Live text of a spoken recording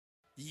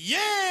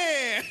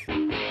Yeah!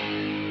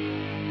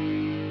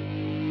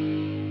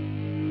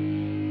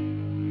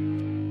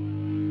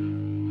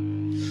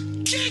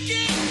 Kick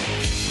it!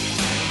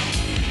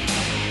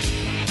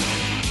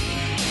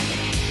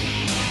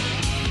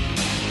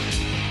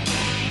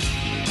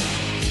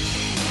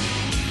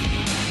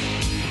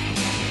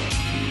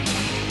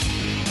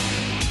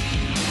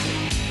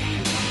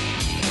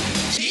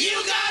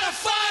 You gotta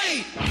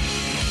fight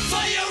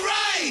for your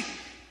right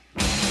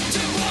to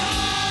party!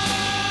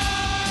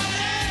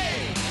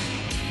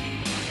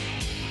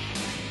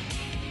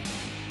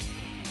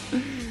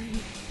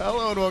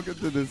 Hello and welcome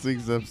to this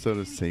week's episode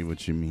of Say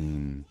What You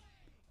Mean.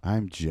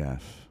 I'm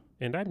Jeff.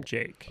 And I'm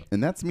Jake.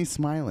 And that's me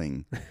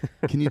smiling.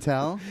 Can you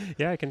tell?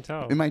 Yeah, I can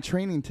tell. In my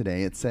training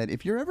today, it said,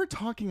 if you're ever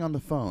talking on the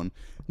phone,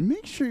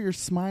 make sure you're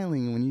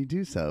smiling when you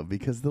do so,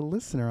 because the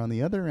listener on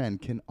the other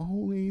end can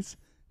always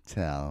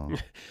tell.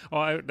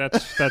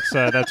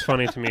 That's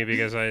funny to me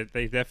because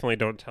they definitely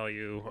don't tell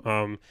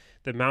you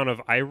the amount of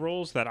eye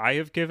rolls that I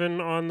have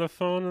given on the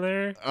phone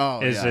there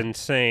is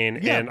insane.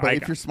 Yeah, and but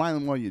if you're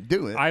smiling while you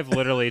do it. I've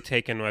literally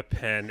taken a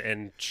pen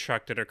and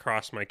chucked it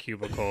across my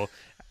cubicle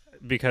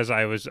because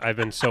I've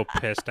been so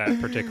pissed at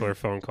particular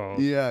phone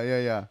calls.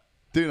 Yeah.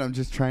 Dude, I'm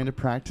just trying to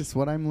practice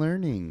what I'm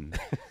learning.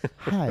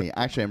 Hi.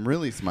 Actually, I'm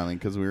really smiling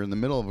because we were in the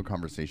middle of a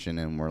conversation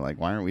and we're like,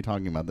 why aren't we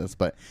talking about this?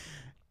 But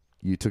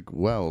you took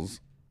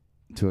Wells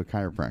to a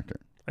chiropractor.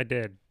 I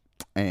did.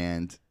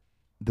 And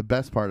the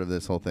best part of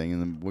this whole thing,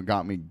 and what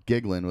got me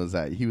giggling, was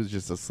that he was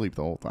just asleep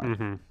the whole time.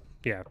 Mm-hmm.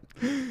 Yeah.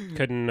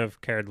 Couldn't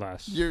have cared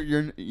less.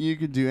 You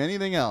could do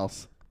anything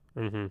else.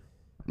 Mm-hmm.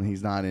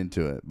 He's not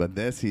into it. But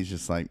this, he's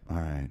just like, all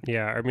right.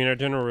 Yeah, I mean, our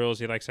general rule is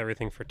he likes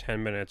everything for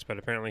 10 minutes, but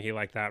apparently he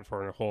liked that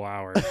for a whole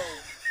hour.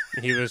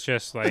 He was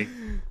just like,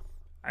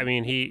 I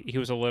mean, he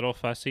was a little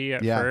fussy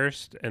at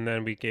first, and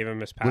then we gave him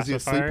his pacifier. Was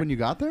he asleep when you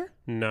got there?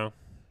 No.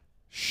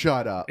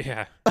 Shut up.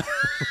 Yeah.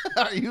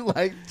 Are you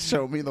like,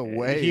 show me the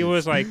way? He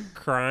was like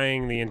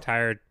crying the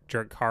entire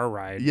car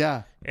ride.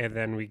 Yeah. And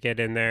then we get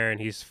in there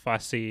and he's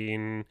fussy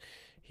and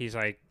he's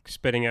like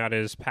spitting out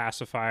his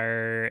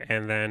pacifier.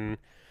 And then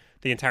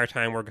the entire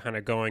time we're kind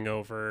of going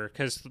over,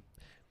 because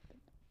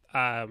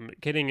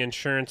getting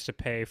insurance to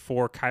pay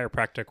for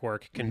chiropractic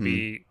work can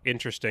be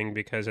interesting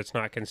because it's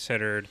not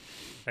considered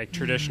like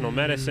traditional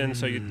medicine.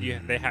 So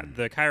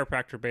the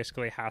chiropractor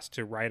basically has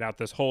to write out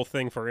this whole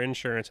thing for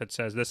insurance that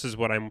says this is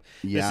what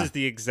this is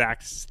the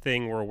exact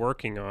thing we're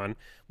working on.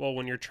 Well,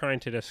 when you're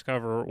trying to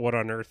discover what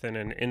on earth in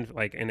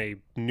a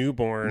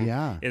newborn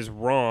is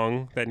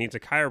wrong that needs a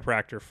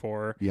chiropractor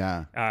for,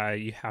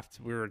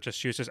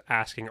 she was just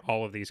asking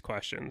all of these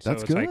questions. So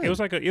That's it's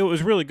good. It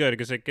was really good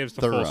because it gives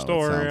the Thorough, full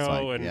story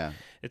and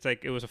it's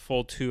like it was a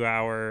full 2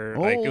 hour.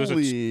 Holy it was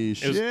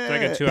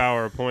like a 2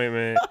 hour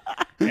appointment,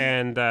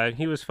 and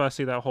he was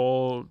fussy the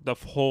whole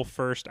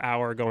first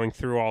hour going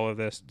through all of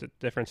this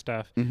different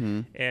stuff.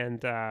 Mm-hmm.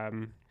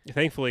 And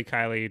thankfully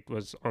Kylie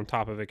was on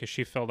top of it because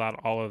she filled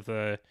out all of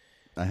the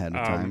ahead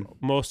of time,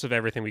 most of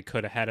everything we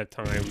could ahead of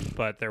time,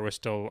 but there was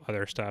still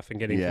other stuff and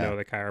getting to know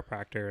the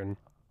chiropractor. And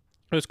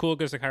it was cool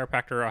because the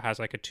chiropractor has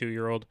like a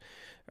 2-year-old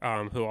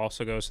who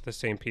also goes to the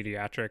same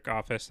pediatric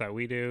office that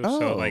we do.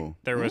 So like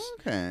there was,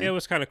 it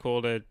was kind of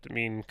cool to,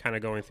 kind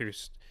of going through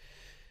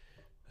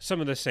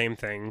some of the same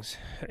things.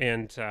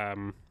 But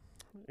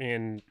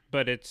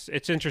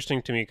it's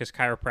interesting to me because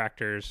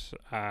chiropractors,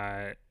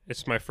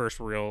 it's my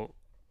first real.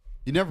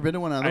 You never been to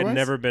one otherwise? I'd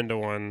never been to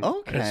one.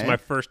 Okay. It's my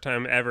first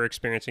time ever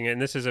experiencing it.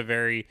 And this is a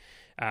very,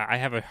 I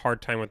have a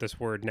hard time with this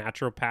word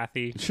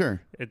naturopathy.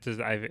 Sure. It does.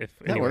 That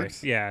Anyway,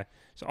 works. yeah.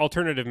 So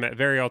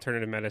very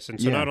alternative medicine.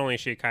 So not only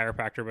is she a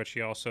chiropractor, but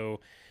she also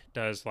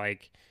does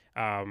like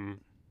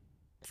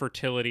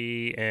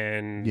fertility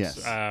and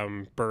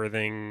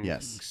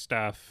birthing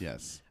stuff.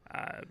 Yes.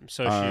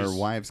 So our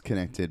wives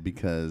connected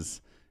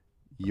because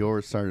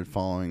yours started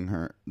following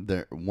her.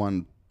 There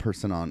one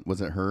person on,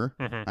 was it her?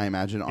 Mm-hmm. I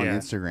imagine on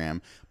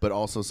Instagram, but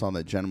also saw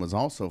that Jen was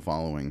also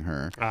following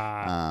her.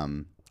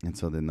 And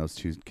so then those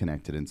two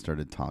connected and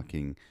started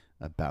talking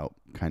about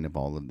kind of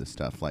all of this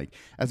stuff. Like,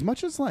 as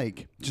much as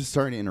like, just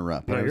sorry to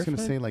interrupt, but I was going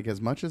to say, like, as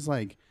much as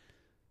like,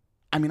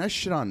 I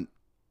shit on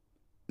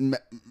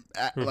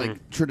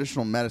like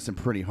traditional medicine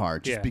pretty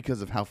hard just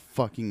because of how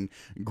fucking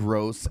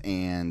gross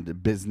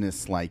and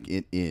business like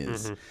it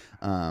is.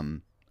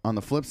 On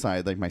the flip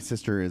side, like, my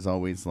sister is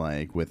always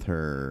like with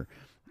her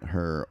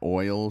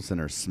oils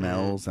and her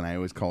smells, and I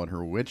always call it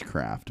her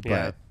witchcraft,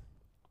 but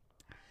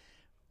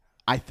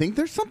I think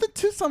there's something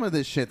to some of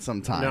this shit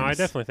sometimes. No, I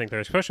definitely think there,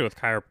 especially with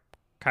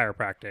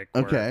chiropractic.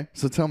 Okay,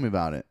 so tell me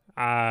about it.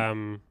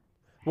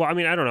 Well, I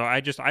don't know.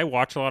 I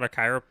watch a lot of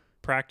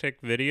chiropractic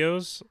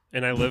videos,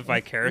 and I live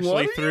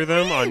vicariously through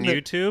them on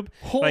YouTube.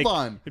 Hold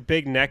on.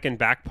 Big neck and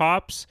back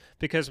pops,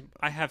 because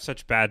I have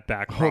such bad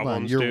back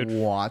problems, You're dude.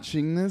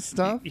 watching this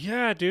stuff?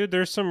 Yeah, dude.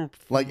 There's some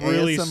like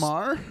really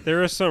ASMR?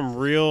 There are some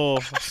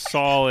real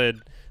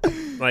solid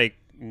like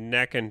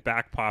neck and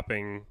back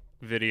popping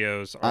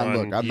videos on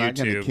look, I'm YouTube. not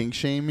going to kink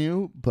shame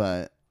you,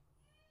 but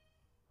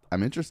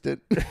I'm interested.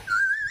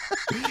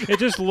 It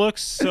just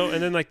looks so,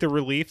 and then like the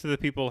relief that the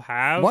people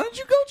have. Why don't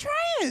you go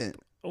try it?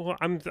 Well,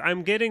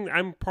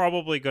 I'm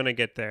probably gonna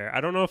get there.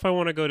 I don't know if I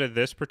want to go to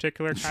this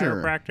particular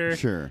chiropractor.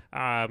 Sure.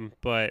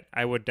 But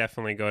I would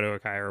definitely go to a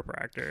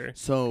chiropractor.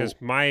 So, because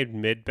my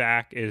mid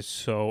back is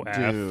so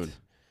effed.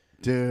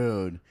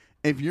 Dude,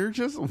 if you're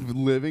just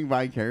living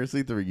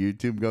vicariously through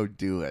YouTube, go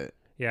do it.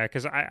 Yeah,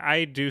 because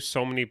I do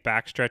so many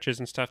back stretches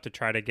and stuff to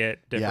try to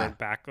get different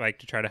back, like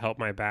to try to help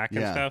my back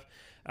and stuff.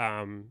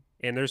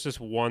 And there's this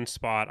one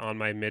spot on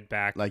my mid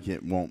back, like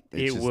it won't.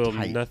 It will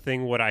tight.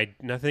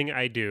 Nothing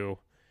I do.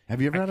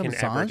 Have you ever had a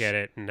massage? Ever get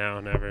it?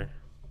 No, never.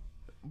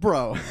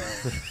 Bro,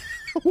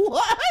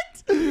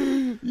 what?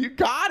 You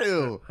got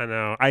to. I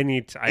know. I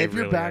need to. If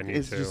your back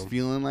is just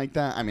feeling like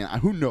that, I mean,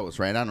 who knows,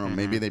 right? I don't know. Mm-hmm.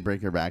 Maybe they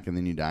break your back and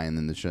then you die, and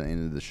then the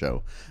end of the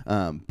show.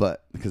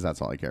 But because that's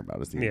all I care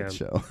about is the end of the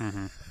show.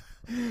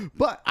 Mm-hmm.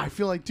 But I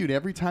feel like, dude,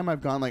 every time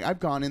I've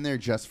gone in there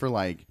just for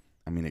like.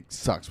 I mean, it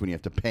sucks when you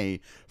have to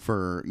pay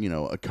for,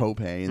 a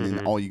copay, and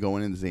then all you go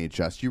in is they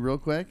adjust you real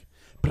quick.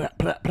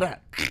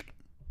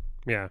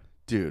 Yeah.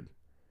 Dude.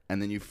 And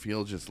then you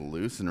feel just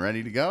loose and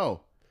ready to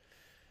go.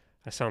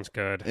 That sounds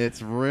good.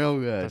 It's real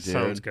good, that dude.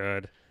 Sounds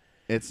good.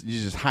 You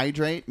just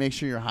hydrate. Make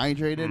sure you're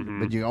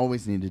hydrated, but you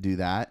always need to do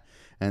that.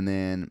 And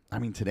then, I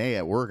mean, today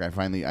at work, I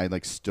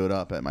like stood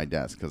up at my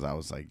desk because I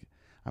was like,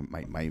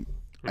 when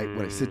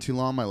I sit too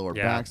long, my lower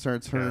back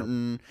starts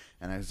hurting,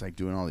 and I was like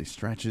doing all these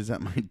stretches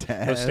at my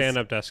desk. Those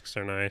stand-up desks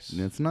are nice.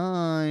 It's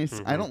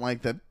nice. I don't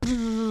like that.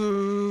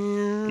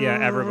 Yeah,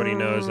 everybody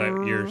knows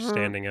that you're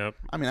standing up.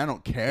 I mean, I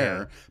don't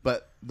care,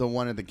 but the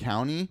one at the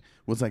county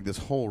was like this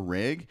whole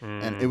rig,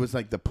 and it was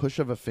like the push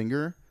of a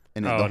finger,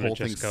 and the whole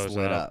thing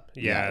slid up.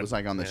 Yeah, it was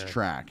like on this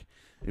track.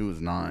 It was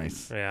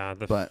nice. Yeah,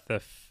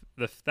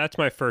 that's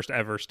my first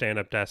ever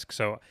stand-up desk.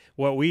 So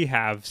what we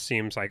have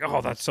seems like,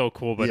 oh, that's so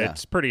cool, but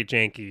it's pretty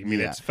janky. I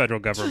mean, it's federal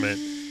government.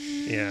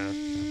 Yeah,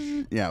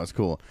 it was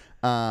cool.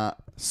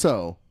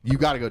 So you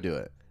got to go do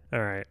it.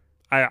 All right,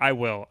 I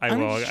will. I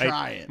will.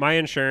 Try it. My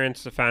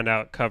insurance, I found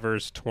out,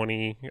 covers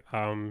 20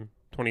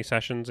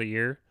 sessions a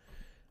year.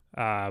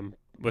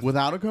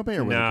 Without a copay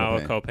or with a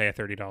copay? No, a copay of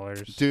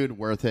 $30. Dude,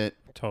 worth it.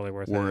 Totally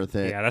worth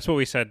it. Yeah, that's what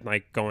we said.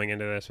 Like going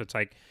into this, it's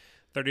like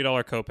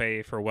 $30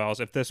 copay for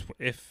Wells. If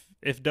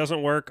it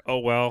doesn't work, oh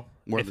well.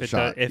 Worth a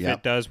shot. If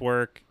it does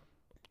work,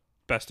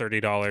 best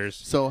 $30.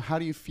 So how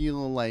do you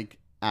feel like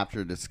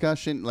after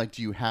discussion? Like,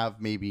 do you have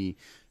maybe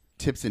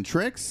tips and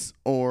tricks,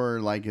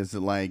 or like is it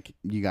like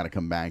you got to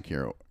come back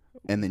here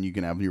and then you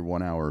can have your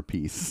 1 hour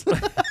apiece?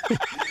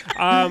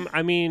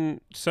 I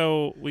mean,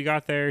 so we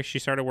got there. She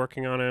started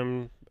working on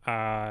him.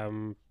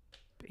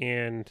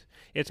 And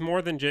it's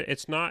more than just,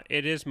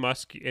 it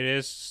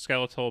is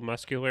skeletal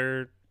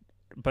muscular,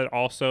 but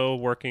also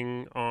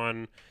working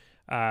on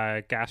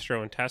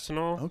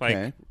gastrointestinal.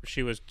 Okay. Like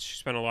she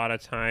spent a lot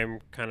of time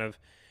kind of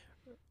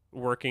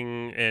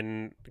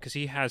working because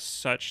he has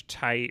such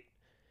tight,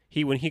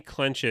 when he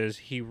clenches,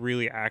 he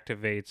really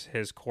activates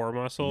his core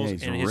muscles,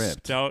 he's and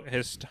ripped.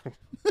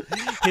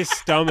 his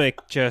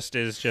stomach just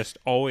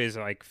always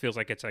like feels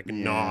like it's like a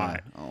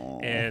knot. Oh.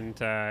 And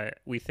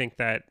we think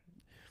that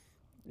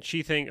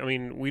I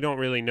mean, we don't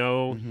really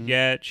know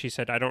yet. She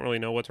said, I don't really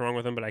know what's wrong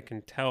with him, but I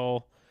can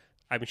tell.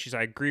 I mean,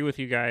 I agree with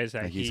you guys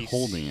that like he's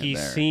holding it he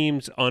there.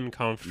 Seems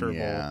uncomfortable.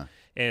 Yeah.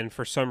 And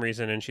for some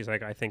reason, and she's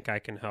like, I think I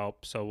can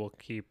help. So we'll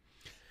keep.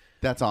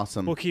 That's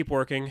awesome. We'll keep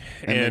working.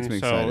 It makes me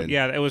excited.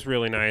 Yeah, it was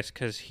really nice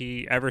because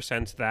ever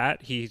since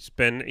that, he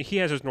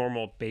has his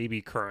normal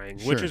baby crying,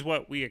 which is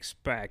what we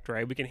expect,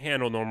 right? We can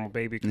handle normal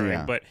baby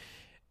crying, but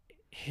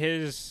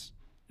this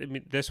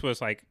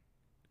was like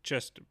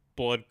just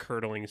blood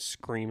curdling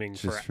screaming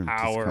just for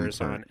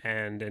hours on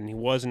end, and he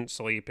wasn't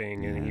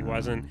sleeping, and he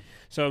wasn't.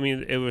 So I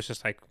mean, it was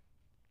just like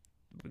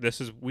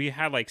we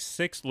had like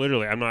 6,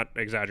 literally, I'm not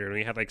exaggerating,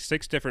 we had like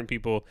 6 different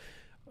people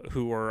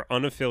who were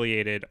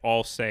unaffiliated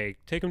all say,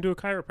 take him to a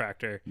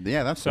chiropractor.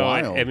 Yeah, that's so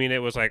wild. I mean, it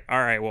was like, all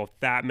right, well,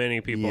 that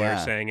many people are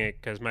saying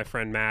it, because my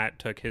friend Matt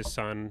took his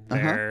son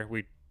there.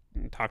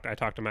 I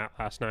talked to Matt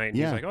last night, and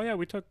he's like, oh yeah,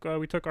 we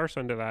took our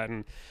son to that,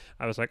 and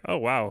I was like, oh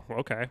wow,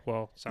 okay,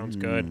 well, sounds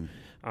good.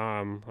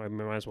 I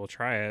might as well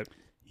try it.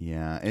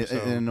 Yeah, it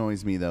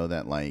annoys me though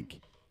that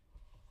like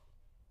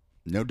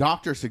no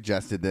doctor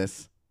suggested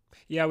this.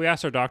 Yeah, we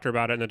asked our doctor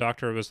about it, and the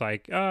doctor was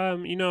like,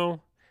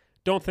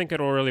 don't think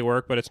it'll really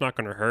work, but it's not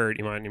going to hurt.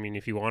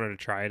 If you wanted to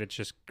try it, it's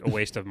just a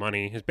waste of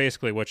money. Is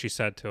basically what she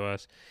said to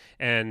us.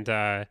 And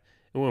so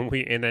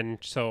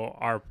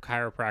our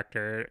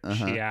chiropractor,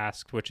 she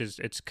asked,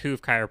 it's Kuv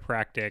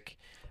Chiropractic,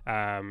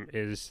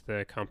 is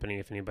the company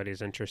if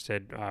anybody's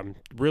interested.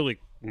 Really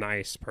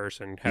nice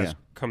person,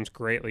 comes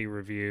greatly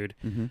reviewed.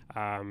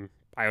 I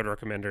would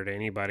recommend her to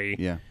anybody.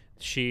 Yeah.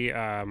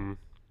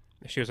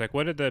 She was like,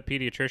 what did the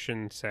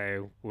pediatrician say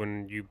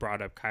when you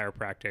brought up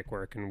chiropractic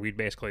work? And we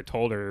basically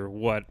told her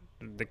what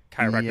the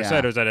chiropractor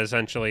said, was that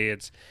essentially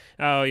it's,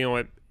 oh, you know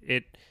what,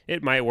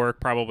 it might work,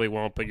 probably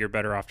won't, but you're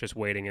better off just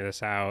waiting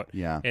this out.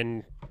 Yeah.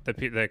 And the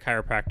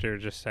chiropractor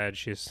just said,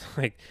 she's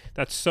like,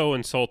 that's so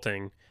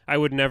insulting. I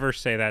would never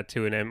say that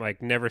to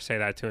never say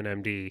that to an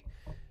MD.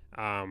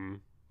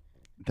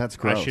 That's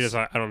gross.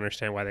 I don't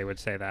understand why they would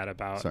say that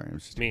about Sorry, I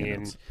was just me.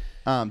 taking notes.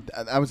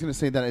 I was going to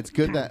say that it's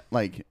good that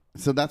like,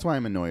 so that's why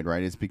I'm annoyed,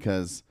 right? Is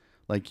because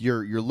like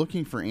you're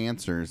looking for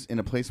answers in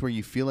a place where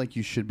you feel like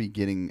you should be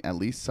getting at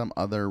least some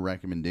other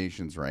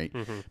recommendations, right?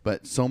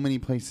 But so many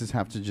places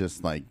have to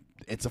just like,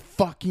 it's a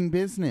fucking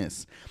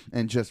business.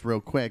 And just real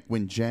quick,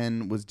 when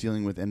Jen was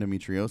dealing with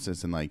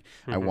endometriosis and like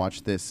I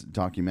watched this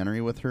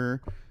documentary with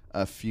her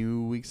a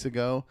few weeks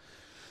ago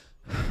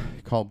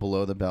called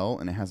Below the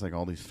Belt, and it has like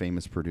all these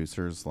famous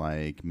producers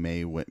like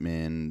Mae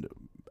Whitman,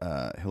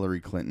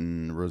 Hillary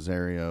Clinton,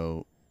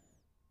 Rosario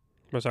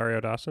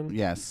Dawson.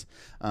 Yes.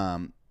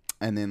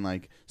 And then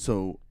like,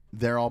 so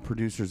they're all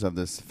producers of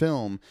this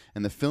film,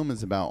 and the film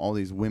is about all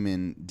these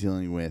women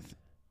dealing with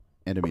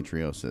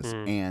endometriosis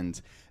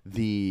and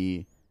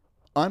the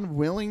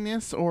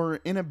unwillingness or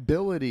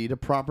inability to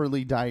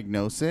properly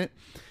diagnose it.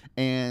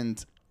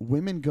 And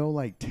women go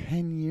like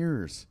 10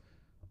 years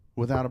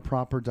without a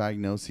proper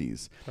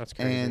diagnosis. That's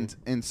crazy.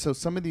 And so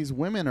some of these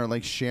women are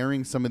like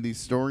sharing some of these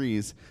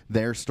stories,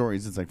 their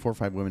stories. It's like 4 or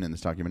 5 women in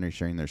this documentary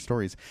sharing their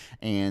stories.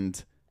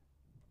 And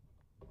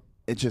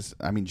it just,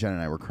 I mean, Jen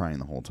and I were crying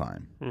the whole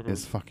time.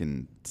 It's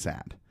fucking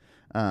sad.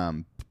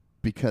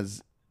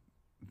 Because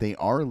they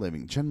are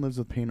living. Jen lives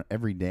with pain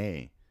every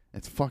day.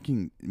 It's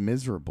fucking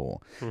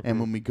miserable. And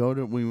when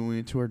we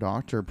went to our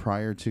doctor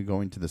prior to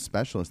going to the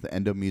specialist, the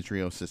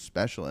endometriosis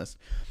specialist,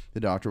 the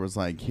doctor was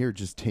like, here,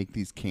 just take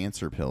these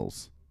cancer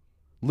pills.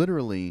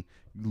 Literally,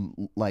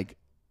 like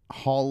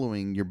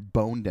hollowing your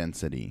bone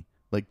density.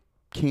 Like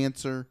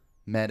cancer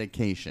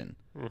medication.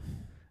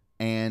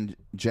 And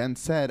Jen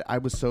said, I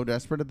was so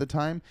desperate at the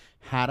time.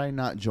 Had I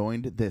not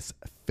joined this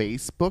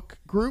Facebook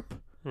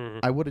group,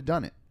 I would have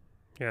done it.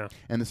 Yeah.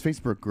 And this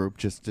Facebook group,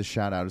 just to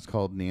shout out, is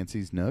called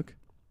Nancy's Nook.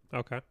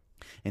 Okay.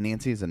 And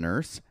Nancy is a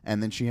nurse,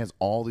 and then she has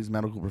all these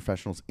medical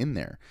professionals in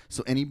there.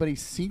 So anybody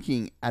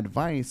seeking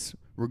advice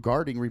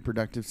regarding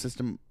reproductive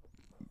system,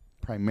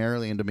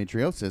 primarily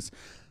endometriosis,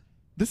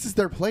 this is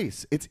their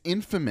place. It's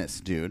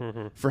infamous,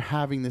 dude, for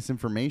having this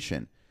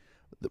information.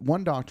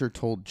 One doctor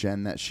told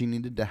Jen that she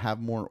needed to have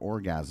more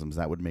orgasms.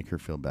 That would make her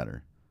feel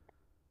better.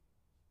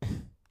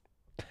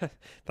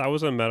 That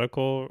was a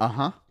medical.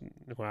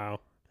 Wow.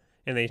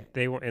 And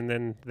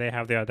then they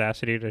have the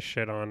audacity to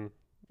shit on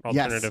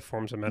alternative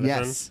forms of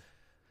medicine. Yes.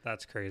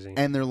 That's crazy.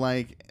 And they're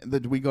like,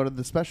 we go to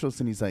the specialist,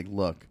 and he's like,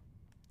 look,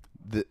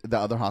 the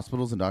other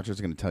hospitals and doctors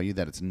are going to tell you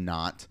that it's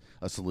not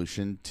a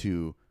solution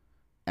to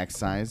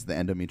excise the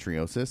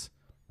endometriosis.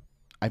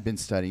 I've been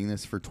studying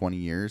this for 20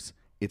 years.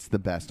 It's the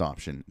best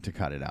option to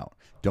cut it out.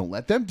 Don't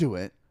let them do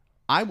it.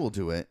 I will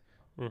do it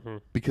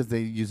because they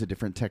use a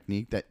different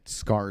technique that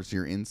scars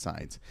your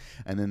insides.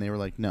 And then they were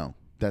like, no,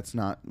 that's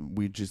not.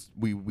 We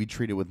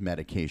treat it with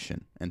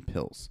medication and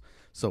pills.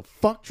 So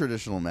fuck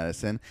traditional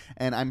medicine.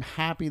 And I'm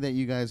happy that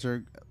you guys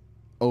are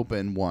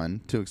open,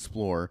 one, to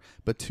explore,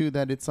 but two,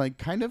 that it's like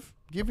kind of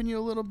giving you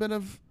a little bit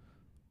of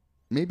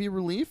maybe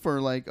relief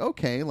or like,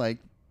 okay, like,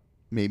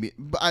 maybe,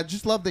 but I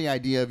just love the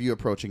idea of you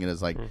approaching it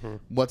as like,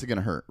 what's it going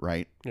to hurt,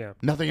 right? Yeah.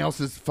 Nothing else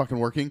is fucking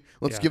working.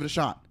 Let's give it a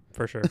shot.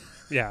 For sure.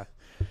 Yeah.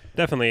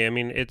 Definitely. I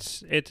mean,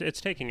 it's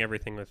taking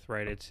everything with,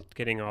 right? It's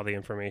getting all the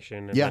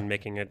information and then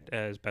making it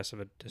as best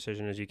of a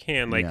decision as you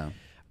can. Like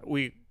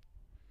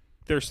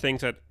there's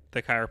things that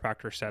the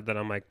chiropractor said that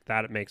I'm like,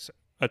 that it makes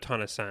a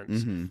ton of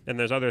sense. And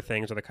there's other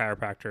things where the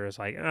chiropractor is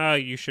like, oh,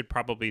 you should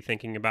probably be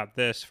thinking about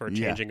this for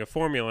changing a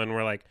formula. And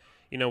we're like,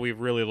 you know, we've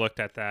really looked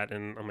at that,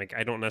 and I'm like,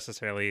 I don't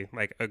necessarily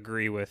like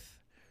agree with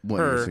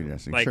her,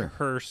 like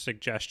her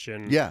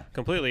suggestion,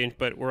 completely.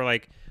 But we're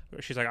like,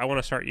 she's like, I want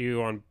to start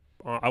you on,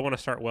 I want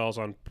to start Wells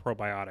on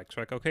probiotics.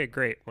 We're like, okay,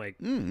 great, like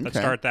let's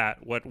start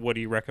that. What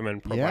do you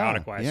recommend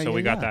probiotic wise? So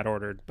we got that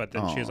ordered, but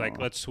then she's like,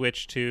 let's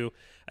switch to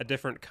a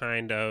different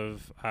kind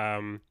of.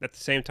 At the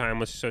same time,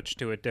 let's switch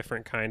to a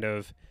different kind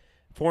of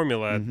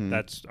formula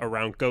that's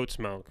around goat's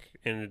milk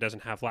and it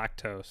doesn't have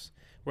lactose.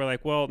 We're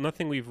like, well,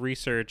 nothing we've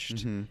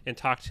researched and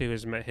talked to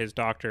his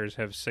doctors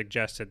have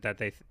suggested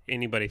that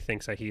anybody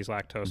thinks that he's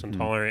lactose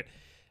intolerant.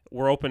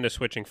 We're open to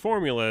switching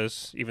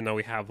formulas, even though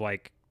we have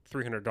like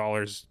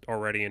 $300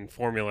 already in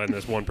formula in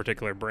this one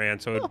particular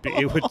brand. So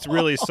it would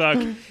really suck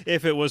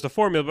if it was the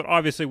formula, but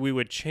obviously we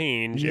would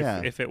change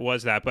if it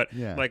was that. But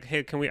like,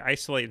 hey, can we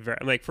isolate?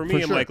 Like for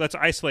me, I'm like, let's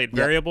isolate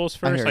variables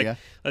first. Like,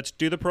 let's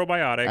do the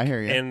probiotic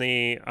and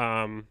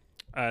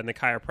the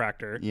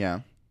chiropractor.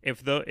 Yeah.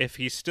 If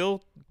he's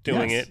still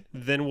doing it,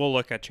 then we'll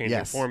look at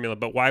changing formula.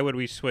 But why would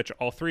we switch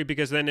all three?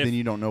 Because then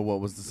you don't know what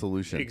was the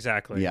solution.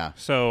 Exactly. Yeah.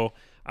 So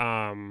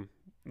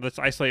let's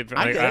isolate.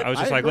 I was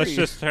just like, let's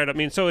just start. I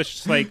mean, so it's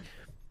just like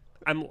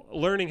I'm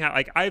learning how.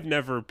 Like I've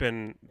never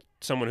been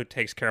someone who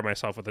takes care of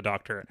myself with a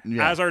doctor.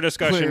 As our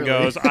discussion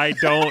goes, I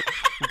don't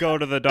go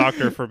to the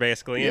doctor for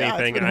basically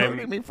anything. It's been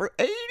hurting me for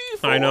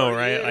 84 I know,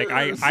 right? years.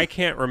 Like I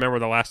can't remember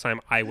the last time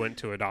I went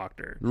to a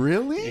doctor.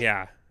 Really?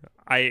 Yeah.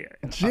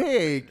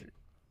 Jake.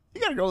 You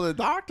gotta go to the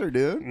doctor,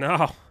 dude.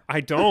 No, I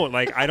don't.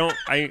 Like,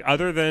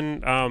 other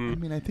than... I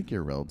mean, I think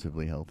you're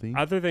relatively healthy.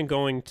 Other than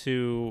going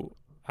to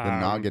The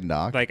Noggin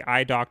Doc. like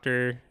eye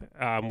doctor,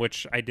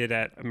 which I did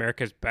at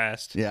America's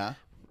Best. Yeah.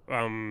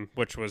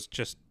 Which was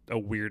just a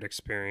weird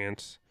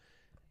experience.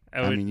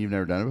 I mean, you've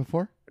never done it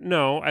before?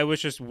 No, I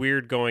was just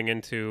weird going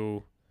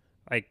into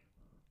like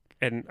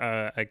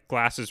a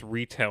glasses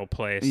retail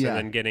place and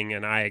then getting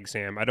an eye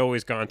exam. I'd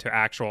always gone to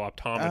actual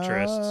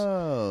optometrists.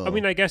 Oh. I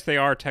mean, I guess they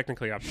are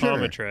technically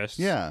optometrists.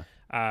 Sure.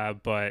 Yeah.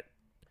 But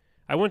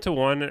I went to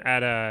one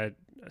at a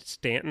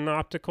Stanton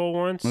Optical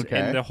once, Okay.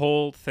 and the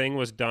whole thing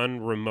was done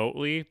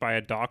remotely by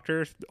a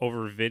doctor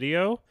over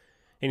video,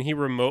 and he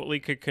remotely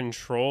could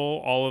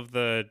control all of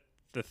the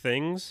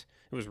things.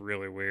 It was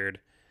really weird.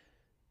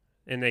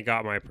 And they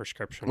got my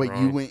prescription Wait,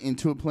 wrong. you went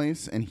into a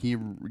place and he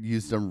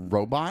used a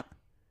robot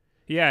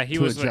Yeah, he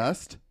to was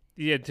adjust?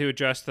 to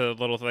adjust the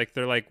little, like,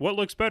 they're like, what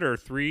looks better?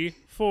 3,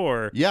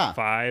 4, Yeah.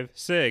 5,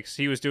 6.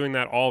 He was doing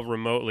that all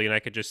remotely, and I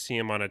could just see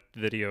him on a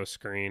video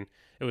screen.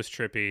 It was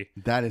trippy.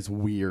 That is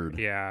weird.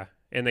 Yeah.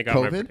 And they got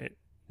COVID?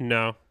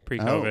 No,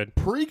 pre-COVID.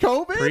 Oh,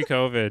 pre-COVID?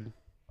 Pre-COVID.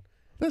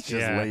 That's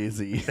just Yeah.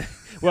 lazy.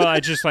 Well, I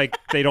just like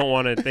they don't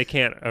want to. They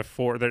can't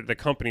afford. The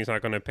company's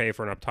not going to pay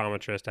for an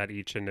optometrist at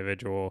each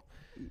individual.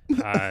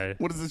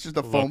 What is this? Just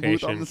a phone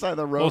booth on the side of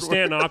the road? Well,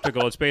 Stanton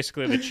Optical, it's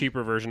basically the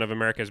cheaper version of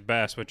America's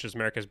Best, which is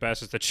America's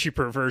Best is the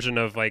cheaper version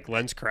of like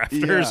Lens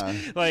Crafters.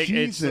 Yeah. Like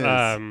Jesus.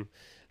 it's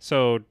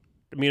so.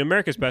 I mean,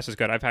 America's Best is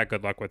good. I've had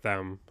good luck with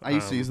them. I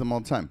used to use them all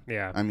the time.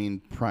 Yeah. I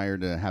mean, prior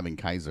to having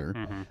Kaiser.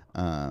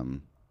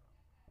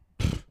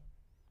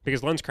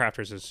 Because Lens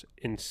Crafters is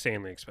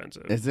insanely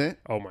expensive. Is it?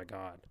 Oh my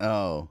god.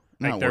 Oh,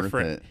 Like not their worth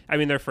it. I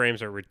mean, their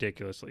frames are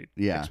ridiculously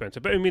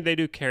expensive. But I mean, they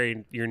do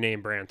carry your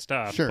name brand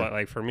stuff. Sure. But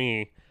like for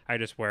me, I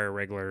just wear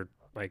regular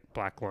like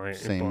black line,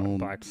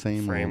 black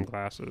same frame old.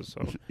 glasses.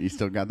 So You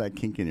still got that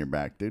kink in your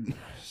back, dude.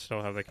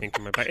 still have the kink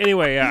in my back.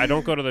 Anyway, yeah, I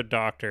don't go to the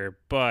doctor.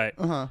 But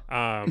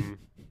Uh-huh.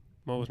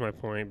 what was my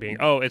point being?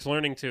 Oh, it's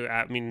learning to.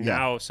 I mean, Yeah.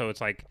 now so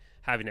it's like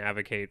having to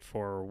advocate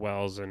for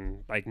Wells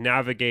and like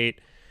navigate.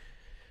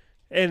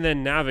 And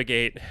then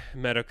navigate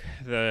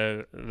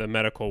the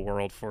medical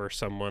world for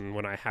someone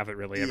when I haven't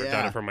really ever done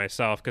Yeah. it for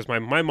myself. Because my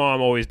mom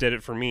always did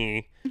it for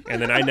me,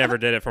 and then I never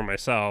did it for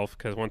myself.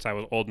 Because once I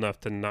was old enough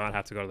to not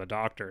have to go to the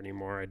doctor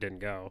anymore, I didn't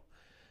go.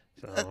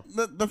 So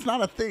That's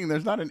not a thing.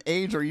 There's not an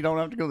age where you don't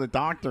have to go to the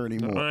doctor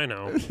anymore. I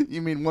know.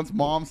 You mean once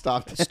mom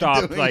stopped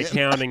doing Like it.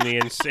 hounding me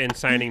and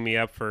signing me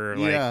up for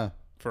like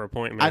for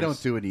appointments. I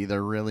don't do it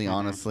either, really,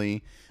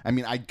 honestly. I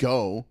mean, I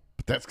go,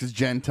 but that's because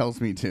Jen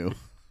tells me to.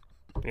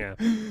 Yeah.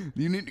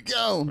 You need to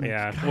go.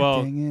 Yeah. God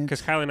Well, dang it.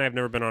 because Kylie and I have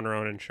never been on our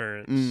own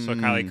insurance, so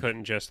Kylie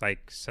couldn't just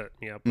like set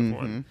me up with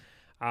one.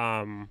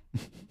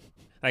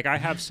 Like I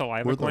have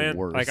saliva We're the gland.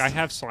 worst. Like I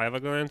have saliva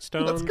gland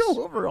stones. Let's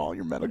go over all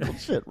your medical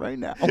shit right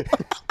now.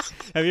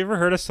 Have you ever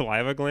heard of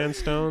saliva gland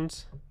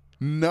stones?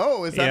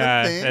 No, is that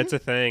Yeah, a thing? it's a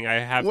thing. I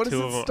have What two does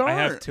of it them. start? I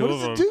have two what of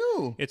does them. it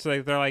do? It's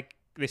like they're like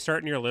they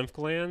start in your lymph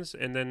glands,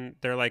 and then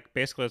they're like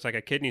basically it's like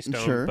a kidney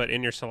stone, Sure. but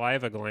in your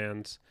saliva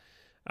glands.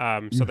 So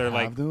You they're have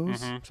like those?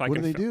 So I What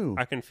can do they do?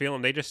 I can feel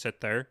them. They just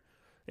sit there,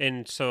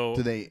 and so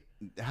Do they?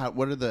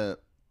 What are the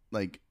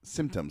like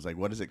symptoms? Like,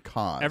 what does it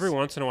cause? every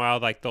once in a while,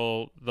 like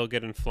they'll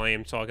get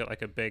inflamed. So I'll get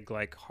like a big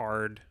like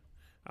hard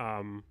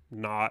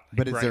knot.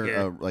 But is right there here.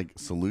 a like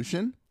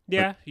solution?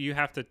 Yeah, you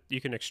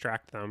can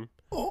extract them.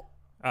 Oh.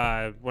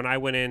 When I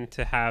went in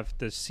to have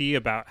to see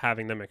about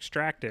having them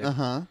extracted,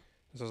 Uh-huh.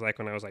 this was like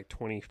when I was like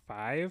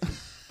 25.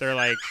 They're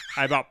like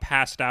I about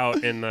passed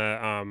out in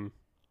the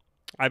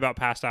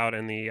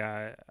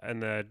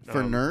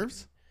For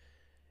nerves?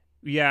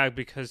 Yeah,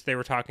 because they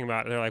were talking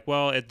about they're like,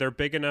 well, they're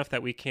big enough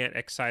that we can't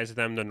excise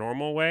them the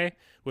normal way,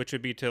 which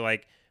would be to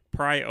like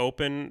pry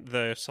open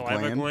the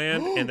saliva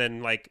gland and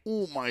then like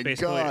Oh my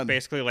basically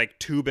god. like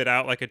tube it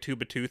out like a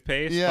tube of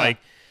toothpaste. Yeah. Like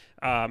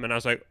and I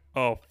was like,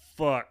 oh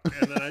fuck.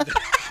 And then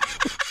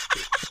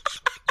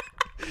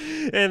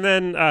and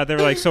then they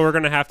were like, so we're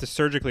gonna have to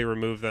surgically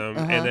remove them,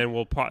 and then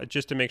we'll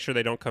just to make sure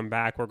they don't come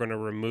back, we're gonna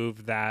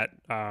remove that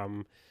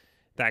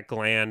that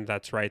gland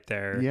that's right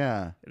there.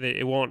 Yeah.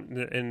 It won't,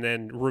 and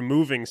then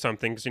removing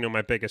something because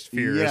my biggest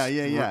fear Yeah,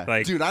 is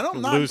yeah. Dude,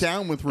 I'm not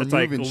down with it's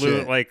like removing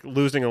shit. like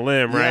losing a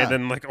limb, right? Yeah.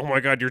 Then like, oh my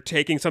god, you're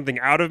taking something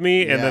out of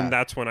me, and Yeah. then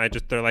that's when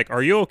they're like,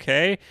 are you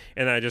okay?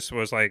 And I just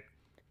was like,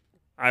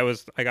 I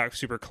got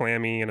super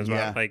clammy and as well,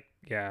 Yeah. like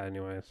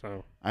anyway,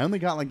 so I only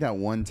got like that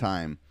one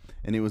time,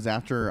 and it was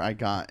after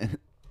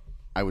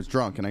I was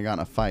drunk and I got in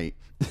a fight,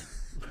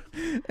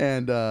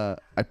 and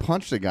I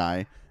punched a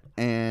guy,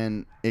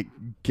 and it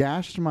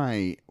gashed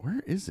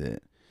where is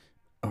it?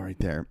 Oh, right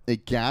there.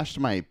 It gashed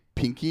my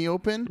pinky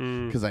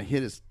open because I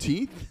hit his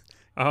teeth.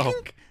 Oh.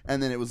 Kink.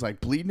 And then it was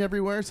like bleeding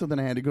everywhere. So then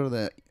I had to go to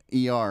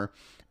the ER,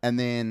 and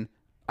then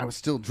I was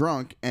still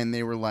drunk, and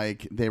they were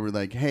like,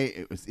 hey,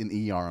 it was in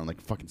the ER on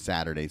like fucking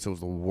Saturday, so it was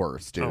the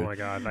worst, dude. oh my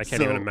god, I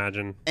can't even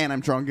imagine. And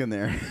I'm drunk in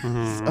there.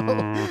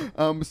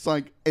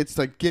 So it's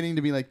like getting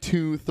to be like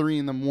 2-3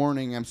 in the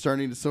morning. I'm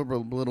starting to sober a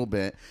little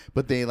bit,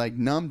 but they like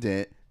numbed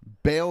it,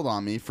 bailed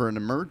on me for an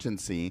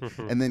emergency,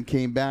 and then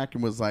came back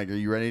and was like, are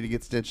you ready to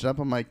get stitched up?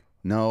 I'm like,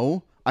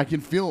 no, I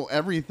can feel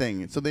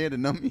everything. So they had to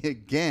numb me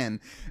again.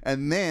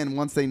 And then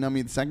once they numbed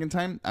me the second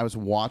time, I was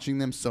watching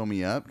them sew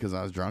me up because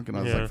I was drunk. And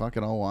I was like, fuck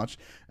it, I'll watch.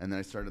 And then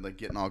I started like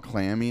getting all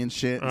clammy and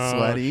shit and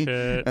sweaty.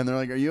 Shit. And they're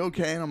like, are you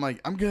okay? And I'm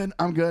like, I'm good.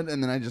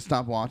 And then I just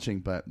stopped watching.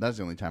 But that's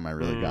the only time I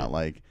really got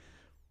like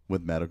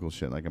with medical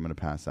shit. Like I'm going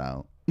to pass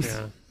out.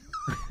 Yeah.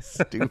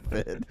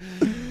 Stupid.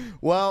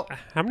 Well.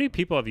 How many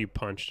people have you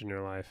punched in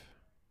your life?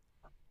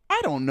 I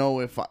don't know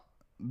if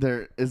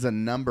there is a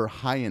number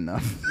high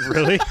enough.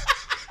 Really?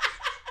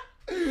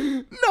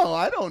 No,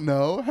 I don't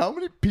know. How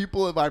many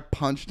people have I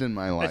punched in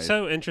my life? It's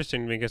so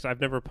interesting because I've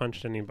never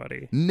punched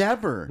anybody.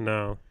 Never.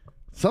 No.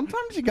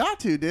 Sometimes you got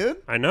to, dude.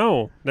 I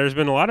know. There's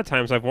been a lot of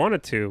times I've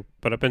wanted to,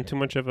 but I've been too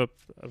much of a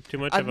puss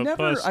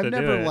to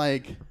do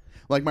it.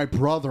 like my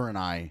brother and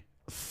I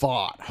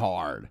fought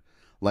hard.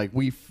 Like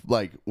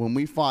when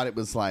we fought, it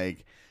was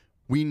like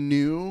we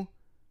knew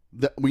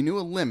a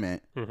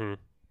limit,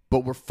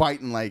 but we're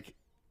fighting like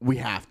we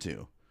have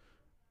to.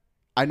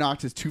 I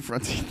knocked his 2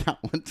 front teeth out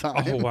one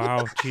time. Oh wow,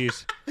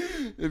 jeez.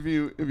 If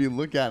you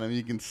look at him,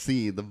 you can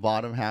see the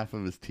bottom half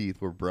of his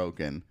teeth were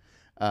broken.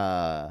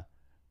 I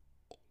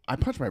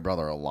punched my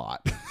brother a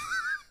lot.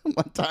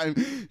 One time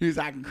he was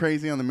acting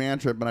crazy on the man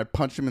trip, and I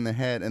punched him in the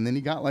head, and then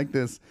he got like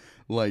this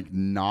like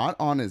knot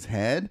on his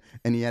head,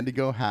 and he had to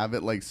go have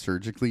it like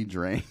surgically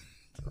drained.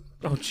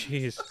 Oh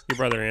jeez, your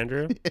brother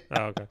Andrew? Yeah.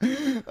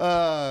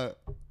 Oh,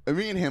 okay.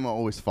 Me and him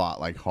always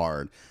fought like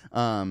hard.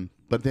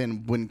 But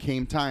then when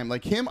came time,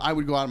 like him, I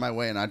would go out of my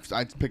way and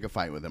I'd pick a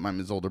fight with him. I'm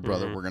his older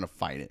brother. We're going to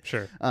fight it.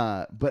 Sure.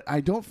 But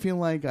I don't feel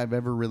like I've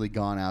ever really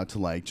gone out to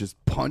like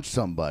just punch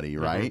somebody,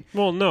 right?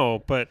 Well,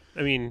 no, but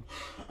I mean,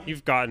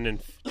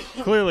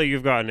 clearly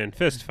you've gotten in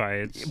fist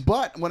fights.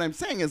 But what I'm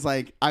saying is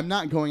like, I'm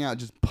not going out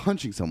just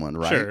punching someone,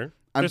 right? Sure.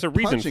 There's a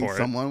reason punching for it.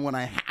 someone when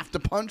I have to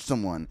punch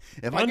someone.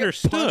 If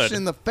Understood. I get punched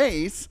in the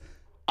face,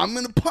 I'm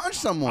going to punch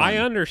someone. I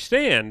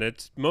understand.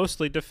 It's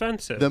mostly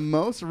defensive. The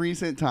most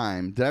recent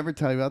time, did I ever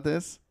tell you about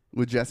this?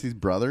 With Jesse's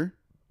brother?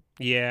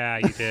 Yeah,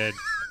 you did.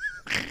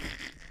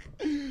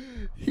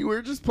 We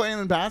were just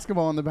playing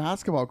basketball on the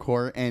basketball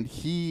court, and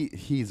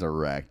he's a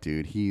wreck,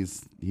 dude.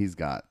 He's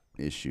got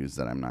issues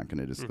that I'm not going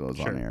to disclose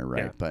on air,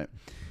 right? Yeah. But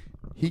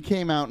he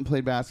came out and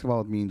played basketball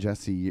with me and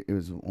Jesse. It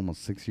was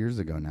almost 6 years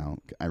ago now.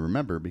 I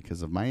remember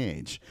because of my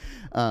age.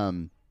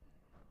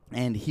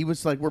 And he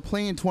was like, we're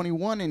playing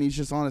 21, and he's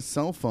just on his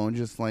cell phone,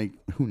 just like,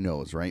 who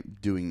knows, right?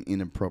 Doing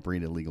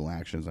inappropriate illegal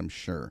actions, I'm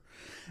sure.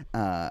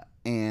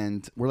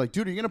 And we're like,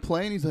 dude, are you going to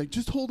play? And he's like,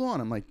 just hold on.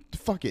 I'm like,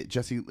 fuck it,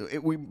 Jesse.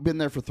 We've been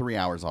there for 3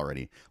 hours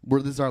already.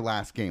 This is our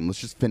last game. Let's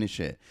just finish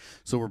it.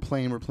 So we're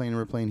playing.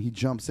 He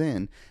jumps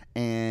in,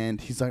 and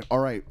he's like, all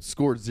right,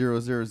 scored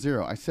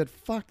 0-0-0. I said,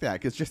 fuck that,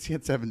 because Jesse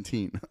had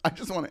 17. I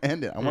just want to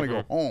end it. I want to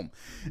go home.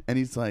 And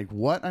he's like,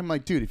 what? I'm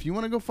like, dude, if you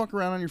want to go fuck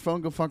around on your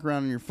phone, go fuck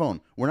around on your phone.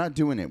 We're not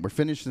doing it. We're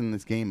finishing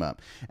this game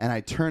up. And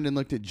I turned and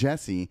looked at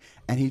Jesse,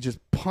 and he just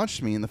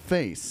punched me in the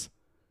face.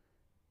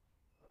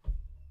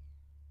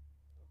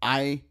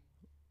 I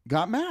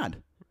got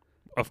mad.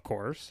 Of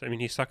course. I mean,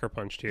 he sucker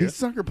punched you. He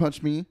sucker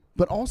punched me,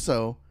 but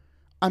also,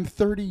 I'm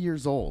 30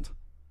 years old.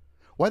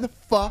 Why the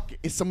fuck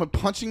is someone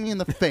punching me in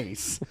the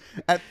face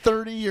at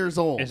 30 years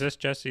old? Is this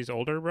Jesse's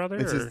older brother?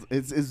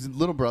 It's his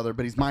little brother,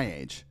 but he's my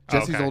age.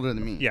 Jesse's older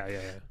than me.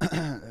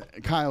 Yeah.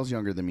 Kyle's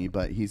younger than me,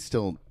 but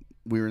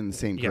we were in the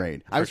same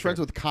grade. I was friends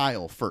with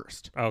Kyle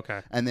first.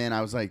 Okay. And then I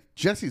was like,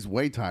 Jesse's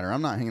way tighter.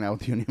 I'm not hanging out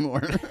with you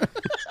anymore.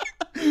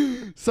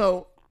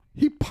 So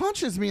he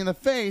punches me in the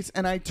face,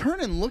 and I turn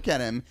and look at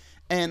him,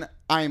 and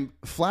I'm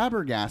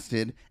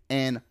flabbergasted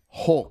and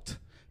hulked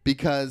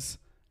because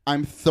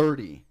I'm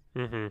 30.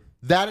 Mm-hmm.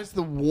 That is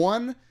the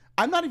one.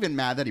 I'm not even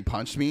mad that he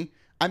punched me.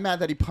 I'm mad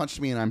that he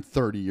punched me, and I'm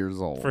 30 years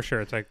old. For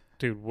sure. It's like,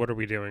 dude, what are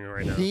we doing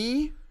right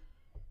now?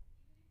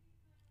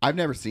 I've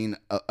never seen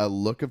a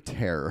look of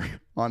terror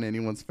on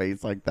anyone's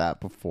face like that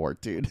before,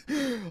 dude.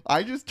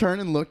 I just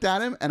turned and looked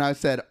at him, and I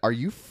said, are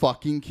you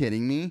fucking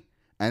kidding me?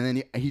 And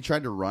then he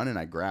tried to run, and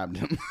I grabbed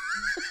him.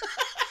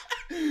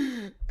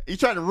 He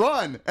tried to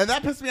run, and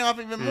that pissed me off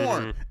even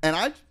more.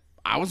 And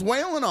I was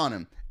wailing on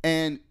him,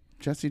 and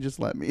Jesse just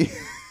let me.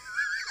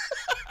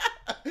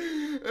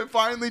 And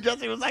finally,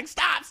 Jesse was like,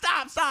 stop.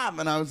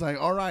 And I was like,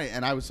 all right.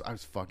 And I was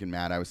fucking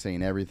mad. I was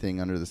saying everything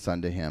under the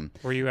sun to him.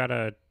 Were you at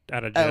a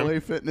gym? LA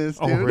Fitness,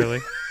 dude. Oh, really?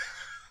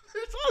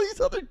 There's all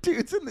these other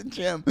dudes in the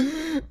gym.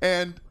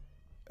 And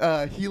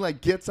he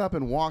like gets up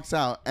and walks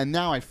out, and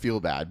now I feel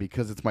bad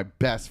because it's my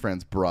best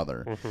friend's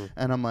brother.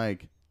 And I'm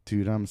like,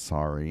 dude, I'm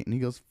sorry. And he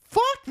goes,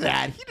 fuck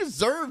that. He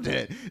deserved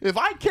it. If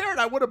I cared,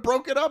 I would have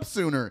broke it up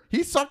sooner.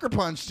 He sucker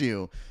punched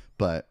you.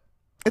 But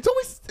it's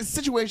always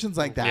situations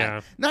like that.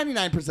 Yeah.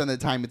 99% of the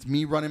time, it's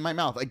me running my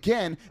mouth.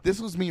 Again,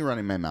 this was me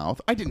running my mouth.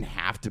 I didn't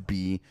have to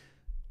be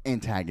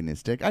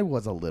antagonistic. I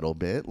was a little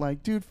bit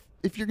like, dude,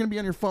 if you're going to be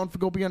on your phone,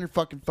 go be on your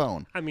fucking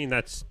phone. I mean,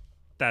 that's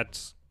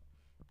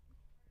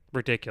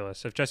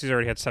ridiculous. If Jesse's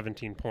already had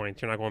 17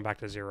 points, you're not going back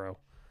to 0.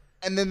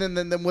 And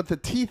then with the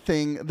teeth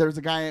thing, there's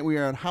a guy, we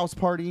were at a house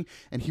party,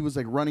 and he was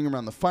like running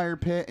around the fire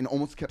pit and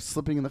almost kept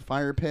slipping in the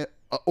fire pit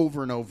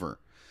over and over.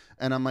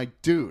 And I'm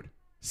like, dude,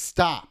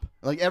 stop.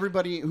 Like,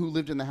 everybody who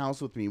lived in the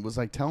house with me was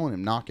like telling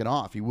him, knock it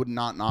off. He would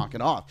not knock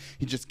it off.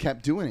 He just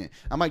kept doing it.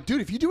 I'm like,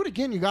 dude, if you do it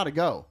again, you got to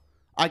go.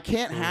 I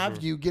can't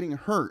have you getting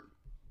hurt.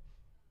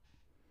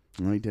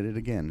 And he did it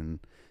again. And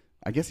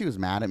I guess he was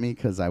mad at me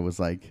because I was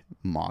like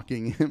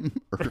mocking him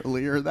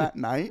earlier that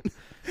night.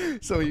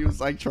 So he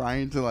was like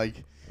trying to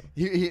like,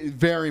 he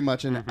very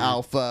much an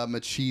alpha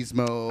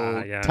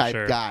machismo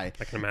type guy.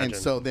 I can imagine. And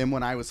so then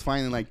when I was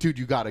finally like, dude,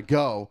 you got to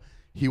go,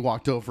 he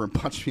walked over and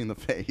punched me in the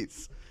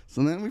face.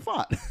 So then we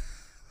fought.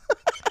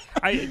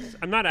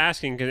 I'm not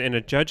asking in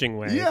a judging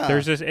way. Yeah.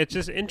 It's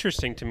just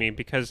interesting to me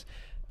because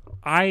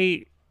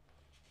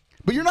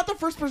But you're not the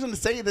first person to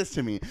say this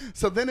to me.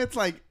 So then it's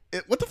like,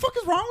 what the fuck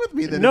is wrong with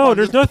me? Then no,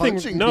 there's nothing.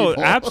 No,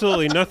 people?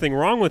 Absolutely nothing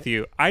wrong with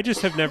you. I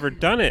just have never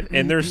done it,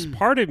 and there's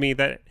part of me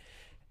that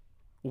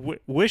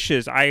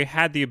wishes I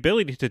had the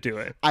ability to do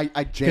it.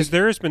 Because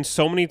there has been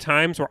so many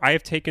times where I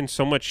have taken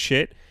so much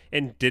shit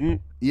and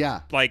didn't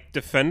like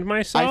defend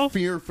myself. I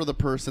fear for the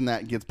person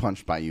that gets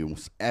punched by you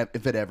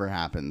if it ever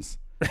happens.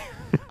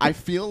 I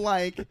feel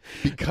like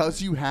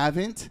because you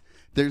haven't,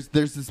 there's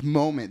this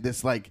moment,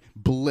 this like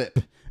blip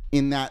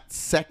in that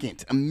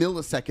second, a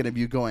millisecond of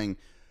you going,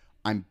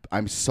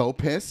 I'm so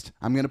pissed,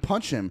 I'm gonna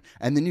punch him,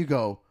 and then you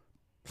go,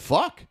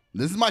 fuck,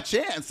 this is my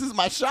chance, this is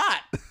my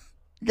shot.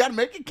 You gotta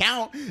make it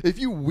count. If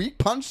you weak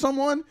punch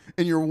someone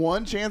and your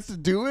one chance to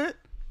do it,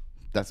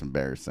 that's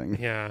embarrassing.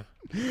 Yeah.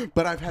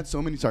 But I've had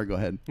so many. Sorry, go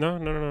ahead.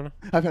 No.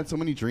 I've had so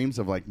many dreams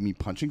of like me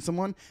punching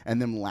someone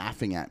and them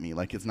laughing at me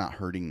like it's not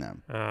hurting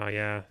them. Oh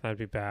yeah, that'd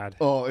be bad.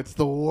 Oh, it's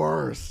the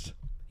worst.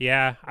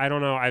 Yeah, I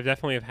don't know. I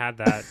definitely have had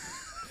that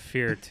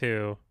fear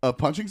too. Of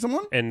punching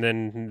someone and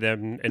then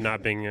them and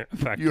not being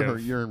effective.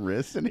 Your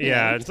wrist and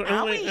yeah, it's like,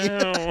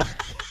 oh.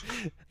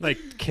 Like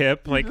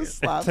Kip, like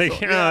it's like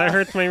that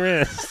hurts my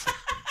wrist.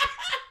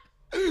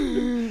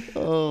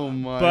 Oh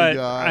my god! But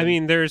I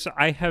mean,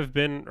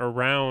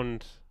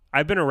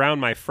 I've been around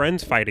my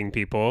friends fighting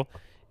people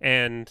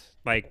and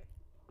like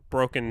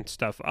broken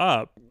stuff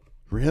up.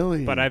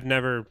 Really? But I've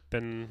never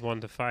been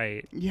one to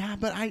fight. Yeah,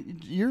 but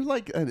you're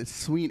like a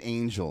sweet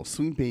angel,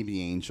 sweet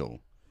baby angel.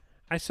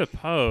 I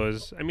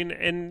suppose. I mean,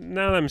 and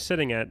now that I'm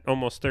sitting at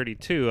almost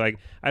 32, like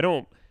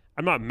I'm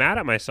not mad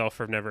at myself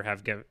for never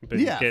getting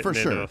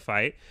into a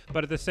fight.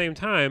 But at the same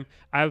time,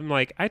 I'm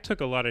like, I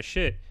took a lot of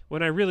shit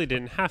when I really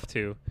didn't have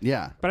to.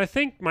 Yeah. But I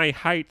think my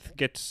height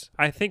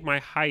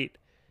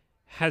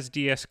has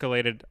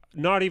de-escalated.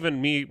 Not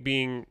even me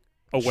being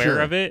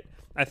aware of it.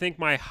 I think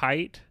my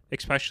height,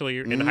 especially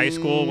in high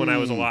school when I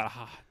was a lot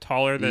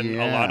taller than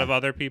a lot of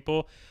other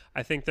people,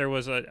 I think there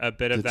was a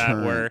bit of that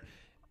where,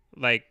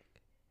 like,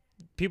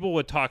 people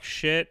would talk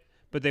shit,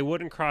 but they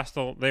wouldn't cross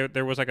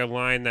there was like a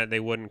line that they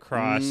wouldn't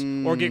cross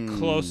or get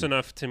close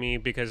enough to me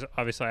because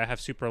obviously I have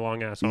super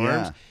long ass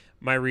arms. Yeah.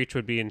 My reach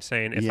would be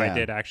insane if I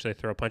did actually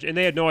throw a punch. And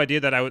they had no idea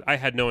that I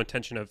had no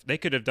intention of. They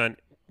could have done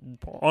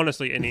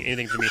honestly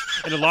anything to me.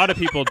 And a lot of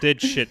people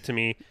did shit to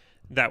me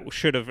that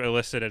should have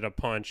elicited a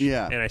punch.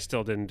 Yeah. And I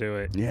still didn't do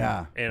it.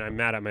 Yeah. And I'm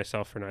mad at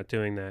myself for not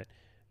doing that.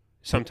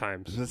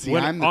 Sometimes. See,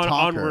 I'm the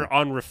talker.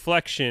 On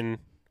reflection,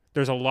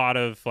 there's a lot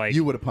of like.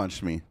 You would have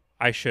punched me.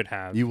 I should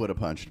have. You would have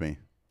punched me.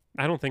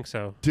 I don't think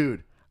so.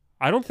 Dude.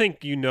 I don't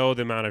think you know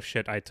the amount of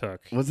shit I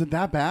took. Was it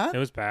that bad? It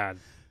was bad.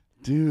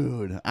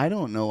 Dude, I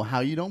don't know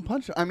how you don't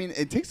punch. I mean,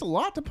 it takes a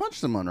lot to punch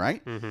someone,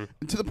 right?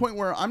 Mm-hmm. To the point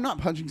where I'm not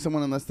punching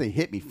someone unless they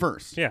hit me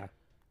first. Yeah.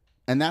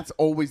 And that's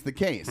always the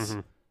case.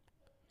 Mm-hmm.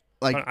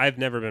 Like, but I've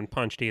never been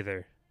punched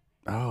either.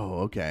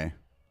 Oh, okay.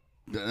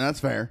 That's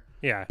fair.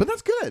 Yeah. But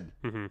that's good.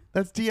 Mm-hmm.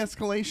 That's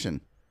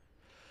de-escalation.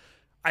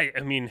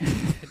 I mean,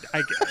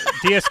 I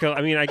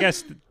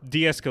guess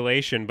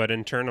de-escalation, but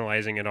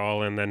internalizing it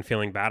all and then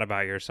feeling bad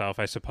about yourself,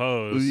 I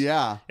suppose.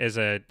 Yeah,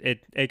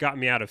 it got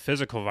me out of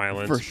physical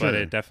violence, for sure. But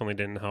it definitely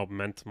didn't help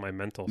my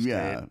mental state.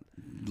 Yeah,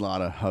 a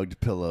lot of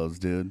hugged pillows,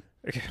 dude.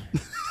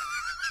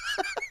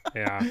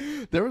 Yeah,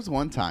 there was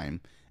one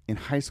time in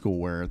high school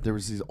where there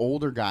was these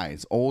older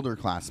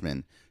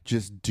classmen,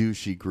 just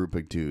douchey group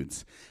of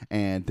dudes,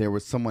 and there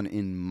was someone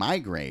in my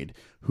grade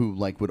who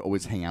like would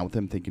always hang out with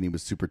him, thinking he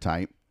was super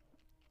tight.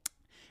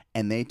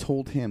 And they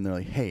told him, they're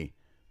like, hey,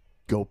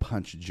 go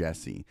punch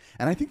Jesse.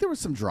 And I think there was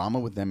some drama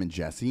with them and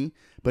Jesse,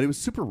 but it was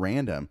super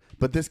random.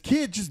 But this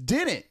kid just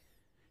did it.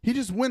 He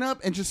just went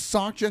up and just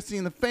socked Jesse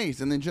in the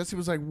face. And then Jesse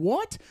was like,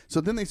 what?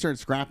 So then they started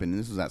scrapping. And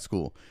this was at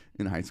school,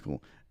 in high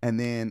school. And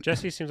then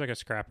Jesse seems like a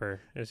scrapper.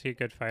 Is he a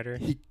good fighter?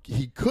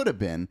 He could have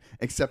been,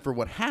 except for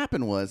what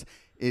happened was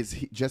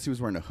Jesse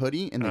was wearing a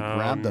hoodie, and they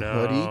grabbed the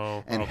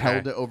hoodie and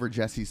held it over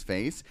Jesse's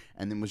face,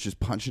 and then was just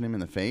punching him in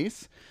the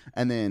face.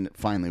 And then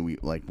finally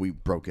we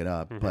broke it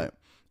up. Mm-hmm. But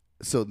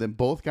so then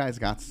both guys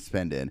got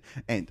suspended,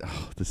 and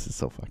this is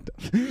so fucked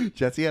up.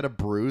 Jesse had a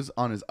bruise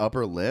on his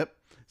upper lip,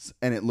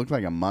 and it looked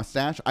like a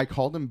mustache. I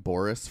called him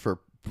Boris for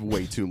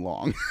way too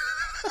long.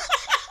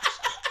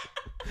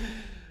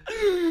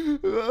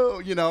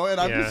 And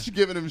I'm just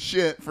giving him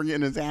shit for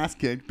getting his ass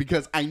kicked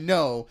because I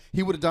know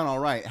he would have done all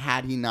right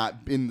had he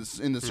not been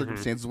in the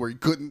circumstances where he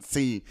couldn't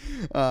see.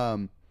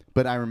 But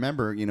But I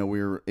remember,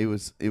 we're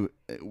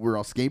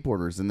all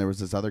skateboarders, and there was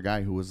this other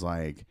guy who was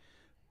like,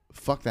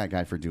 fuck that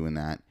guy for doing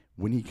that.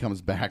 When he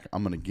comes back,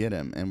 I'm going to get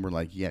him. And we're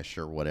like, yeah,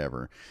 sure,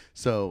 whatever.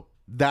 So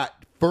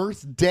that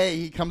first day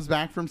he comes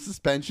back from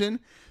suspension,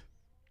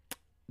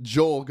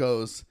 Joel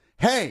goes,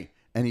 hey.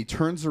 And he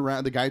turns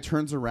around. The guy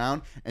turns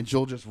around, and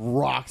Joel just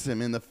rocks him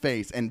in the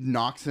face and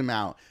knocks him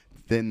out.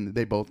 Then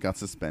they both got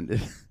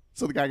suspended.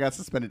 So the guy got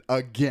suspended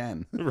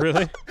again.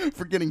 Really?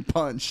 For getting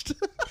punched.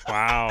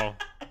 Wow.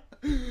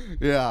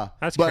 Yeah.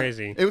 That's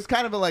crazy. It was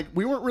kind of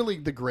we weren't really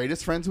the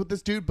greatest friends with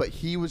this dude, but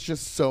he was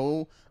just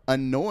so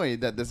annoyed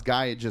that this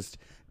guy had just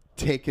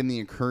taken the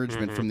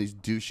encouragement from these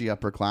douchey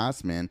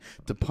upperclassmen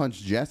to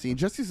punch Jesse. And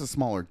Jesse's a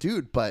smaller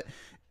dude, but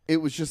it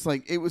was just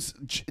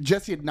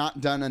Jesse had not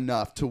done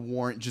enough to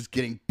warrant just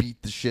getting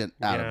beat the shit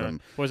out of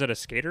him. Was it a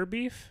skater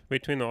beef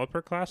between the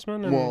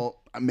upperclassmen? And... Well,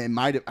 I mean, it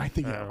might have. I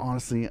think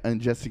honestly, and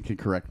Jesse could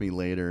correct me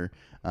later.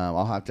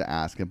 I'll have to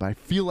ask him, but I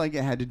feel like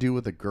it had to do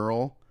with a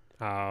girl.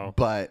 Oh.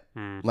 But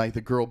like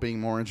the girl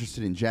being more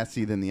interested in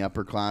Jesse than the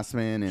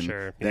upperclassmen,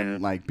 and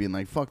then like being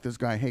like, "Fuck this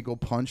guy, hey, go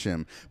punch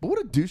him." But what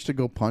a douche to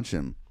go punch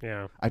him.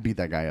 Yeah, I beat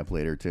that guy up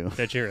later too.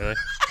 Did you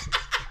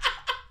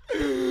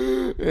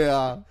really?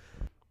 Yeah.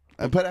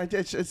 But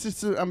it's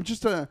just I'm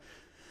just a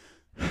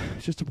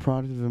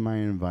product of my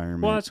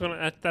environment. Well,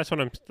 that's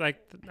what I'm like.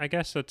 I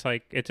guess it's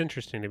like it's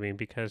interesting to me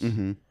because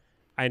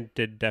I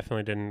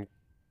definitely didn't.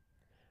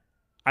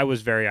 I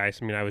was very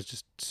isolated. I was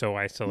just so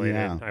isolated.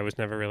 Yeah. I was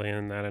never really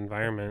in that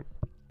environment.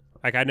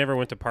 Like I never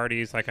went to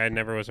parties. Like I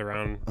never was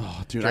around.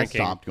 Oh, dude,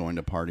 drinking. I stopped going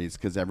to parties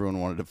because everyone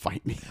wanted to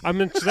fight me.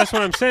 That's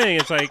what I'm saying.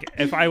 It's like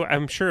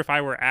I'm sure if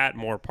I were at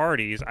more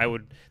parties,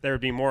 there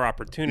would be more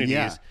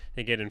opportunities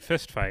to get in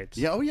fist fights.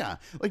 Yeah, oh yeah.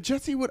 Like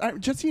Jesse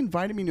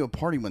invited me to a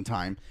party one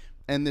time,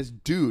 and this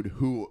dude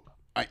who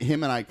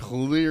him and I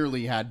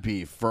clearly had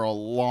beef for a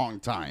long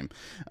time,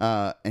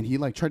 and he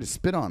like tried to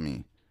spit on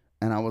me,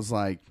 and I was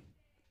like,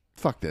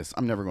 "Fuck this!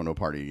 I'm never going to a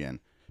party again,"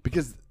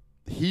 because.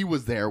 He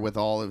was there with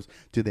all of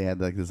dude. They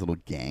had like this little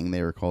gang.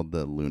 They were called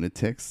the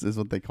Lunatics, is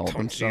what they called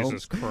themselves.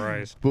 Jesus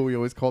Christ! But we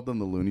always called them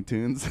the Looney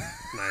Tunes.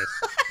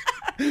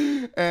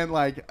 Nice. And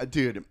like,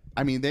 dude,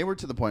 I mean, they were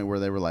to the point where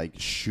they were like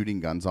shooting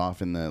guns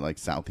off in the like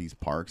southeast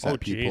parks at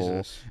people.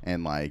 Jesus.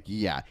 And like,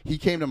 yeah, he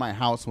came to my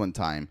house one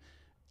time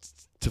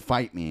to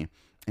fight me,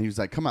 and he was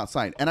like, "Come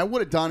outside," and I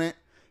would have done it,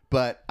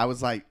 but I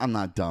was like, "I'm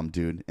not dumb,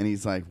 dude." And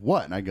he's like,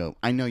 "What?" And I go,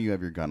 "I know you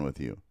have your gun with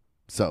you,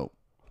 so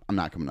I'm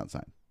not coming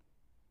outside.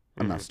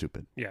 I'm not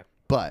stupid." Yeah.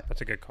 But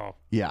that's a good call.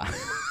 Yeah.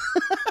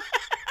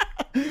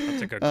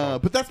 That's a good call.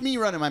 But that's me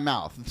running my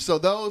mouth. So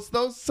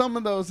some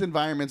of those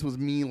environments was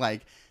me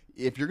like,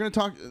 if you're going to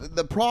talk,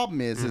 the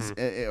problem is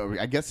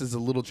I guess is a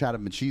little chat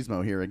of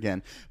machismo here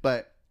again.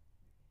 But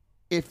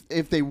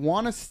if they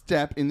want to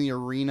step in the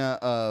arena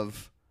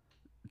of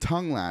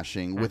tongue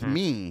lashing with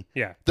me,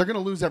 they're going to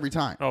lose every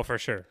time. Oh, for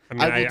sure. I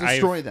mean, I will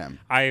destroy them.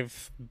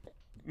 I've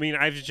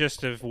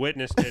just have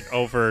witnessed it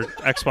over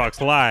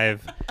Xbox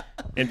Live,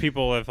 and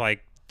people have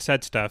like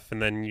said stuff,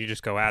 and then you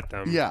just go at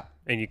them. Yeah,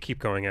 and you keep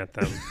going at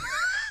them,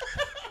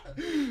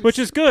 which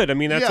is good. I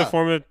mean, that's a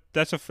form of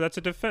that's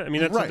a defense. I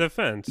mean, that's a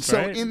defense. So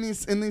right? in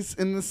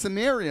this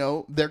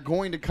scenario, they're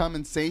going to come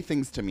and say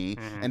things to me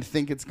and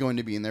think it's going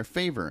to be in their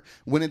favor.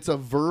 When it's a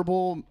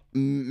verbal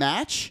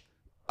match,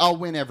 I'll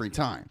win every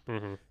time.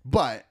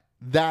 But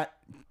that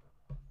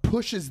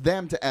pushes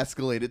them to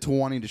escalate it to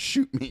wanting to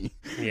shoot me.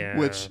 Yeah,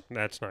 which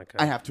that's not good.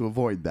 I have to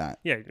avoid that.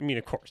 Yeah, I mean,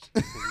 of course.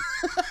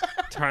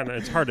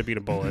 It's hard to beat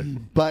a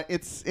bullet. But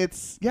it's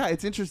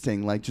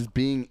interesting. Like just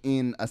being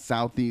in a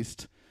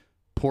Southeast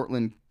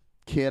Portland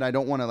kid. I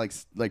don't want to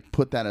like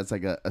put that as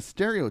like a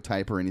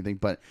stereotype or anything,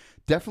 but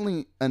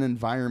definitely an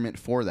environment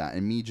for that,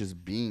 and me just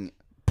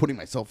putting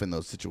myself in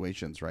those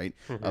situations, right,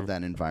 of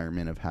that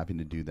environment of having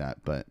to do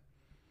that, but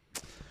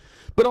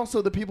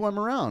also the people I'm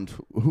around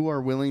who are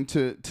willing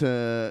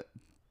to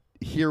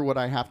hear what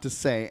I have to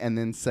say and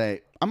then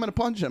say, I'm going to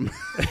punch him.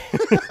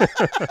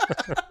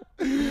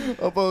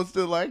 Opposed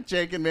to like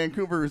Jake in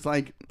Vancouver who's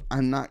like,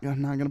 I'm not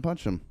going to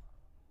punch him.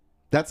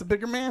 That's a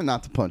bigger man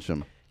not to punch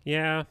him.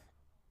 Yeah.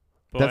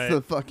 That's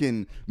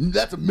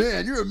a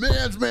man. You're a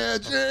man's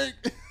man,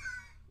 Jake.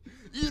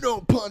 You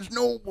don't punch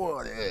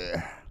nobody.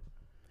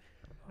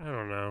 I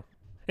don't know.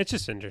 It's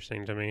just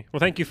interesting to me. Well,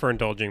 thank you for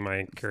indulging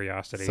my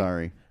curiosity.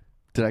 Sorry.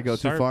 Did I go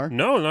too far?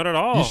 No, not at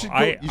all. You should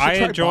try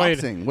enjoyed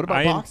boxing. What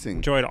about boxing? I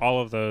enjoyed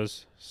all of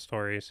those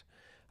stories.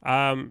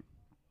 No.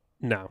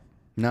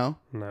 No?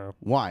 No.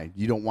 Why?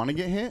 You don't want to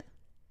get hit?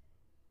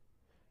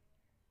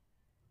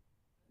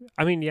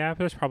 I mean, yeah,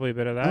 there's probably a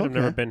bit of that. Okay. I've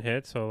never been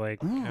hit, so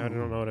like I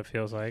don't know what it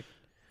feels like.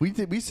 We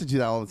used to do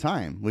that all the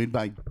time. We'd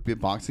get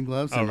boxing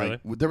gloves. Oh, and really?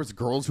 There was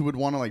girls who would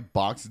want to like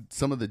box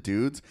some of the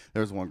dudes.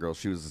 There was one girl,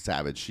 she was a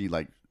savage.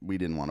 We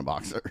didn't want to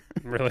box her.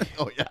 Really?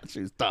 Oh yeah,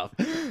 she was tough.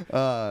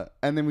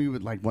 And then we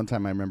would like one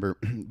time I remember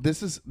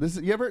this is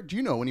do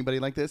you know anybody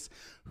like this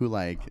who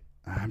like,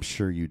 I'm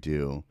sure you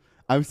do.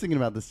 I was thinking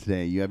about this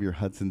today. You have your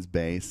Hudson's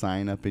Bay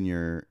sign up in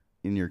your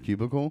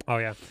cubicle. Oh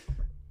yeah.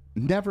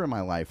 Never in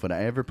my life would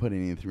I ever put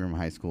anything from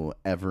high school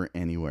ever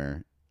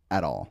anywhere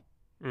at all.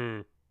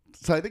 Mm.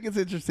 So I think it's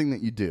interesting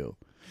that you do.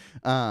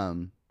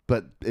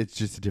 But it's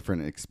just a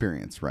different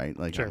experience, right?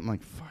 Like, Sure. I'm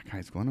like, fuck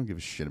high school. I don't give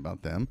a shit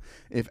about them.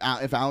 If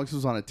Alex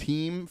was on a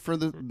team for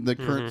the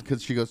current,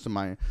 because she goes to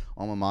my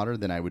alma mater,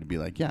 then I would be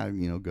like, yeah,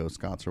 go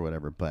Scots or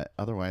whatever. But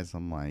otherwise,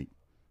 I'm like,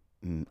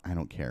 I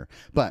don't care.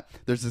 But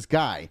there's this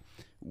guy.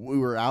 We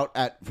were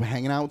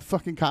hanging out with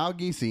fucking Kyle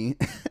Giese,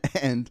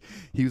 and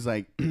he was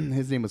like,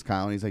 his name was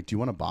Kyle, and he's like, do you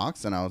want to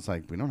box? And I was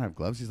like, we don't have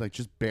gloves. He's like,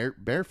 just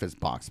bare fist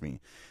box me.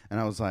 And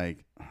I was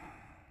like,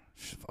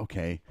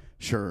 okay,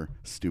 sure,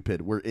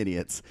 stupid. We're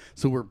idiots.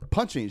 So we're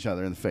punching each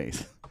other in the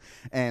face.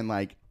 And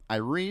like, I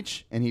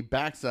reach, and he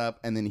backs up,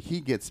 and then he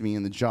gets me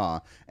in the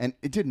jaw. And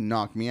it didn't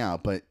knock me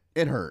out, but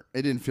it hurt.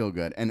 It didn't feel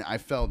good. And I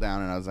fell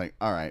down, and I was like,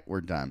 all right, we're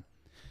done.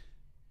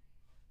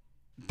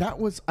 I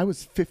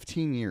was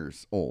 15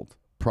 years old.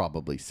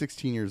 Probably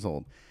 16 years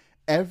old.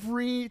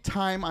 Every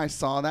time I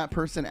saw that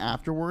person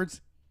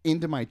afterwards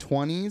into my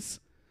 20s,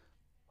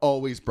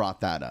 always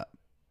brought that up.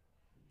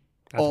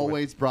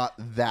 Brought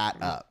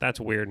that up. That's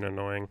weird and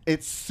annoying.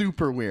 It's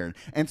super weird.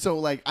 And so,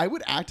 like, I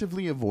would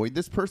actively avoid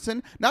this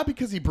person, not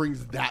because he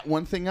brings that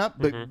one thing up,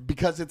 but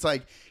because it's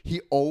like he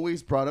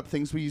always brought up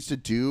things we used to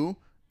do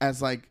as,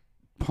 like,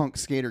 punk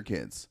skater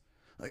kids.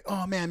 Like,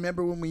 oh man,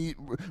 remember when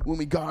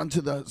we got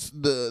onto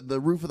the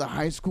roof of the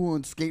high school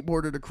and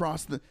skateboarded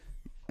across the...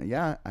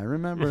 Yeah, I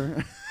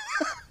remember.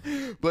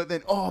 But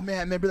then, oh man,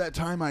 remember that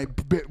time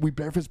we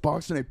barefist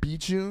boxed and I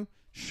beat you?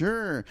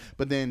 Sure.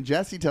 But then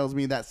Jesse tells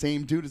me that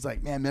same dude is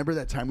like, man, remember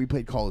that time we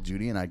played Call of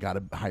Duty and I got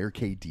a higher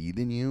KD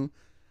than you?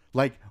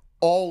 Like,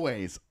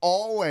 always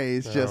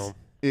just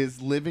is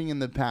living in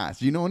the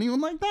past. You know anyone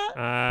like that?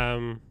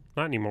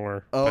 Not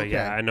anymore. Oh, but okay.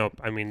 yeah, I know.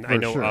 I mean, I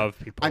know sure. of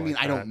people. I mean,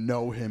 like I that. don't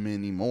know him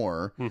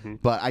anymore,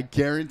 but I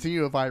guarantee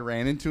you, if I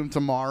ran into him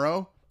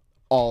tomorrow,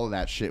 all of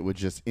that shit would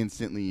just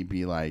instantly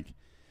be like,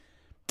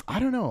 I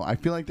don't know. I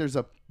feel like there's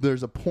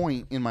a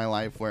point in my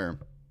life where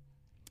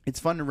it's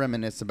fun to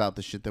reminisce about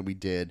the shit that we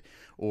did,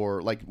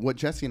 or like what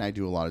Jesse and I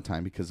do a lot of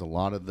time, because a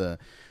lot of the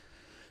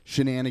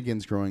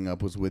shenanigans growing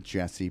up was with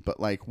Jesse. But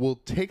like, we'll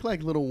take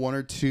like little one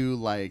or two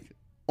like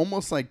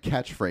almost like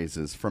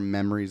catchphrases from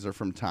memories or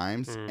from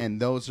times, and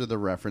those are the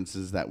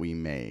references that we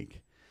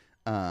make.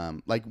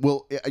 Like,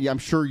 I'm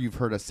sure you've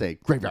heard us say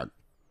graveyard.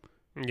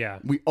 Yeah.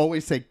 We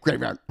always say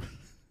graveyard.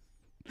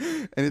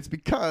 And it's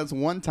because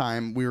one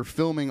time we were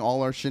filming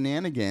all our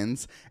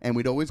shenanigans, and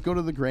we'd always go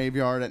to the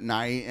graveyard at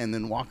night and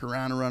then walk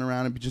around and run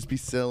around and just be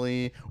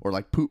silly, or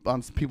like poop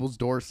on people's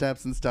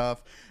doorsteps and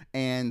stuff.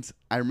 And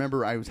I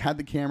remember I had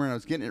the camera and I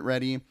was getting it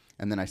ready,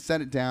 and then I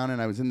set it down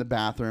and I was in the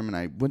bathroom, and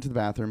I went to the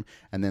bathroom,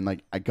 and then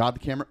like I got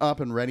the camera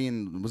up and ready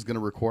and was going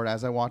to record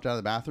as I walked out of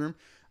the bathroom.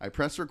 I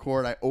pressed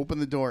record, I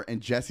opened the door,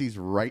 and Jesse's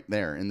right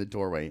there in the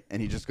doorway,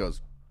 and he just goes,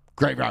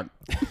 graveyard.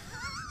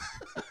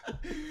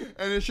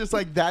 And it's just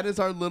like, that is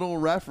our little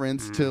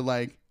reference to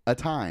like a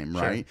time,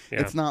 right? Sure,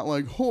 yeah. It's not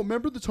like, oh,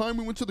 remember the time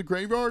we went to the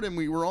graveyard and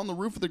we were on the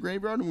roof of the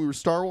graveyard and we were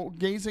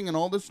stargazing and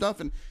all this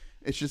stuff. And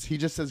it's just, he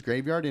just says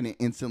graveyard and it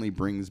instantly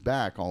brings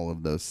back all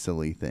of those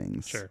silly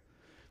things. Sure.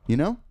 You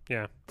know?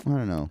 Yeah. I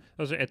don't know.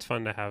 It's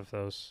fun to have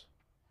those.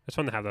 It's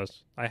fun to have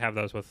those. I have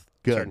those with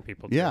Good. certain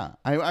people too. Yeah.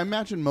 I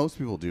imagine most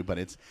people do, but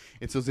it's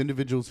those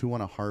individuals who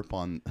want to harp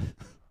on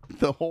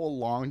the whole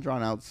long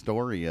drawn out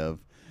story of,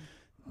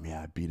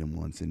 yeah, I beat him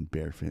once in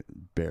bare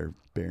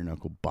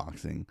knuckle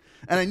boxing,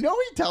 and I know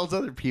he tells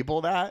other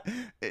people that,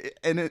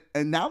 and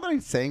now that I'm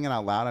saying it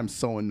out loud, I'm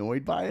so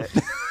annoyed by it.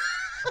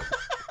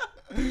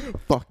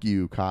 Fuck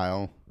you,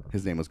 Kyle.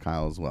 His name was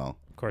Kyle as well.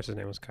 Of course, his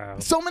name was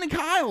Kyle. So many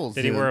Kyles.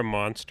 Did he wear a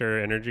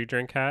Monster energy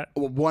drink hat?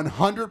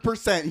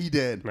 100% he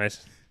did.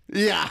 Nice.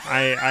 Yeah.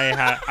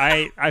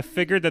 I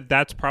figured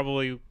that's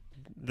probably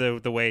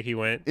the way he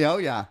went. Oh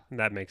yeah,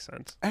 that makes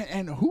sense.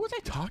 And who was I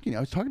talking to?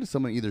 I was talking to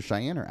someone, either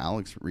Cheyenne or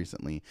Alex,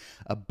 recently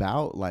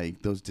about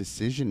like those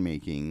decision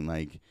making,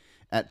 like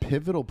at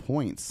pivotal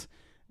points.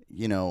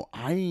 You know,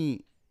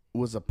 I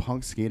was a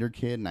punk skater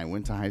kid, and I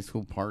went to high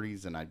school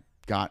parties, and I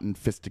got in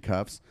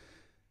fisticuffs.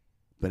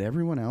 But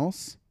everyone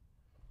else,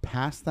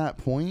 past that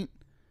point,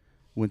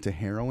 went to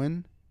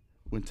heroin,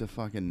 went to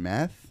fucking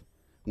meth,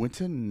 went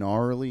to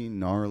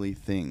gnarly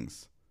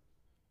things.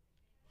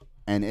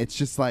 And it's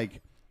just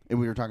like, and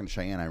we were talking to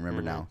Cheyenne, I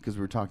remember now, because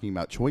we were talking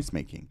about choice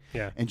making.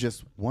 Yeah. And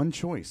just one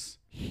choice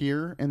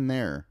here and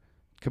there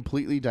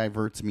completely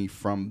diverts me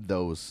from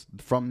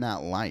that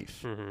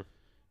life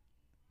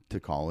to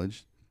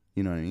college.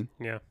 You know what I mean?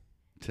 Yeah.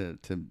 To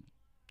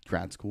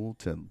grad school,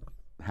 to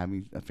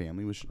having a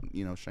family with,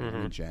 Cheyenne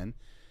and Jen.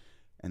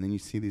 And then you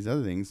see these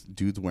other things,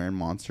 dudes wearing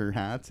Monster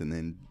hats and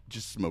then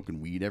just smoking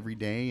weed every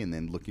day and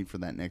then looking for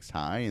that next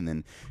high and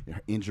then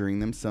injuring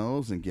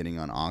themselves and getting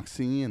on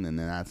Oxy, and then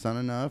that's not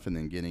enough, and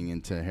then getting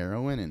into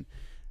heroin. And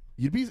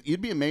you'd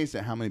be amazed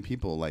at how many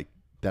people like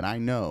that I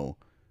know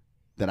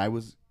that I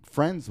was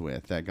friends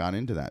with that got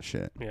into that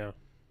shit. Yeah.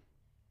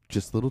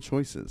 Just little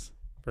choices.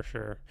 For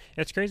sure.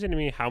 It's crazy to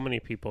me how many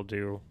people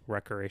do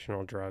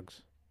recreational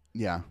drugs.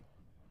 Yeah.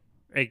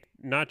 Like,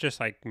 not just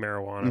like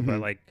marijuana,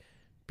 but like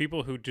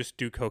people who just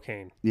do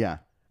cocaine. Yeah.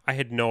 I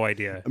had no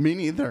idea. Me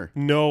neither.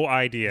 No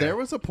idea. There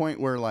was a point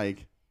where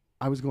like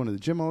I was going to the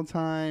gym all the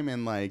time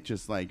and like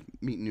just like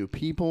meeting new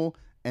people,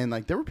 and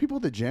like there were people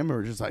at the gym who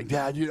were just like,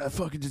 "Dad, dude, I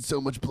fucking did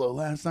so much blow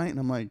last night," and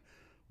I'm like,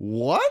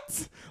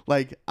 "What?"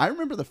 Like I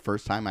remember the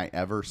first time I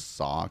ever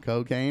saw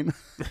cocaine.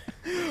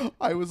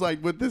 I was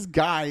like with this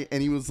guy,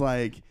 and he was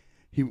like.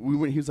 He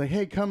was like,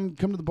 "Hey, come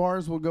to the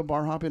bars. We'll go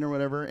bar hopping or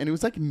whatever." And it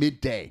was like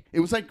midday. It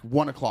was like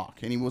 1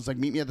 o'clock, and he was like,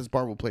 "Meet me at this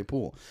bar. We'll play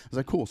pool." I was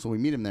like, "Cool." So we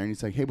meet him there, and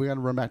he's like, "Hey, we got to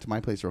run back to my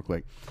place real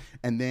quick."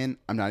 And then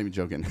I'm not even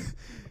joking.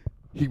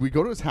 We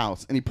go to his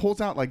house, and he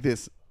pulls out like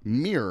this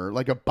mirror,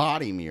 like a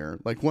body mirror,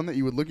 like one that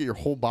you would look at your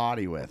whole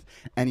body with,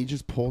 and he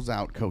just pulls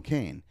out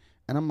cocaine.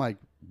 And I'm like,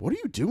 "What are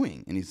you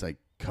doing?" And he's like,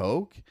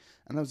 "Coke."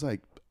 And I was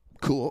like,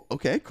 "Cool.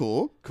 Okay.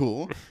 Cool.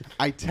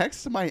 I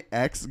text my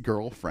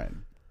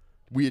ex-girlfriend.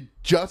 We had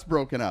just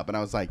broken up, and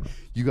I was like,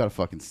 you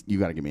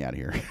gotta get me out of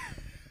here."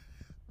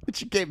 But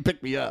she came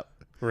pick me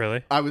up.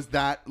 Really? I was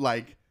that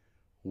like,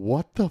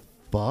 what the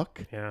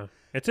fuck? Yeah.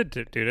 It's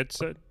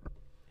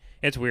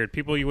it's weird.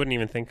 People you wouldn't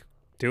even think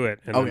do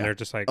it, and then they're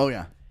just like, oh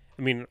yeah.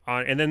 I mean,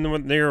 and then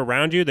when they're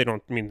around you, they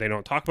don't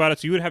talk about it,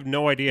 so you would have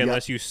no idea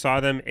unless you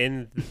saw them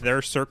in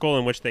their circle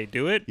in which they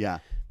do it. Yeah.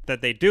 That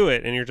they do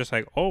it, and you're just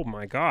like, oh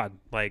my god,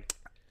 like.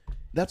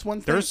 That's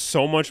one thing. There's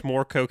so much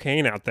more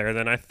cocaine out there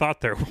than I thought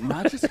there was.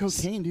 Not just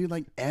cocaine, dude,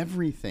 like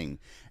everything.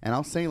 And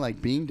I'll say,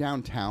 like, being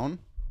downtown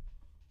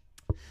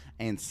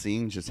and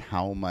seeing just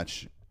how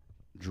much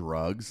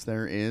drugs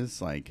there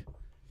is, like,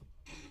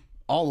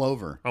 all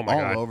over. Oh my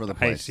God. All over the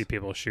place. I see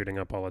people shooting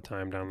up all the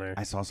time down there.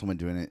 I saw someone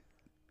doing it,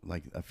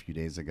 like, a few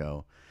days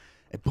ago.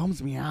 It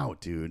bums me out,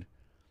 dude.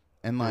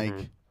 And,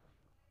 like,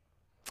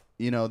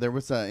 you know, there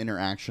was an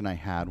interaction I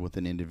had with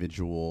an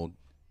individual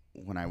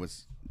when I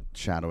was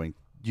shadowing.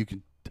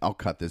 I'll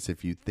cut this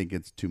if you think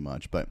it's too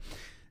much, but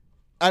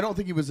I don't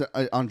think he was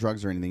on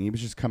drugs or anything. He was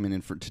just coming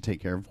in to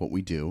take care of what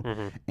we do.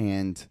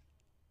 And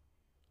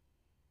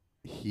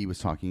he was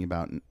talking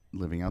about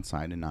living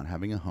outside and not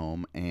having a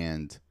home.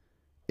 And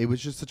it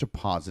was just such a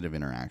positive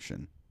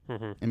interaction.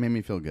 It made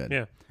me feel good.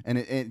 Yeah. And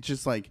it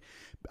just like,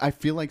 I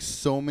feel like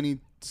so many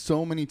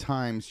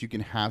times you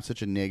can have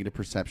such a negative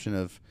perception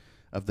of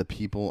the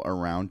people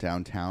around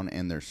downtown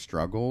and their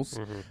struggles.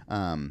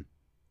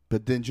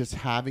 But then just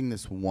having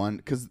this one,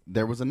 because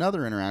there was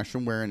another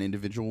interaction where an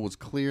individual was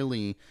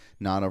clearly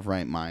not of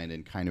right mind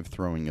and kind of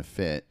throwing a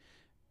fit,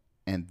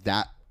 and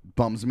that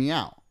bums me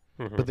out.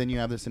 But then you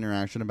have this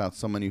interaction about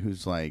somebody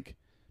who's like,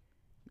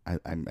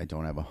 I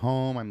don't have a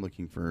home, I'm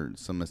looking for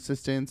some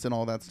assistance and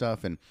all that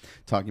stuff, and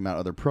talking about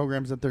other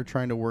programs that they're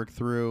trying to work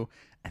through.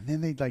 And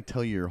then they like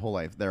tell you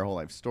their whole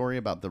life story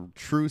about the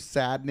true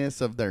sadness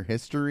of their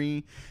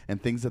history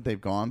and things that they've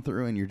gone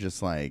through, and you're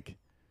just like,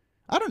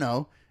 I don't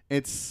know,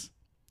 it's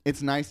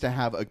nice to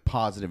have a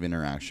positive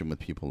interaction with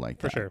people like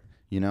that. For sure.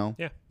 You know?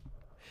 Yeah.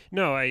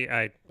 No,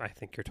 I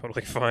think you're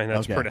totally fine.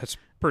 That's Okay. that's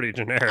pretty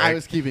generic. I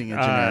was keeping it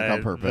generic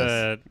on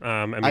purpose.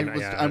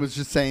 I was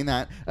just saying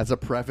that as a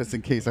preface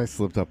in case I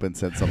slipped up and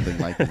said something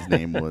like his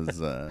name was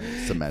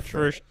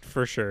symmetric.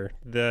 For sure.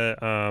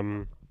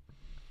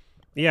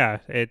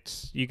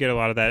 It's you get a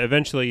lot of that.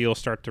 Eventually, you'll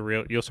start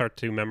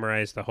to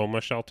memorize the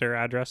homeless shelter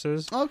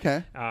addresses.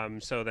 Okay.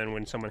 So then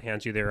when someone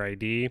hands you their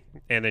ID,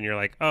 and then you're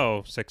like,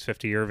 oh,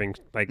 650 Irving,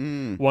 like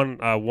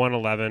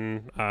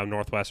 111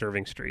 Northwest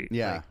Irving Street.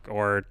 Yeah. Like,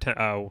 or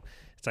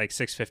it's like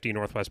 650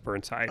 Northwest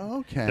Burnside.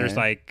 Okay. There's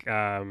like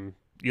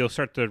you'll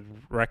start to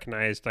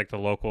recognize like the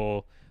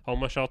local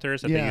homeless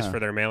shelters that they use for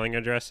their mailing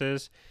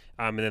addresses,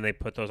 and then they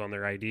put those on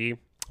their ID.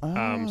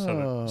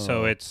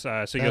 So it's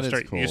so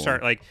you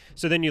start like,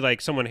 so then you like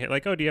someone hit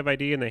like, oh, do you have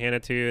ID? And they hand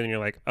it to you, and you're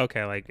like,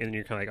 okay, like, and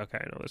you're kind of like,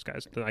 okay, I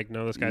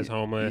know this guy's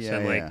homeless,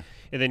 and like,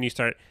 and then you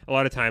start, a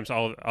lot of times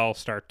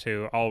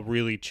I'll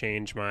really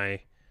change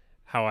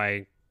how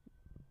I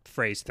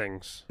phrase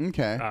things.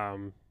 Okay.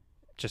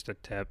 Just a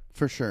tip.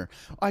 For sure.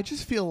 I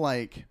just feel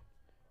like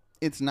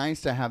it's nice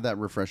to have that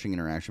refreshing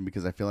interaction,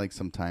 because I feel like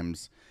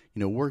sometimes,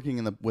 you know,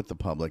 working with the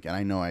public, and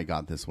I know I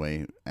got this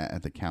way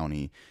at the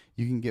county,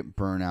 you can get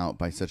burnt out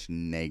by such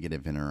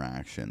negative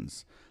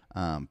interactions.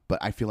 But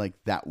I feel like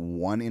that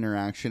one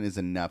interaction is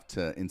enough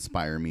to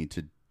inspire me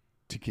to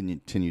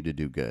continue to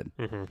do good.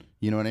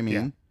 You know what I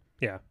mean?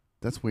 Yeah.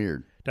 That's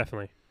weird.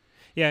 Definitely.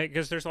 Yeah,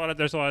 because there's a lot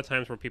of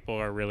times where people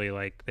are really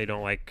like,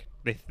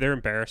 they're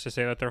embarrassed to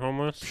say that they're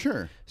homeless.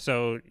 Sure.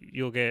 So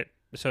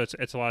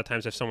it's a lot of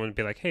times if someone would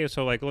be like, hey,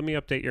 so like, let me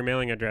update your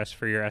mailing address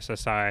for your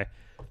SSI.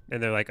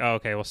 And they're like, oh,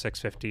 okay, well,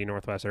 650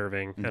 Northwest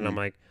Irving. And I'm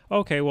like,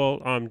 okay,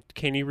 well,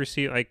 can you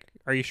receive, like,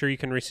 are you sure you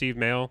can receive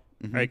mail?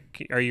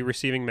 Like, are you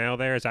receiving mail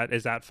there? Is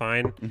that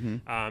fine?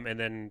 And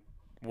then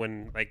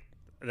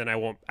then I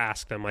won't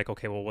ask them like,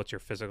 okay, well, what's your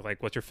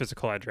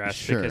physical address?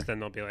 Sure. Because then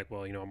they'll be like,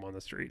 well, you know, I'm on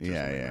the street.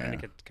 Yeah. And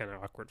it gets kind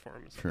of awkward for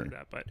them and stuff like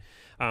that. But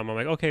I'm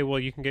like, okay, well,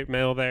 you can get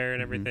mail there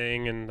and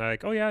everything. And they're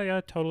like, oh yeah,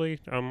 totally.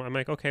 I'm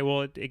like, okay,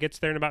 well, it gets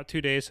there in about 2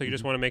 days. So you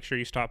just want to make sure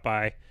you stop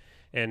by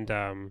and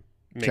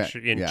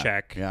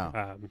check.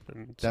 Yeah.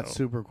 That's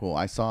super cool.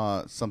 I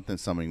saw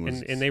somebody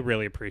was... And they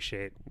really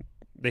appreciate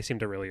they seem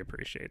to really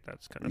appreciate that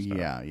kind of stuff.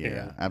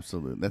 Yeah,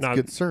 absolutely. That's Now,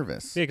 good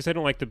service. Yeah, because they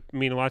don't like I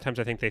mean, a lot of times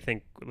I think they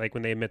think, like,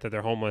 when they admit that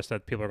they're homeless,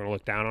 that people are going to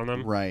look down on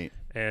them. Right.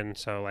 And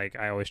so, like,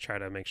 I always try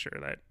to make sure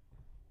that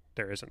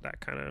there isn't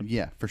that kind of...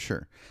 Yeah, for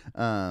sure.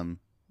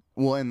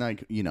 Well, and,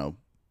 like, you know,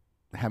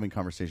 having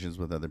conversations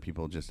with other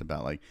people just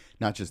about, like,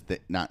 not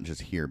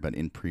just here, but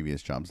in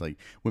previous jobs, like,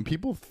 when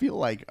people feel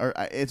like, or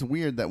it's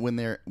weird that when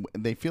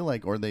they feel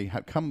like, or they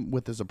come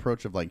with this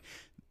approach of, like,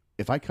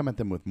 if I come at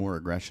them with more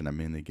aggression, I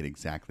mean, they get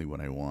exactly what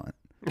I want.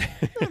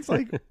 It's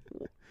like,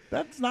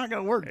 that's not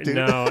going to work, dude.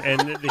 No,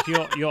 and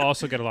you'll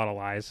also get a lot of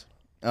lies.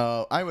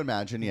 Oh, I would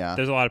imagine, yeah.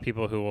 There's a lot of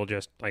people who will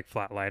just, like,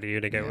 flat lie to you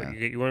to get what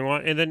you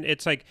want. And then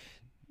it's like,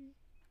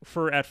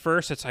 at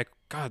first, it's like,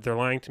 God, they're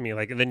lying to me.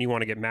 Like, and then you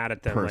want to get mad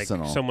at them.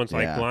 Personal. Like, someone's,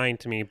 like, lying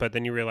to me. But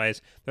then you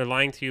realize they're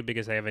lying to you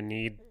because they have a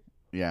need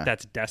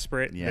that's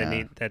desperate,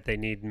 they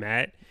need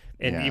met.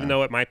 And even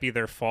though it might be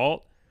their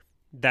fault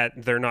that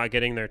they're not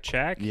getting their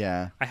check,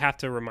 I have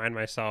to remind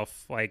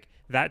myself, like,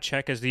 that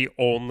check is the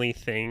only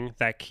thing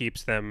that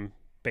keeps them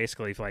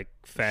basically, like,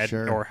 fed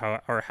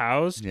or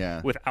housed.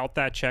 Without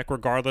that check,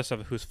 regardless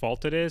of whose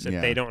fault it is,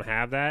 if they don't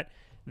have that,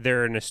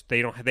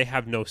 they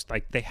have no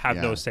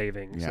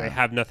savings. They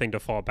have nothing to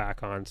fall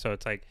back on. So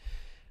it's like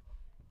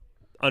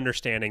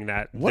understanding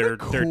that they're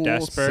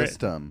desperate.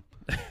 System.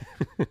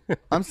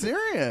 I'm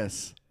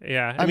serious.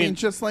 Yeah, I mean,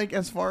 just like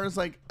as far as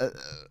like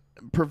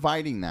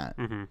providing that.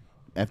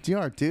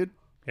 FDR, dude.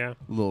 Yeah.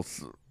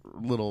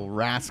 Little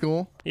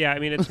rascal. Yeah, I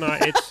mean, it's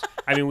not. It's.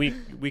 I mean,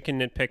 we can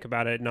nitpick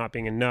about it not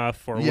being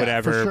enough or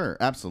whatever. For sure,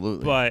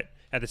 absolutely. But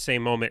at the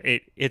same moment,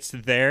 it's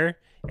there,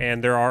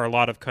 and there are a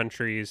lot of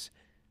countries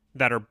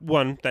that are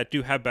that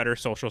do have better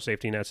social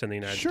safety nets in the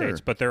United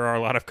States. But there are a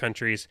lot of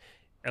countries,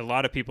 a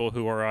lot of people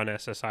who are on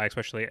SSI,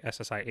 especially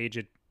SSI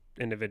aged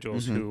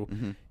individuals who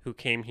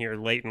came here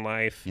late in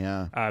life,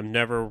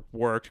 never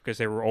worked because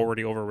they were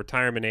already over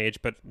retirement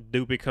age, but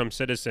do become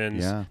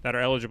citizens that are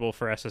eligible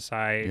for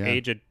SSI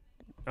aged,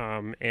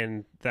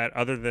 and that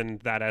other than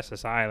that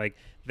SSI, like,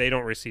 they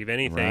don't receive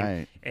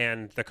anything,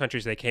 and the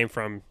countries they came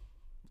from,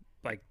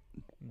 like,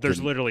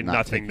 there's literally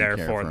nothing there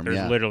for them.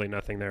 There's literally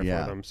nothing there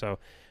for them. So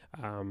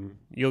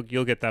you'll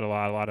get that a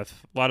lot. A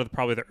lot of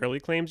probably the early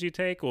claims you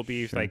take will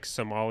be like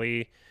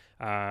Somali.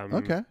 A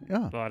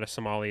lot of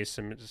Somalis,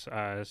 some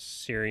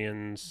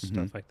Syrians,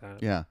 stuff like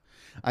that. Yeah,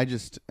 I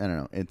don't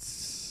know.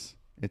 It's.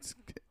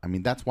 I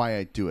mean, that's why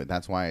I do it.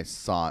 That's why I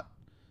sought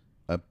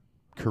a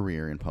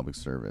career in public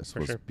service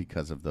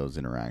because of those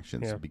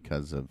interactions.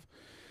 Because of,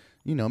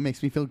 you know, it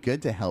makes me feel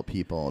good to help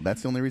people.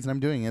 That's the only reason I'm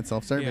doing it.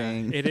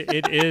 Self-serving. Yeah,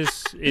 it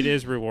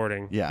is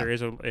rewarding. Yeah,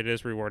 it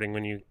is rewarding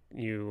when you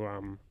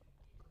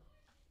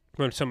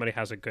when somebody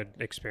has a good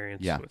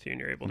experience with you and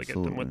you're able to get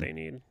them what they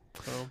need.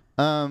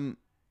 So.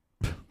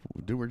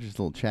 Dude, we're just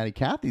little chatty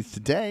Cathys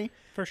today.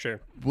 For sure.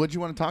 What do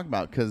you want to talk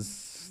about?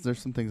 Because there's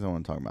some things I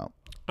want to talk about.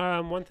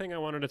 One thing I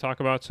wanted to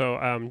talk about, so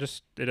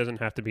just it doesn't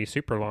have to be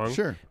super long.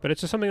 Sure. But it's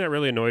just something that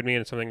really annoyed me,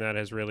 and it's something that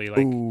has really,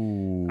 like...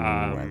 Ooh,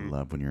 I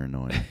love when you're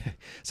annoyed.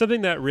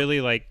 Something that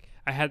really, like,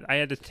 I've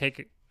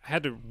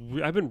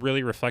been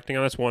really reflecting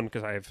on this one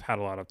because I've had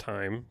a lot of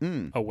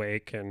time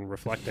awake and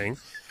reflecting.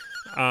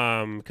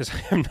 Because I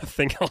have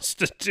nothing else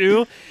to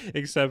do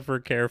except for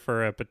care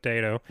for a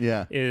potato.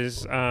 Yeah.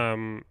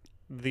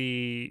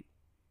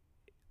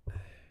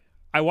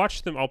 I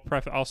watched them.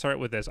 I'll start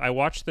with this. I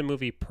watched the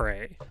movie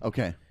Prey.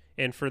 Okay.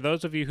 And for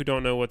those of you who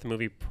don't know what the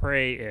movie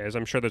Prey is,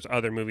 I'm sure there's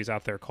other movies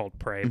out there called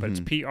Prey, but it's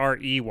Prey,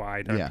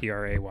 not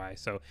Pray.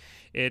 So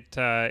it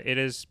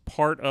is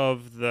part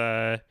of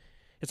the.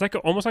 It's like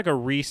almost like a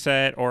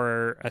reset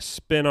or a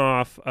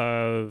spin-off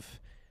of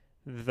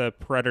the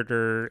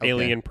Predator,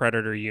 Alien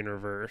Predator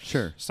universe,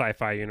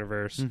 sci-fi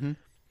universe.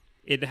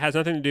 It has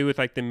nothing to do with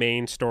like the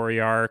main story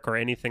arc or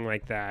anything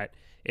like that.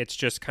 It's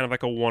just kind of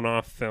like a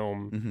one-off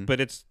film,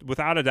 but it's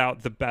without a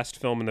doubt the best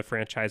film in the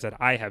franchise that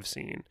I have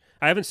seen.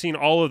 I haven't seen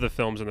all of the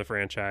films in the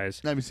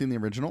franchise. Have you seen the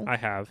original? I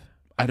have.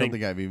 I don't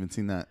think I've even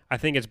seen that. I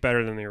think it's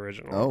better than the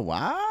original. Oh,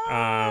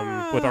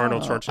 wow. With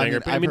Arnold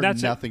Schwarzenegger. I've heard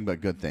that's nothing but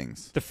good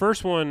things. The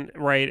first one,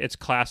 right, it's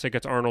classic.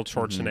 It's Arnold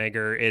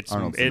Schwarzenegger. It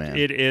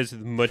is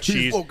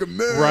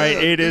machismo. Right,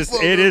 it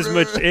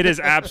is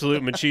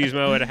absolute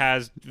machismo. It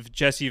has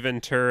Jesse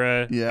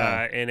Ventura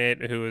in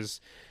it, who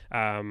is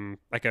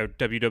like a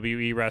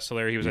WWE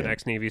wrestler. He was an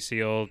ex-Navy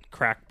SEAL,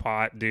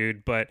 crackpot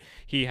dude, but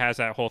he has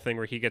that whole thing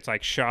where he gets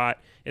like shot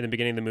in the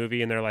beginning of the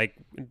movie, and they're like,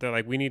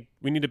 we need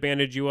to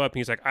bandage you up. And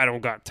he's like, I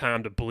don't got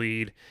time to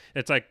bleed.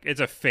 It's a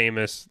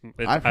famous.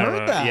 I've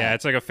heard that. Yeah,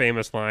 it's like a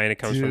famous line. It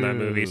comes from that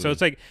movie. So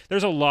it's like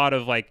there's a lot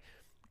of like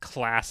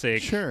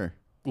classic.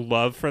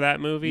 Love for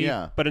that movie.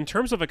 Yeah. But in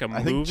terms of like a movie,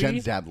 I think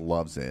Jen's dad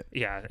loves it.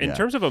 Yeah. In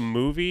terms of a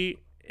movie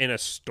and a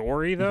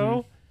story,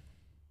 though.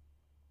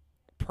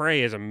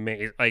 Prey is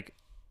amazing, like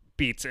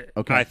beats it,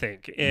 I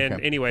think. And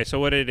anyway, so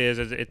what it is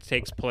it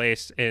takes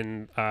place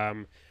in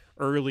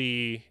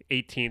early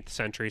 18th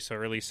century, so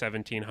early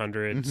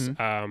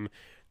 1700s,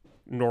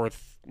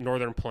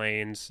 northern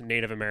plains,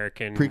 Native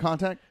American.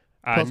 Pre-contact?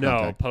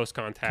 No,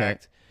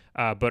 post-contact.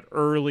 but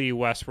early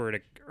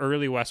westward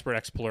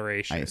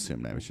exploration. I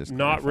assume that was just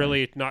not clarifying.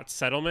 really not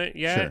settlement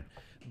yet, Sure.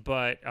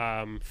 but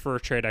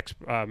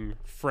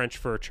French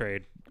fur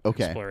trade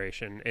Okay.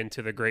 exploration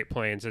into the Great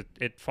Plains.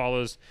 It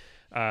follows.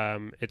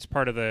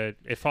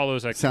 It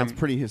follows a Sounds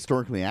pretty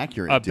historically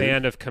accurate. a dude.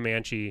 band of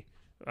Comanche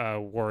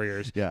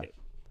warriors. Yeah.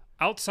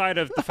 Outside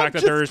of the fact that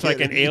just there's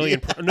like an kidding.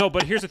 alien. No,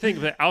 but here's the thing.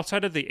 But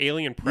outside of the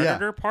alien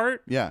predator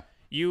part, Yeah.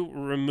 you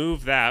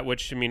remove that,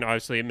 which I mean,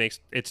 obviously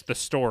it's the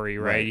story,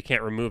 right? Right. You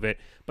can't remove it.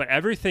 But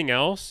everything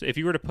else, if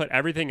you were to put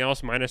everything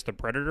else minus the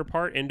predator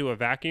part into a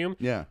vacuum,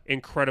 Yeah.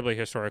 incredibly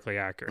historically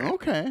accurate.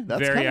 Okay. That's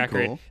Very kind of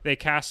accurate. cool. They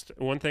cast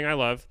one thing I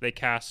love. They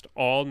cast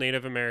all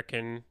Native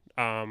American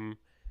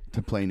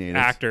To play natives.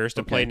 actors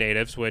to Okay. play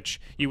natives, which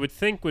you would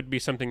think would be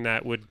something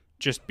that would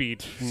just be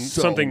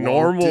So something woke,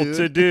 normal dude.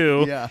 to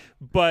do. Yeah.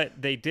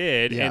 But they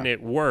did, Yeah. and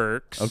it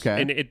works.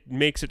 Okay. And it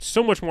makes it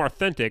so much more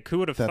authentic. Who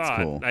would have That's thought?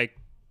 cool. Like,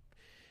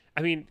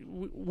 I mean,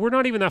 we're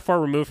not even that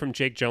far removed from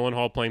Jake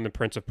Gyllenhaal playing the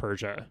Prince of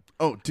Persia.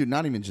 Oh, dude,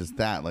 not even just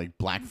that. Like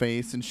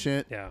blackface and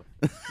shit. Yeah.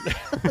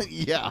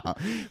 Yeah.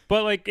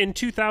 But like in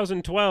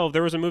 2012,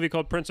 there was a movie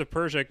called Prince of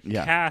Persia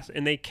Yeah.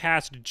 and they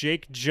cast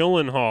Jake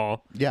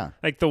Gyllenhaal, Yeah.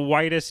 like the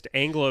whitest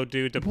Anglo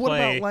dude to What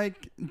play. about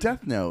like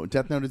Death Note?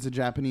 Death Note is a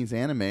Japanese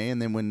anime,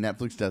 and then when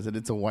Netflix does it,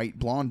 it's a white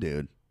blonde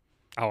dude.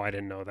 Oh, I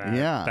didn't know that.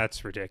 Yeah.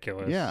 That's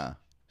ridiculous. Yeah.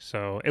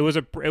 So it was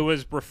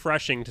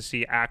refreshing to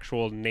see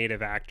actual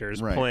native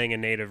actors Right. playing a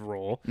native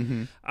role.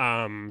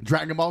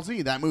 Dragon Ball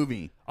Z, that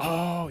movie.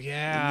 Oh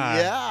yeah,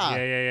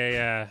 Yeah.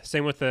 yeah.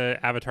 Same with the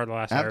Avatar: The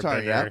Last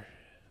Avatar,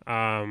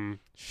 Airbender.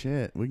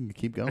 Shit, we can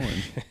keep going.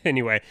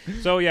 Anyway,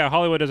 so yeah,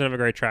 Hollywood doesn't have a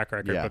great track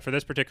record, Yeah. but for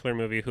this particular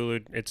movie,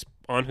 it's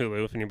on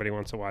Hulu if anybody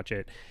wants to watch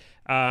it.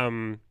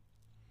 And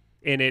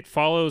it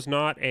follows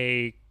not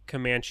a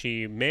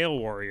Comanche male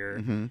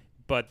warrior,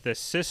 but the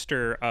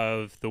sister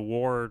of the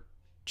war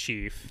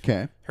chief.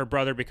 Okay. Her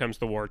brother becomes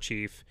the war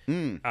chief.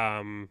 In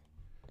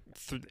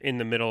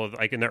the middle of,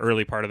 like, in the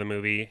early part of the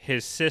movie,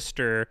 his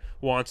sister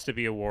wants to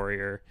be a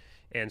warrior,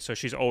 and so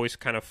she's always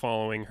kind of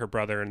following her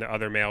brother and the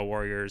other male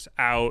warriors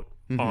out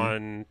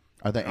on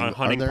Are there, hunting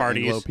are there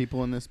parties. Anglo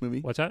people in this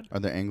movie? What's that? Are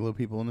there Anglo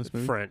people in this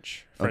movie?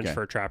 French Okay.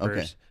 fur trappers.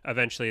 Okay.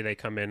 Eventually, they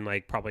come in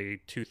like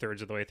probably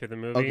 2/3 of the way through the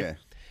movie. Okay.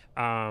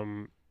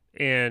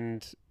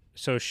 And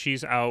so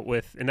she's out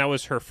with, and that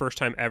was her first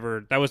time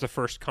ever. That was the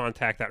first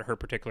contact that her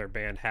particular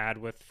band had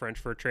with French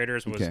fur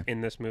traders was Okay.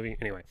 in this movie.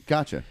 Anyway,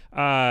 Gotcha.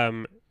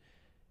 so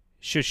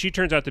she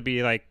turns out to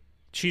be like,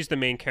 she's the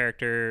main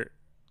character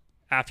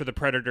after the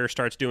predator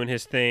starts doing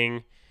his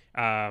thing.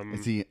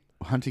 Is he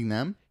hunting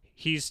them?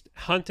 He's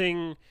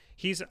hunting.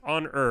 He's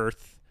on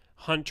Earth,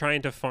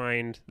 trying to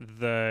find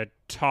the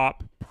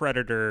top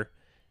predator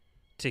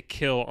to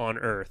kill on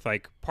Earth.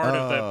 Like part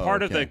of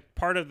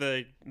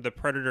the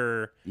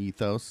predator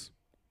Ethos.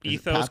 Is it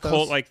ethos, pathos?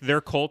 cult, like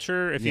their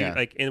culture. If Yeah. you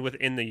like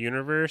within the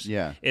universe,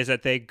 Yeah. is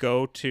that they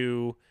go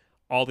to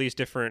all these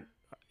different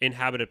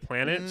inhabited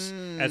planets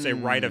as a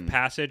rite of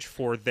passage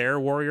for their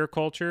warrior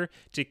culture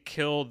to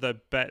kill the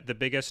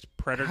biggest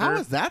predator. How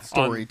is that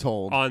story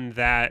told? on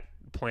that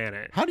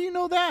planet? How do you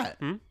know that?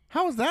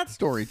 How is that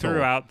story told?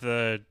 Throughout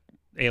the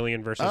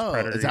Alien versus Oh,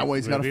 Predator. is that why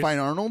he's got to movies. fight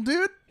Arnold,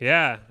 dude?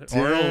 Yeah,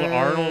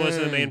 Arnold was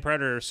the main Dang.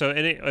 predator. So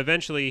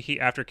eventually he,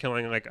 after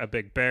killing like a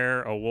big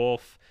bear, a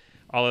wolf,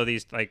 all of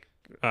these like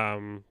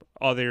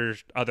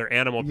other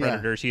animal Yeah.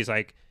 predators, he's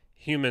like,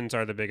 humans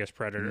are the biggest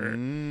predator,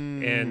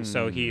 and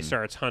so he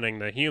starts hunting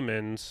the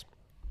humans,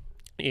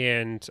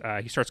 and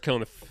he starts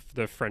killing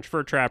the French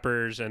fur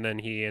trappers, and then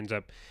he ends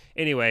up.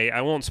 Anyway,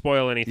 I won't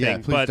spoil anything. Yeah,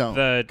 please but don't.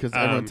 Because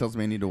everyone tells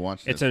me I need to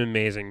watch this. it's an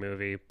amazing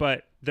movie.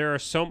 But there are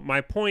my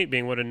point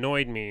being, what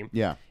annoyed me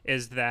Yeah.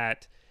 is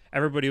that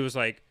everybody was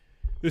like,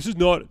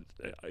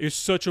 it's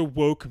such a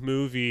woke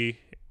movie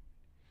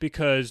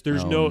because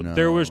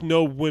there was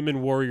no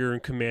women warrior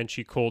in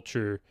Comanche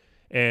culture,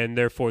 and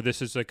therefore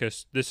this is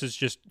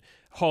just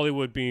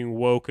Hollywood being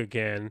woke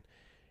again,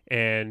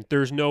 and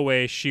there's no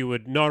way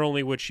not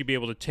only would she be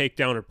able to take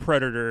down a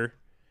predator,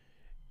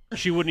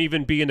 she wouldn't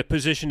even be in the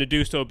position to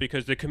do so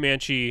because the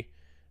Comanche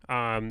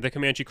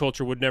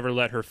culture would never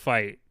let her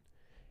fight.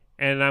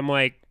 And I'm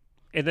like,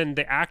 and then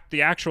that's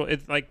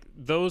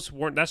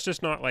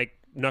just not like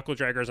knuckle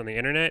draggers on the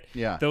internet.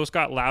 Yeah. Those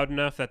got loud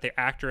enough that the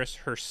actress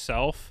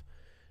herself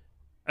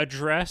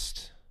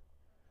addressed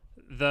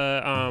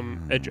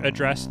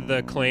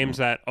the claims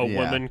that a Yeah.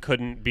 woman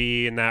couldn't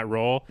be in that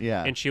role.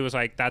 Yeah. And she was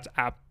like,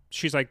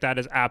 she's like, that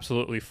is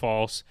absolutely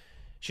false.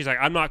 She's like,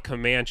 I'm not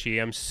Comanche,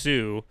 I'm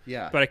Sioux.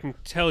 Yeah. But I can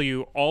tell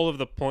you, all of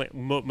the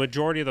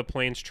majority of the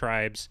Plains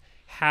tribes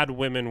had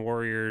women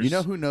warriors. You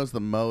know who knows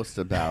the most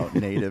about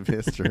Native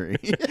history?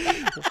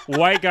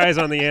 White guys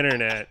on the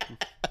internet.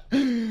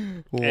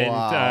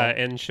 Wow.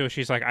 And so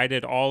she's like, I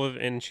did all of,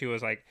 and she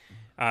was like,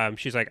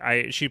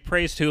 she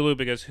praised Hulu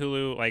because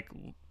Hulu, like,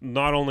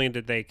 not only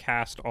did they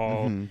cast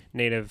all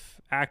Native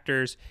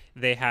actors,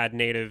 they had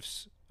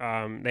natives.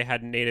 They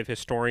had Native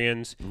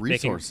historians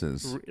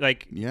Resources.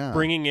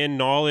 bringing in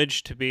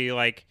knowledge to be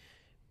like,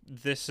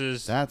 this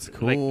is That's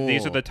cool. Like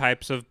these are the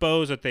types of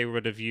bows that they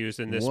would have used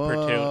in this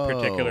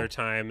particular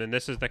time, and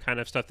this is the kind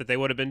of stuff that they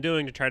would have been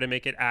doing to try to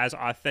make it as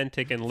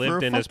authentic and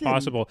lived in as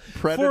possible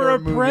for a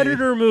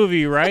Predator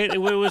movie, right? It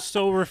was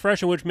so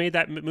refreshing, which made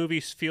that movie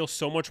feel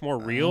so much more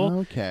real.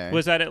 Okay,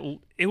 was that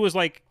it was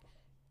like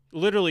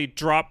literally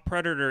drop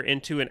Predator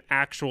into an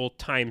actual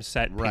time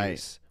set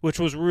piece, which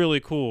was really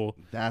cool.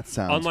 That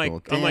sounds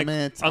cool.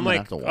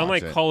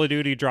 Unlike Call of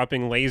Duty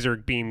dropping laser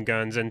beam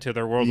guns into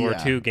their World War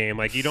II game,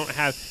 like you don't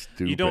have,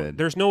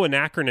 there's no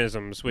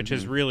anachronisms, which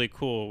is really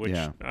cool. Which,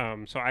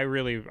 so I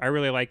really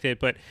liked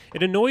it, but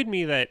it annoyed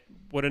me that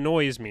what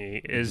annoys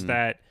me is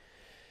that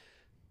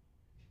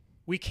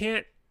we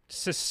can't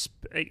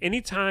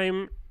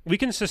anytime we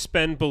can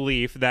suspend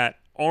belief that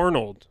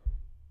Arnold,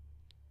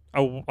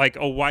 a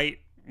white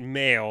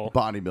male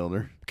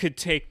bodybuilder, could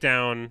take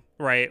down,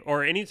 right?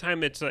 Or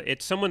anytime it's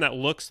someone that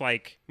looks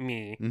like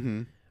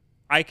me,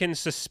 I can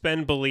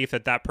suspend belief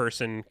that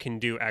person can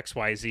do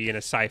XYZ in a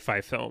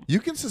sci-fi film. You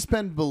can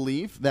suspend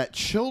belief that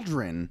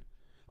children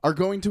are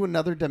going to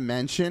another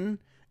dimension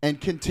and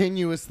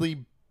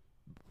continuously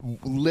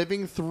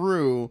living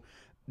through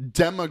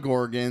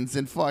Demogorgons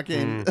and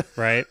fucking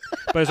right.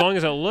 But as long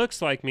as it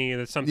looks like me,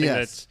 that's something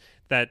that's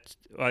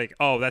like,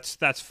 oh,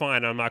 that's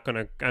fine. I'm not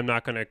gonna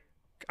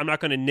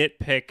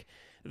nitpick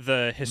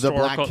the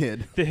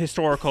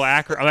historical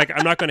accuracy. Like,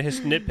 I'm not going to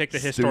nitpick the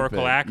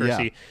historical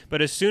accuracy. Yeah.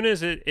 But as soon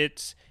as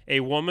it's a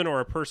woman or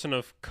a person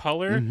of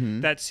color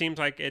that seems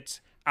like it's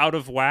out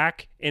of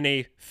whack in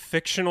a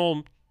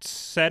fictional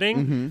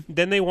setting,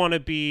 then they want to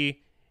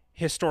be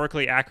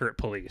historically accurate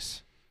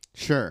police.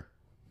 Sure.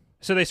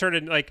 So they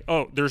started like,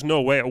 oh, there's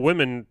no way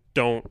women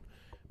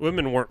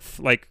weren't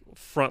like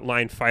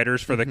frontline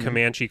fighters for the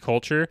Comanche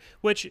culture,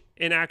 which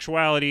in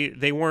actuality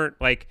they weren't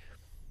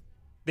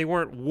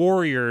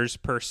warriors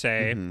per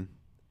se,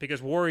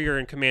 because warrior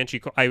and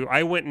Comanche.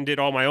 I went and did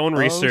all my own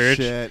research.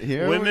 Oh, shit.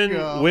 Here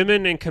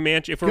women and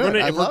Comanche. If we're gonna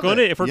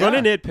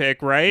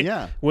nitpick, right?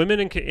 Yeah. Women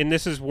and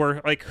this is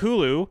where like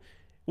Hulu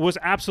was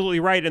absolutely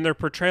right in their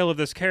portrayal of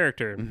this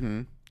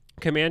character.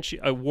 Comanche,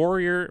 a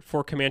warrior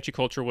for Comanche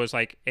culture was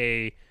like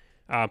a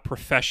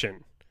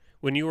profession.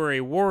 When you were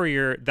a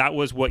warrior, that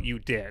was what you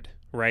did,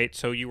 right?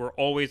 So you were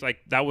always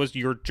like, that was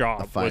your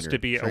job, was to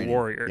be a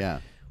warrior. Yeah.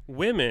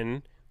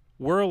 Women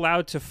were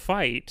allowed to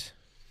fight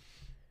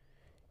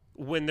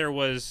when there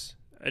was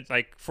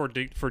like for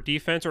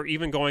defense, or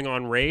even going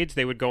on raids.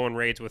 They would go on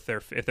raids with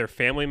if their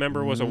family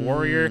member was a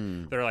warrior,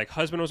 their like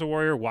husband was a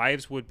warrior,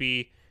 wives would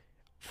be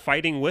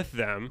fighting with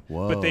them.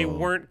 Whoa. But they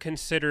weren't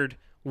considered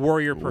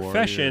warrior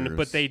profession,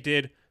 but they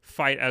did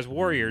fight as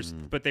warriors.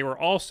 But they were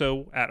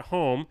also at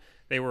home.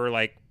 They were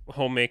like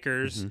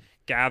homemakers,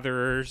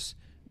 gatherers,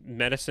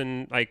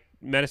 medicine,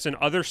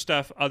 other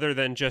stuff other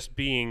than just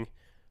being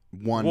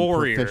one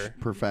warrior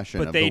profession.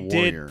 But of they the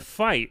warrior. did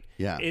fight.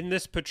 Yeah. In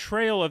this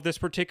portrayal of this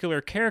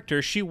particular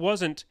character, she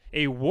wasn't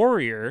a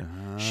warrior.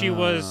 She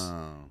was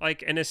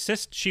like an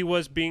assist. She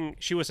was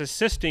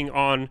assisting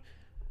on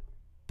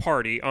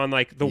party, on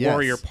like the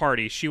warrior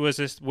party. She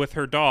was with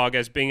her dog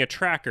as being a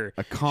tracker,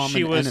 a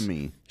common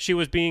enemy. She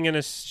was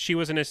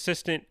an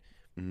assistant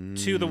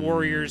to the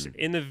warriors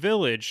in the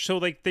village. So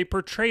like they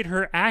portrayed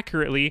her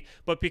accurately,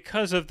 but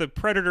because of the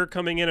Predator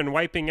coming in and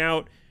wiping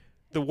out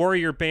the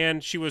warrior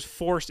band, she was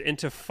forced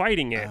into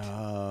fighting it.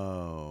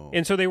 Oh.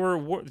 And so they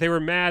were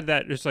mad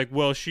that it's like,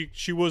 well,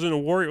 she wasn't a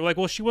warrior. Like,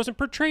 well, she wasn't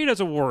portrayed as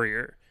a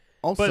warrior.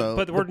 Also,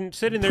 but we're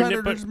sitting there.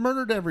 Predators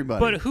murdered everybody.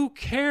 But who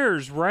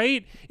cares,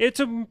 right? It's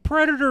a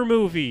Predator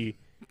movie.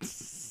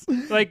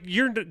 Like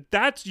you're gonna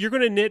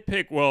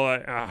nitpick.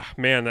 Well,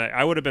 man,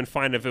 I would have been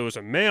fine if it was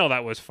a male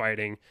that was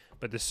fighting.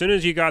 But as soon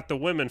as you got the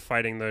women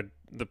fighting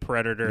the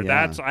Predator,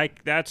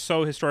 that's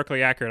so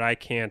historically accurate. I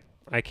can't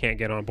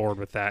get on board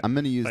with that. I'm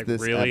going to use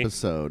this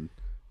episode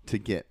to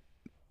get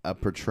a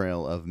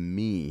portrayal of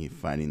me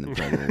fighting the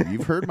Predator.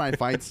 You've heard my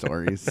fight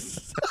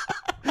stories.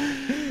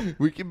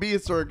 We can be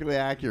historically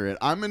accurate.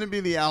 I'm going to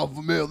be the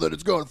alpha male that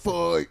is going to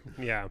fight.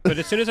 Yeah, but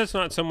as soon as it's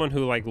not someone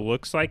who like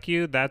looks like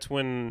you, that's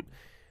when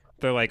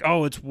they're like,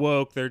 oh, it's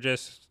woke.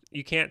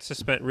 You can't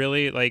suspend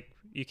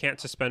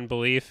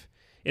belief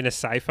in a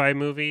sci-fi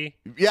movie.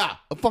 Yeah,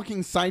 a fucking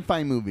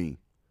sci-fi movie.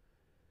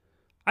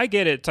 I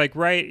get it. It's like,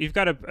 right, you've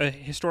got a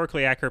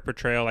historically accurate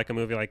portrayal like a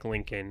movie like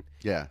Lincoln.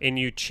 Yeah. And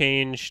you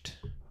changed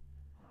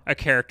a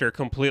character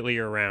completely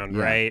around,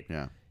 right?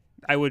 Yeah.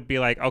 I would be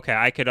like, okay,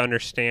 I could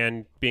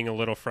understand being a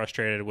little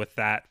frustrated with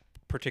that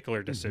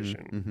particular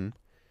decision.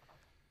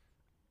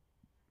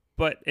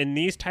 But in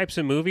these types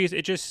of movies,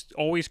 it just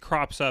always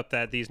crops up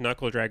that these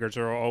knuckle draggers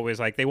are always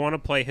like, they want to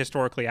play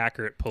historically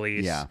accurate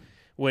police. Yeah.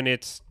 When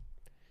it's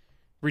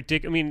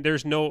ridiculous. I mean,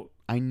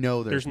 I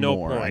know there's no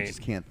more. point. I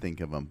just can't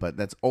think of them, but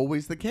that's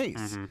always the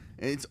case.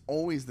 It's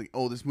always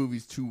this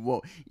movie's too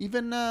woke.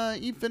 Even I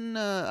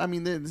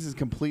mean, this is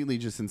completely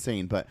just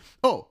insane. But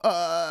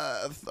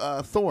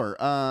Thor,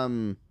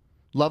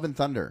 Love and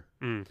Thunder.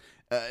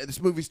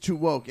 This movie's too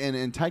woke,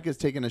 and Taika's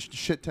taken a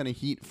shit ton of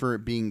heat for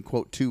it being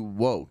quote too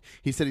woke.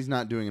 He said he's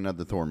not doing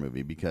another Thor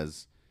movie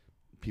because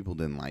people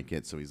didn't like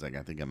it, so he's like,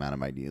 I think I'm out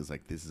of ideas.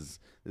 Like this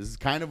is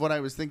kind of what I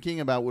was thinking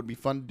about would be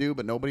fun to do,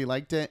 but nobody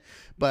liked it.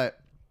 But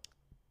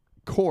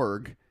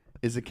Korg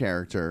is a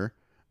character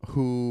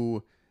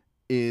who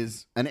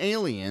is an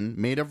alien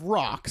made of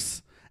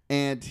rocks,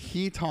 and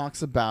he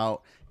talks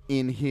about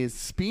in his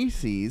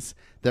species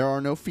there are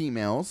no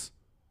females.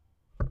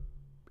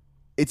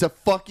 It's a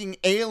fucking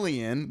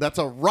alien. That's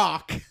a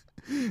rock.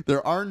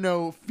 There are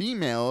no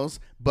females,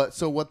 but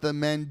so what the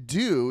men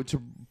do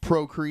to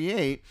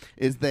procreate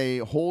is they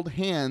hold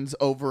hands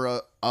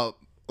over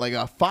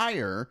a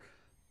fire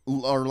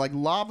or like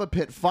lava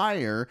pit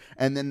fire,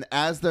 and then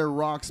as their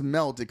rocks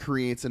melt, it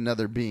creates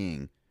another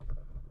being.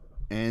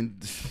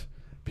 And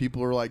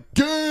people are like,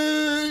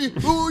 gay!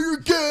 Oh, you're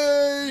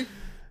gay!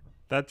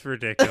 That's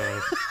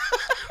ridiculous.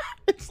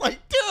 It's like,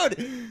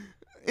 dude,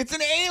 it's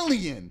an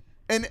alien.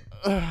 And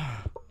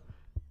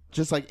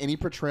just like any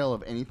portrayal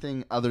of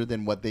anything other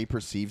than what they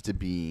perceive to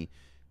be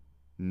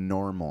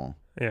normal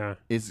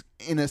is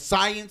in a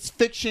science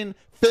fiction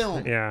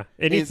film. Yeah.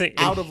 Anything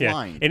is out of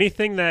line.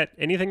 Anything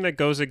that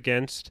goes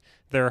against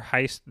their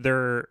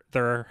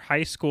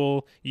high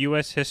school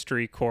US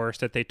history course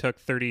that they took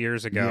 30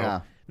 years ago.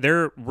 Yeah.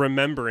 They're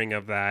remembering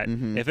of that.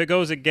 Mm-hmm. If it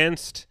goes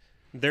against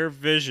their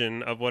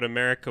vision of what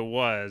America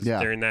was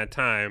during that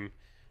time,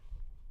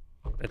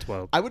 it's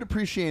woke. I would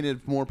appreciate it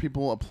if more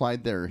people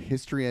applied their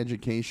history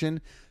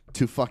education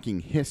to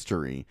fucking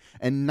history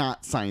and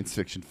not science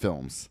fiction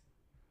films.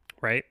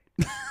 Right?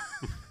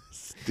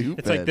 Stupid.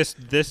 It's like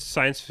this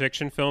science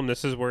fiction film,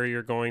 this is where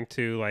you're going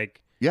to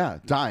like... Yeah,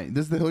 die.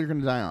 This is the hill you're going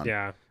to die on.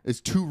 Yeah.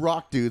 It's two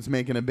rock dudes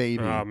making a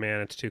baby. Oh,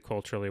 man, it's too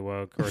culturally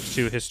woke, or it's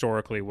too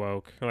historically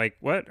woke. Like,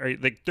 what? Are you,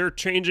 like, they're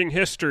changing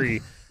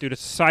history. Dude,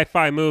 it's a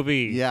sci-fi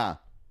movie. Yeah.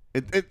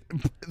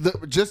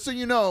 Just so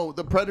you know,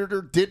 the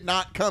Predator did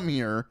not come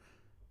here.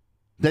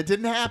 That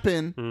didn't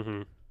happen.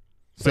 Mm-hmm.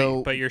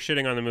 So, but you're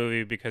shitting on the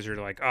movie because you're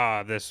like,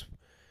 this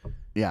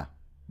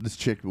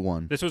chick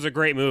won. This was a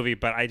great movie,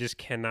 but I just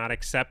cannot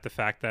accept the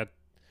fact that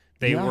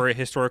they were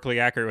historically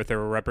accurate with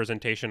their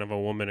representation of a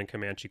woman in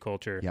Comanche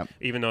culture,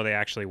 even though they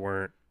actually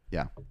weren't.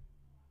 Yeah.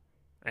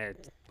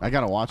 I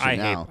gotta watch it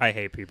now. I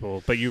hate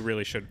people, but you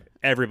really should.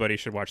 Everybody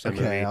should watch that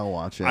movie. Okay, I'll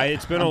watch it.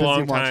 It's been a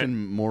long time. Watching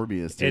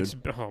Morbius,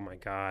 dude. Oh my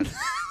god,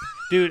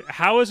 dude!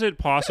 How is it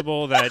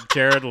possible that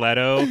Jared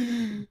Leto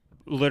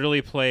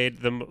literally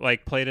played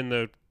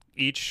in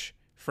each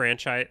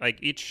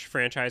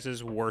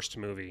franchise's worst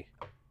movie?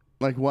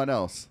 Like what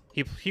else?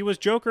 He was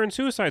Joker in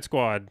Suicide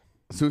Squad.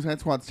 Suicide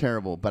Squad's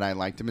terrible, but I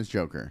liked him as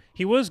Joker.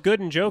 He was good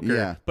in Joker,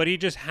 yeah. But he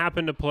just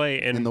happened to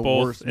play in the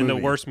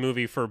worst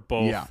movie for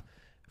both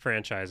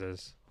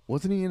franchises.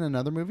 Wasn't he in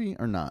another movie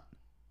or not?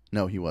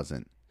 No, he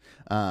wasn't.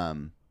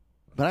 But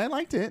I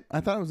liked it.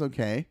 I thought it was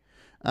okay.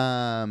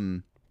 But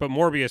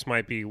Morbius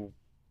might be.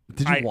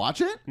 Did you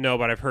watch it? No,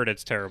 but I've heard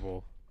it's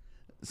terrible.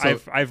 So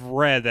I've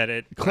read that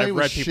it. Clay I've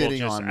was read people shitting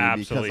just on me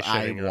absolutely because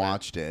I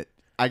watched it.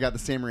 I got the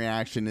same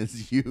reaction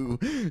as you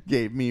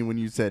gave me when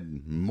you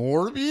said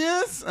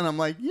Morbius, and I'm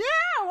like, yeah,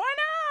 why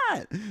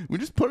not? We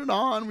just put it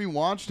on, we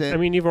watched it. I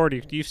mean,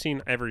 you've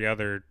seen every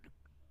other,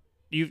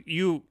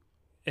 you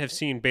have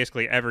seen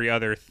basically every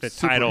other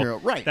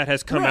title that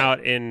has come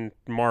out in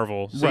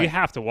Marvel, so you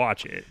have to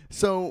watch it.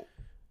 So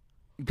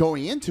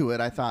going into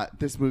it, I thought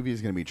this movie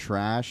is going to be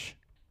trash,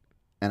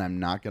 and I'm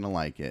not going to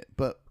like it.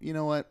 But you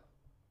know what?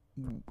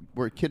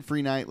 We're a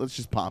kid-free night. Let's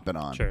just pop it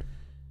on. Sure.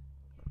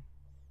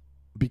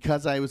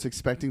 Because I was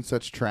expecting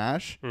such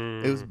trash,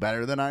 it was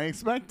better than I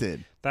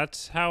expected.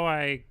 That's how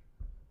I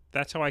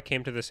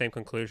came to the same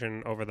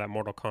conclusion over that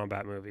Mortal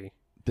Kombat movie.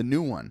 The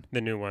new one.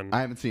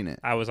 I haven't seen it.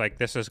 I was like,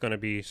 this is going to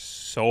be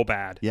so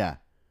bad. Yeah.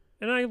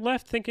 And I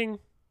left thinking,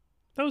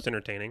 that was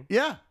entertaining.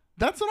 Yeah,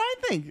 that's what I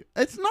think.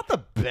 It's not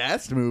the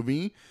best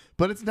movie,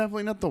 but it's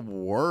definitely not the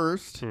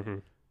worst. Mm-hmm.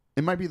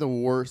 It might be the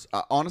worst.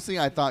 Honestly,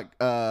 I thought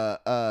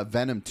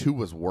Venom 2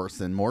 was worse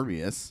than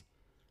Morbius.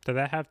 Did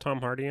that have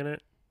Tom Hardy in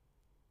it?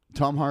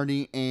 Tom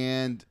Hardy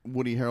and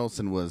Woody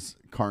Harrelson was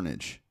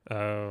Carnage.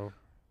 Oh.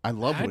 I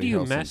love Woody Harrelson. How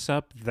do you mess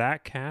up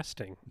that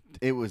casting?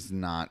 It was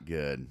not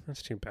good.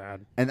 That's too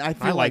bad. And I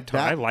feel like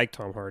I like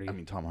Tom Hardy. I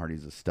mean, Tom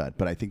Hardy's a stud,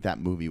 but I think that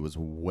movie was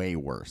way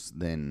worse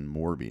than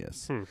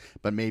Morbius.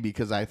 But maybe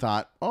because I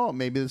thought,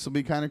 maybe this will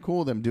be kind of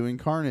cool, them doing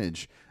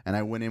Carnage. And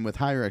I went in with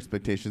higher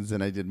expectations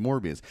than I did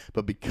Morbius.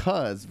 But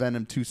because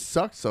Venom 2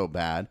 sucked so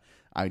bad,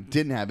 I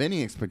didn't have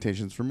any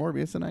expectations for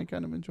Morbius, and I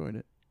kind of enjoyed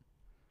it.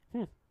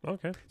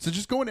 Okay. So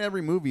just go into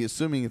every movie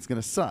assuming it's going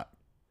to suck.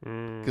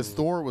 Because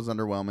Thor was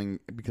underwhelming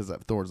because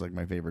Thor's like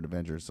my favorite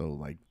Avenger. So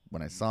like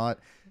when I saw it.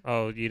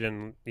 Oh, you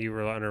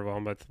were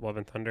underwhelmed with Love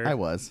and Thunder? I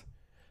was.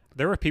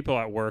 There were people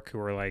at work who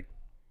were like,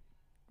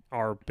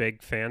 are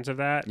big fans of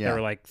that. Yeah. They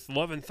were like,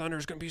 Love and Thunder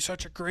is going to be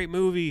such a great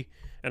movie.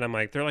 And I'm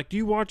like, they're like, do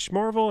you watch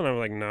Marvel? And I'm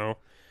like, no.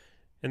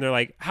 And they're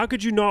like, how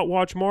could you not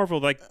watch Marvel?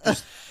 Like,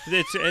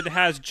 it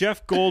has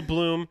Jeff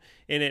Goldblum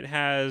and it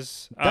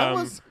has. That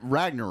was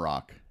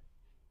Ragnarok.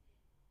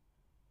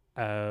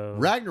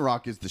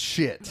 Ragnarok is the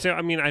shit. So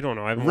I mean, I don't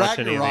know. I haven't watched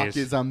any of Ragnarok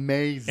these. is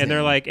amazing. And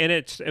they're like, and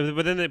it's,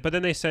 but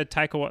then they said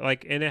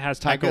and it has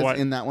Taika's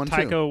in that one too.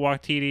 Taika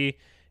Waititi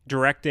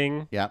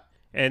directing. Yeah.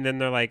 And then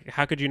they're like,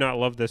 how could you not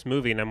love this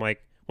movie? And I'm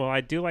like, well, I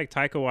do like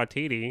Taika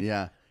Waititi.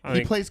 Yeah. I He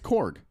think- plays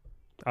Korg.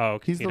 Oh,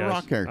 He's he the does?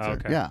 rock character. Oh,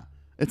 okay. Yeah.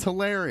 It's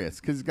hilarious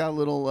because he's got a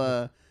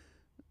little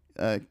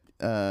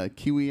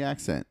Kiwi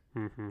accent.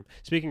 Mm-hmm.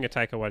 Speaking of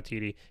Taika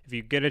Waititi, if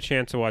you get a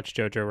chance to watch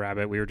Jojo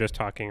Rabbit, we were just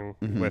talking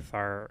with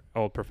our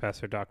old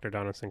professor, Dr.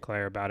 Donna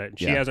Sinclair, about it, and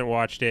she Yeah. hasn't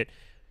watched it.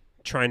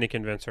 Trying to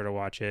convince her to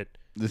watch it.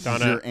 This Donna,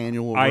 is your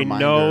annual I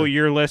reminder. know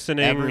you're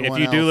listening. Everyone If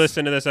you do else-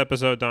 listen to this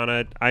episode,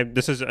 Donna,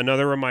 this is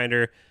another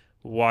reminder.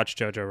 Watch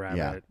Jojo Rabbit.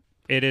 Yeah.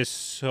 It is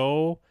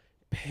so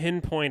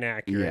pinpoint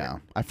accurate. Yeah.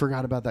 I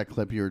forgot about that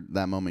clip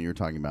that moment you were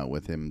talking about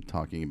with him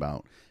talking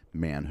about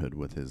manhood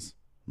with his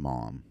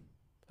mom.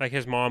 Like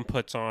his mom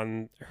puts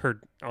on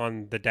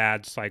the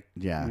dad's like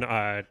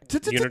Yeah.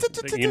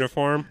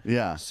 uniform.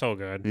 Yeah. So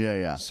good.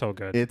 Yeah. So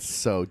good. It's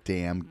so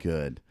damn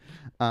good.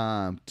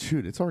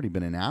 Dude, it's already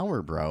been an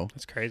hour, bro.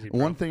 That's crazy. Bro.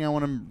 One thing I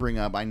want to bring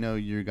up, I know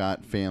you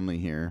got family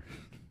here.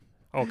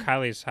 Oh,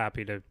 Kylie's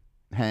happy to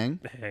hang.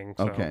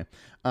 So. Okay.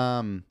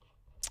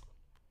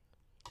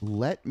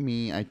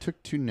 I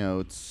took 2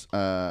 notes.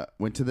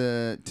 Went to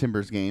the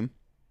Timbers game.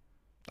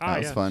 That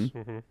was fun.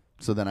 Mm-hmm.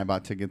 So then I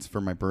bought tickets for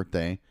my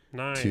birthday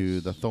to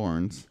the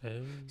Thorns.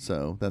 Oh.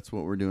 So that's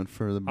what we're doing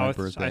for my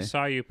birthday. I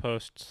saw you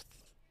post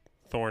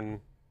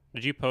Thorn.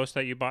 Did you post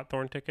that you bought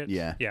Thorn tickets?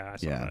 Yeah. Yeah, I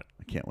saw that.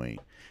 I can't wait.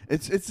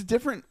 It's a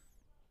different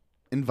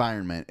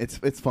environment.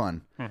 It's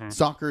fun. Mm-hmm.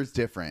 Soccer is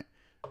different.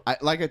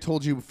 Like I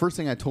told you, first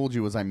thing I told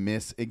you was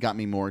it got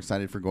me more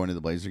excited for going to the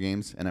Blazer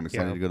games, and I'm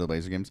excited to go to the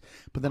Blazer games.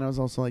 But then I was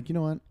also like, you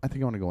know what? I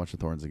think I want to go watch the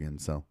Thorns again,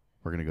 so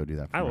we're going to go do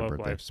that for my birthday. I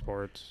love live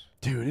sports.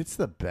 Dude, it's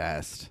the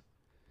best.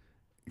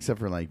 Except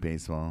for like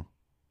baseball.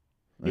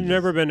 You've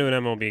never been to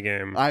an MLB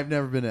game. I've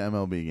never been to an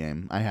MLB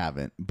game. I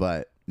haven't.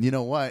 But you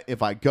know what?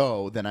 If I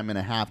go, then I'm going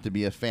to have to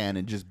be a fan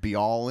and just be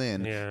all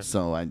in. Yeah.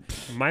 So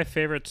my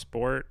favorite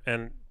sport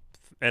and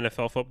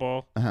NFL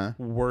football,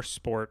 worst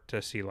sport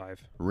to see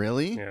live.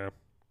 Really? Yeah.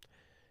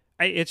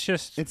 It's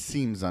just. It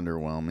seems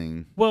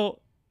underwhelming.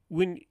 Well,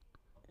 when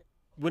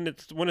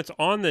it's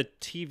on the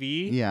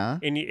TV, yeah,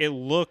 and it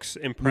looks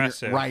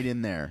impressive, right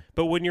in there.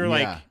 But when you're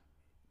like,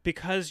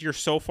 because you're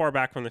so far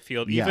back from the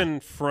field, even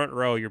front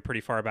row, you're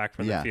pretty far back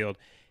from the field.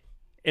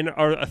 And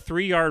a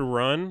 3-yard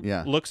run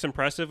looks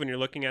impressive when you're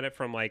looking at it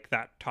from like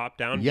that top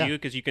down view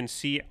because you can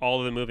see all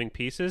of the moving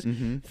pieces.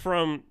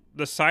 From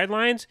the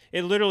sidelines,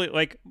 it literally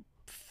like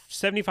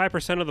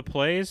 75% of the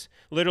plays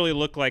literally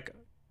look like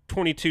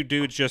 22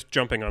 dudes just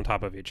jumping on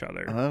top of each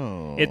other.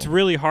 Oh. It's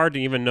really hard to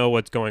even know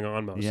what's going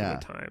on most of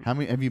the time. How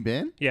many have you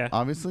been? Yeah.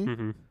 Obviously.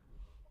 Mm-hmm.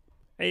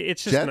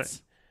 It's just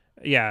Jets?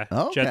 Jets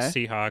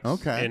Seahawks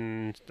Okay.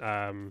 in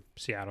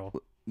Seattle.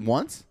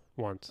 Once?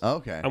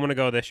 Okay. I'm going to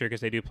go this year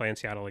because they do play in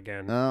Seattle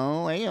again.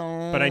 Oh,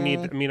 but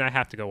I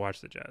have to go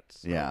watch the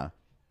Jets. So. Yeah.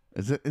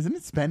 Isn't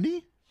it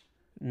spendy?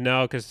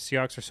 No, because the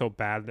Seahawks are so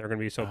bad. They're going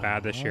to be so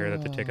bad this year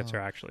that the tickets are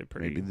actually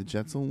pretty. Maybe the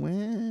Jets will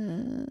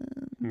win.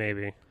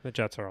 Maybe. The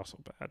Jets are also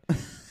bad.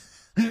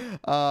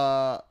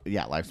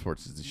 Live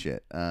sports is the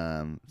shit.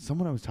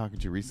 Someone I was talking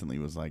to recently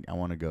was like, I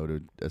want to go to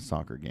a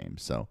soccer game.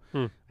 So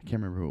I can't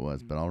remember who it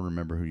was, but I'll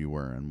remember who you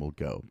were and we'll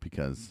go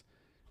because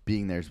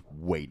being there's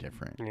way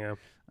different. Yeah.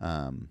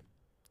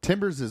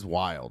 Timbers is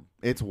wild.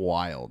 It's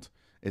wild.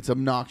 It's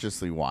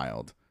obnoxiously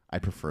wild. I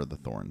prefer the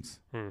Thorns.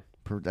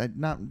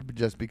 Not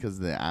just because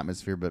of the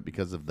atmosphere, but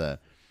because of the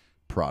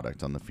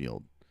product on the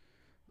field.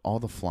 All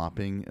the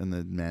flopping and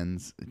the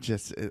men's,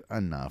 just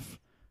enough.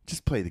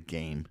 Just play the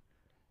game.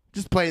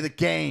 Just play the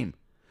game.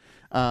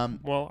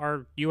 Well,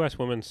 our U.S.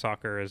 women's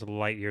soccer is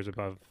light years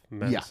above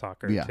men's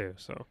soccer, too.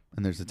 So,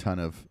 and there's a ton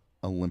of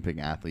Olympic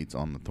athletes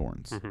on the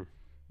Thorns.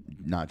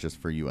 Not just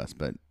for U.S.,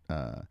 but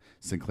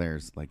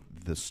Sinclair's like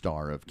the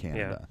star of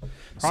Canada.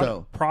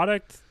 Yeah.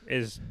 Product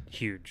is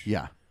huge.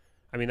 Yeah.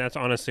 I mean, that's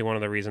honestly one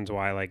of the reasons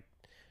why like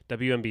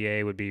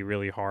WNBA would be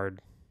really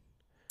hard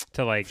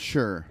to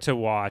to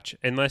watch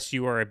unless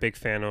you are a big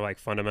fan of like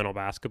fundamental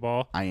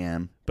basketball. I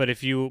am. But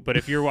if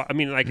you're I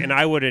mean like and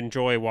I would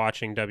enjoy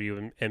watching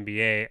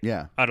WNBA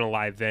on a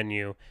live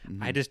venue.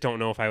 I just don't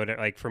know if I would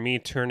like for me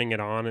turning it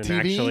on and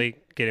actually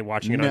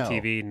watching it on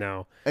TV.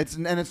 No. It's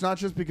not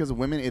just because of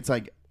women, it's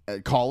like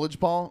college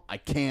ball. I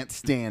can't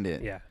stand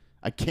it. Yeah.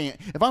 I can't.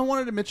 If I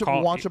wanted to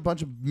watch a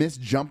bunch of missed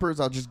jumpers,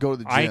 I'll just go to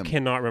the gym. I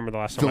cannot remember the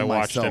last time I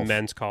watched a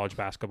men's college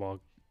basketball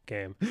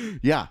game.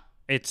 Yeah.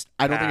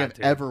 I don't think I've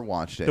ever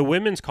watched it. The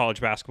women's college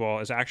basketball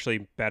is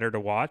actually better to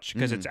watch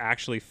because it's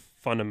actually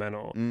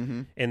fundamental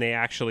and they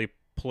actually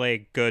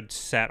play good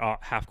set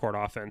half-court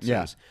offenses.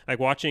 Yeah. Like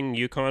watching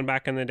UConn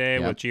back in the day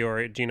with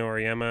Gino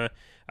Auriemma,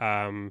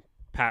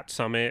 Pat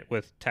Summitt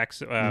with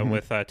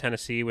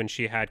Tennessee when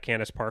she had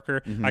Candace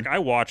Parker. Like I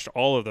watched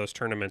all of those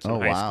tournaments in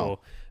high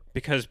school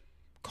because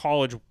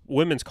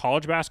women's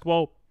college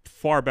basketball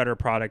far better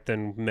product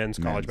than men's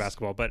college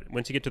basketball. But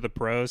once you get to the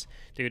pros,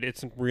 dude,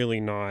 it's really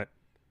not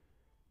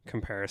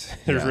comparison.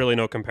 There's Yeah. really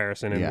no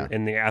comparison Yeah.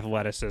 in the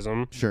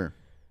athleticism. Sure.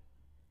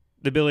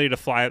 The ability to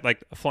fly,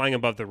 like flying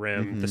above the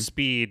rim, the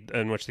speed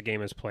in which the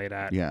game is played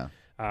at. Yeah.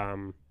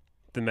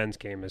 The men's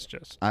game is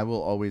just. I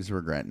will always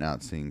regret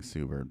not seeing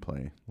Sue Bird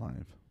play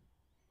live.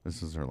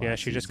 This is her last Yeah,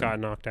 she just season. got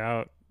knocked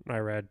out. I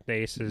read the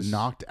Aces.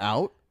 knocked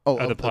out. Oh,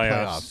 of of the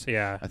playoffs.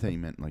 Yeah. I thought you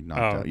meant like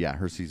knocked Oh. out. Yeah,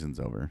 her season's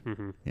over.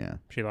 Mm-hmm. Yeah.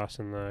 She lost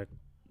in the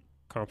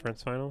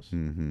conference finals.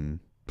 Mm-hmm.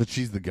 But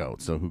she's the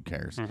GOAT, so who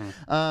cares?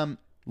 Mm-hmm.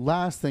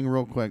 Last thing,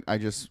 real quick. I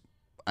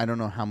don't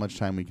know how much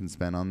time we can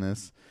spend on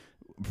this.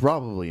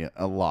 Probably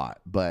a lot,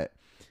 but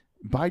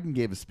Biden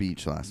gave a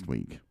speech last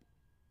week.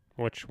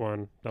 Which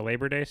one? The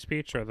Labor Day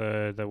speech or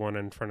the one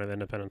in front of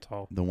Independence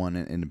Hall? The one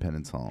at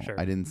Independence Hall. Sure.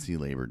 I didn't see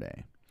Labor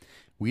Day.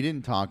 We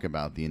didn't talk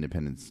about the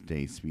Independence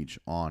Day speech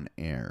on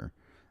air.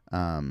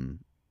 I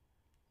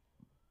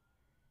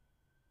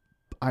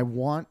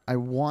want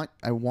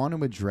to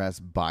address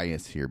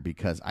bias here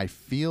because I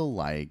feel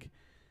like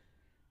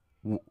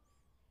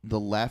the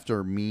left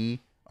or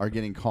me are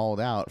getting called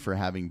out for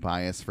having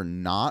bias, for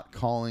not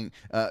calling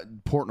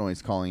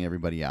Portnoy's calling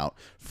everybody out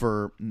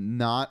for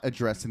not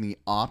addressing the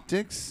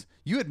optics.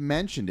 You had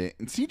mentioned it,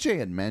 and CJ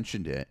had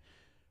mentioned it,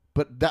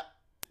 but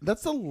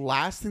that's the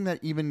last thing that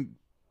even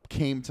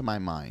came to my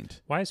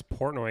mind. Why is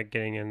Portnoy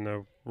getting in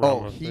the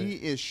realm of he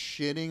is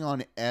shitting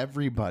on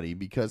everybody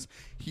because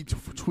he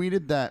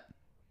tweeted that.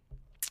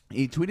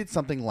 He tweeted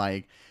something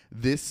like,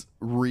 "This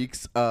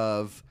reeks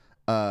of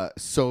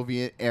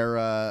Soviet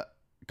era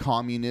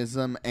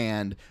communism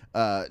and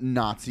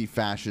Nazi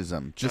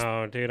fascism." Just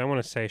oh, dude, I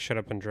want to say shut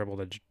up and dribble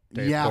to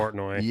Dave yeah,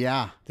 Portnoy.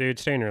 yeah, Dude,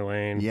 stay in your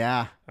lane.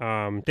 yeah.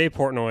 Dave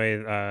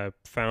Portnoy,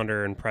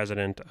 founder and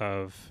president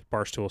of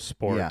Barstool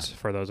Sports, Yeah.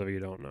 for those of you who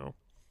don't know.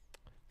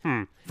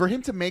 For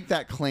him to make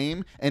that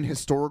claim and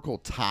historical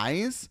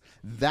ties,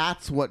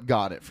 that's what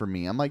got it for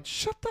me. I'm like,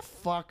 shut the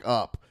fuck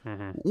up.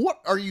 What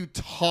are you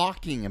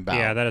talking about?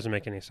 Yeah, that doesn't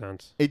make any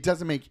sense. It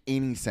doesn't make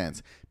any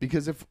sense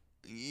because if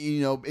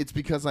it's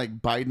because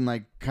like Biden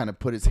like kind of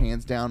put his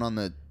hands down on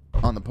the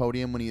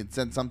podium when he had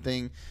said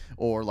something,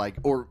 or like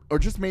or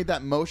just made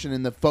that motion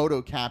and the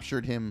photo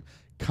captured him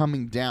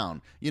coming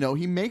down.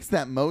 He makes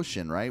that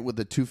motion, right, with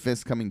the two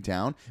fists coming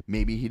down.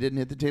 Maybe he didn't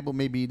hit the table,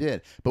 maybe he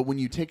did. But when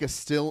you take a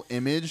still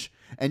image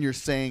and you're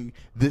saying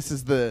this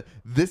is the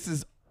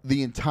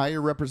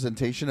entire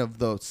representation of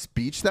the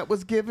speech that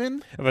was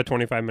given, Of a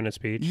 25-minute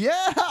speech.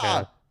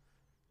 yeah.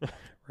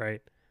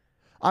 Right.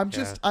 I'm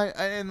just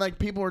and like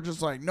people are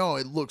just like, no,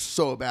 it looks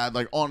so bad.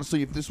 Like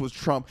honestly, if this was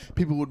Trump,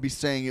 people would be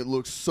saying it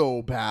looks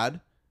so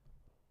bad.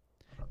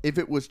 If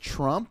it was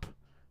Trump,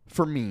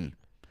 for me,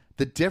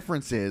 the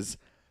difference is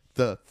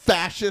the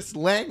fascist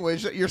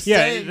language that you're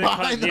saying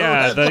behind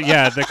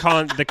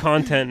the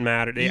content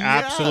mattered.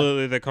 Yeah.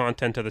 Absolutely, the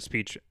content of the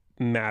speech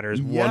matters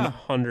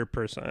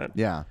 100%.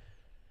 Yeah.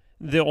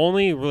 The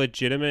only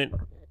legitimate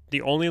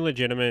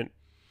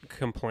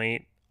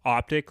complaint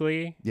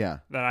optically Yeah.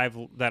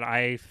 that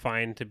I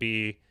find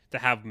to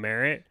have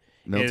merit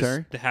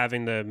Military? is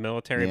having the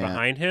military Yeah.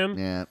 behind him.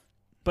 Yeah.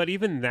 But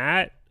even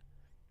that,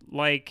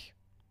 like,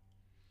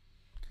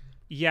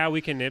 yeah,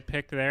 we can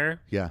nitpick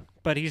there. Yeah.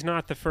 But he's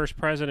not the first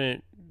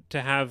president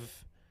to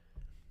have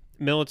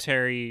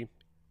military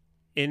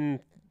in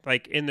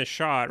the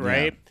shot,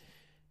 right? Yeah.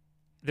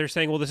 They're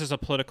saying, well, this is a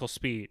political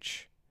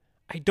speech.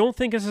 I don't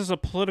think this is a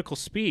political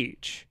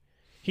speech.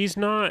 He's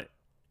not.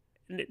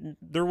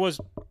 There was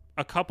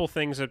a couple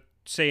things of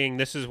saying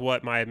this is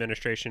what my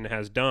administration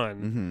has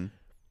done. Mm-hmm.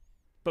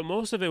 But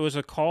most of it was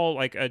a call,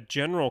 like a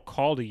general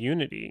call to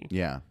unity.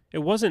 Yeah. It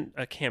wasn't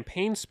a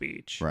campaign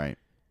speech. Right.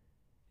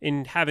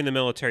 In having the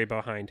military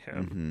behind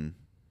him. Mm-hmm.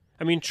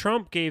 I mean,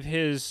 Trump gave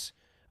his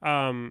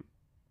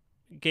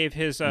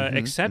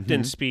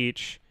acceptance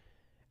speech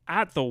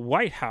at the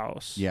White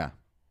House. Yeah.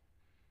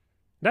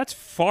 That's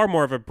far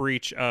more of a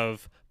breach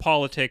of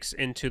politics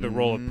into the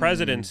role of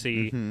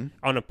presidency in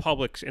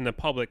the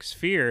public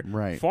sphere.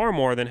 Right. Far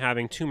more than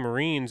having two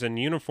Marines in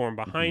uniform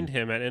behind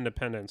him at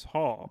Independence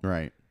Hall.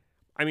 Right.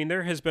 I mean,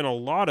 there has been a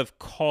lot of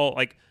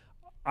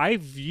I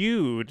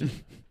viewed,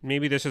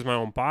 maybe this is my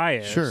own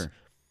bias. Sure.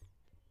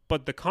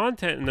 But the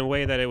content and the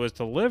way that it was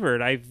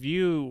delivered, I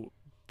view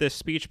this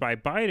speech by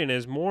Biden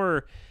as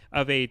more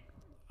of a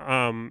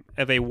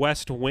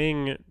West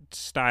Wing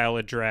style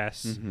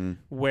address,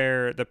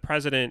 where the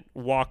president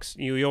walks.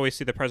 You always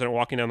see the president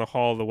walking down the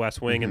hall of the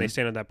West Wing, and they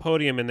stand on that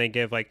podium and they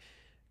give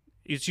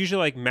it's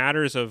usually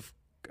matters of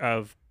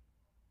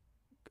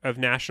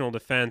national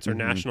defense or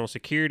national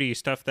security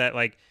stuff that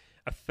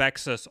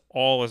affects us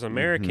all as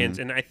Americans.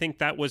 And I think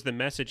that was the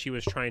message he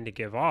was trying to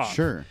give off.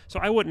 Sure. So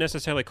I wouldn't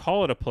necessarily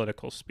call it a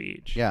political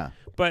speech. Yeah.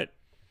 But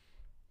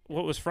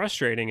what was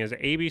frustrating is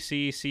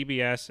ABC,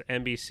 CBS,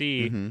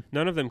 NBC,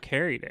 none of them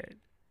carried it.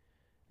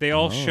 They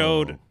all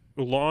showed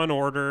Law and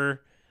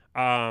Order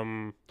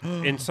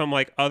in some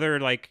other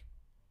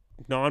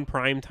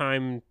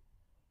non-primetime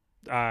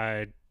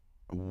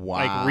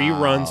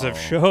reruns of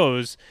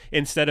shows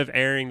instead of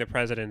airing the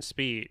president's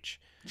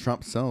speech.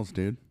 Trump sells,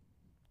 dude.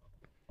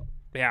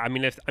 Yeah, I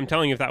mean, if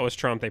that was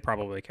Trump, they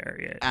probably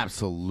carry it.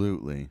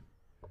 Absolutely.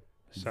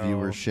 So,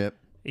 viewership.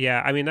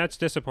 Yeah, I mean that's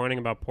disappointing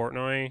about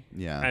Portnoy.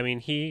 Yeah. I mean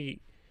he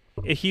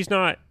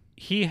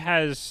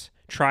has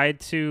tried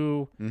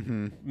to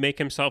make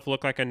himself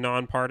look like a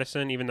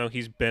nonpartisan, even though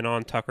he's been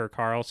on Tucker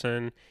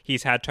Carlson.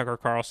 He's had Tucker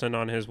Carlson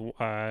on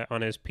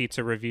his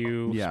pizza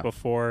reviews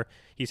before.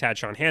 He's had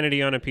Sean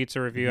Hannity on a pizza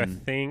review, I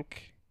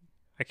think.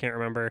 I can't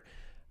remember.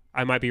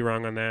 I might be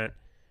wrong on that.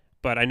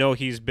 But I know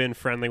he's been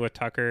friendly with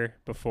Tucker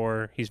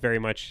before. He's very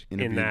much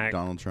Interviewed in that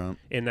Donald Trump.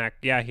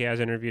 Yeah, he has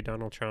interviewed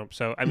Donald Trump.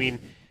 So I mean,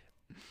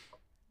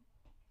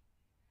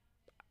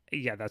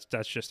 yeah,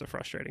 that's just a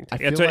frustrating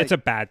take. It's a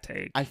bad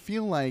take. I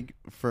feel like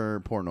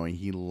for Portnoy,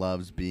 he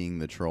loves being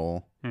the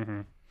troll,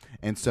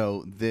 and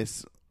so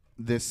this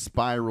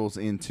spirals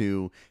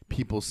into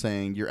people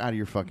saying you're out of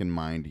your fucking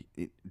mind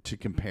to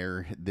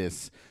compare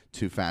this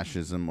to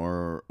fascism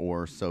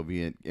or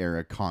Soviet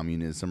era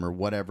communism or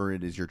whatever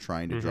it is you're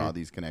trying to draw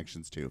these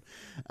connections to.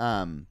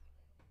 And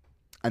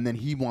then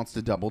he wants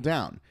to double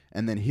down.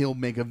 And then he'll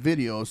make a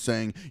video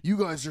saying, you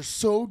guys are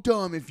so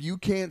dumb if you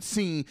can't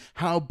see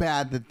how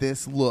bad that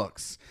this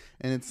looks.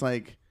 And it's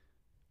like,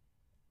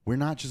 we're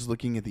not just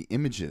looking at the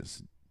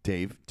images,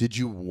 Dave. Did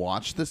you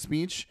watch the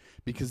speech?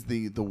 Because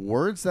the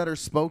words that are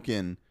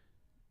spoken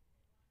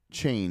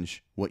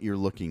change what you're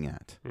looking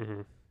at.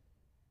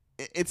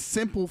 It's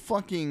simple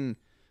fucking...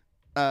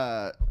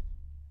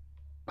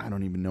 I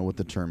don't even know what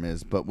the term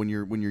is, but when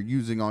you're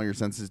using all your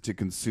senses to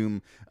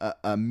consume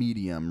a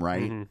medium,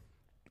 right?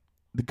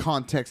 The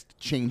context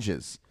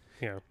changes.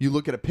 Yeah. You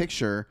look at a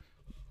picture,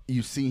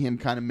 you see him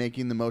kind of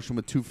making the motion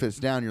with two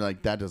fists down. You're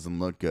like, that doesn't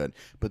look good.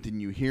 But then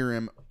you hear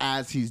him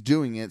as he's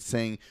doing it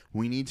saying,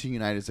 we need to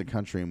unite as a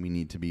country and we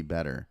need to be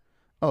better.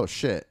 Oh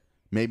shit.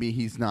 Maybe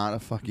he's not a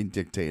fucking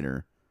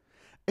dictator.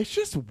 It's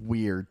just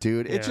weird,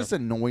 dude. It just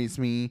annoys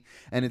me.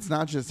 And it's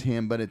not just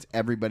him, but it's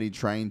everybody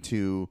trying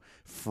to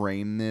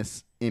frame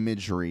this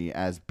imagery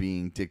as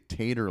being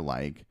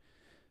dictator-like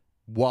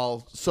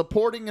while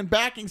supporting and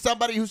backing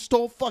somebody who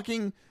stole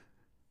fucking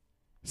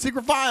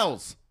secret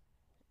files.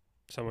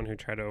 Someone who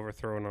tried to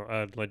overthrow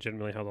a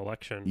legitimately held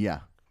election. Yeah.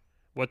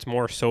 What's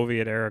more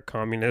Soviet-era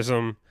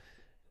communism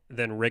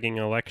than rigging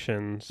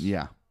elections?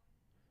 Yeah.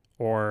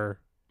 Or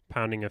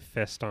pounding a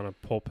fist on a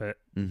pulpit?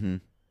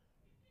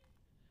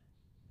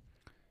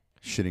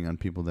 Shitting on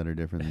people that are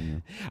different than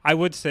you. I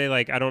would say,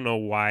 like, I don't know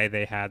why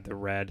they had the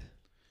red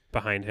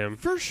behind him.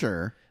 For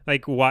sure.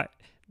 Like, what?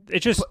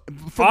 It just,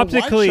 for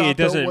optically, the wide shot, it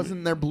doesn't...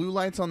 Wasn't there blue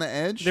lights on the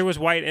edge? There was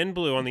white and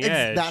blue on the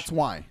edge. That's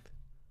why.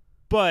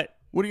 But...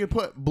 What are you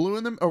going to put? Blue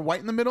in them or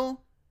white in the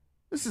middle?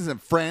 This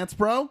isn't France,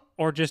 bro.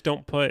 Or just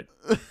don't put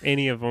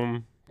any of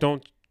them.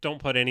 Don't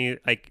put any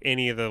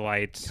of the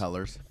lights.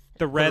 Colors.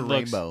 The red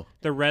looks... rainbow.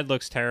 The red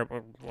looks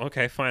terrible.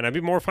 Okay, fine. I'd be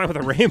more fine with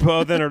a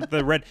rainbow than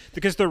the red.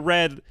 Because the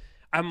red...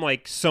 I'm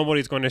like,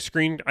 somebody's going to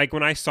screen... Like,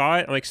 when I saw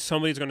it, I'm like,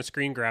 somebody's going to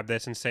screen grab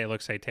this and say it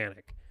looks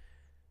satanic.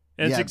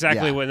 And that's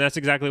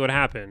exactly what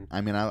happened.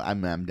 I mean,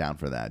 I'm down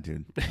for that,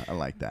 dude. I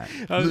like that.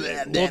 Well,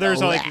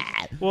 there's like...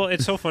 Well,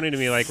 it's so funny to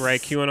me, like, right,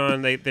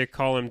 QAnon, they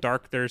call him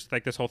Dark... There's,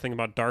 like, this whole thing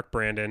about Dark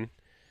Brandon.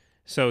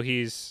 So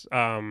he's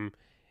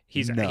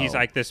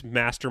like this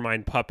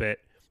mastermind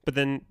puppet. But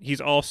then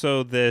he's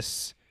also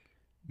this...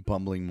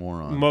 Bumbling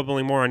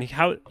moron.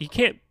 How... He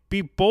can't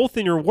be both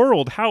in your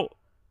world. How...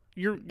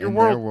 Your in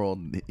world, their world,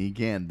 he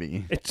can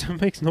be. It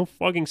makes no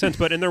fucking sense.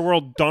 But in their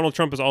world, Donald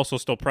Trump is also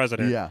still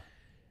president. Yeah.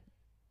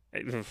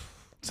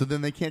 So then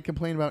they can't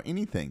complain about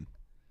anything.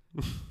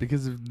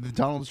 Because if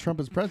Donald Trump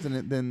is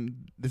president,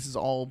 then this is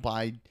all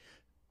by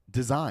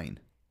design.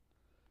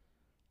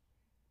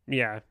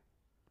 Yeah.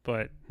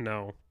 But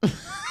no.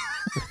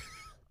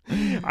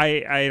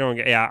 I don't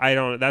get... Yeah, I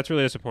don't... That's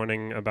really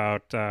disappointing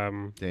about...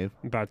 Dave.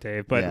 About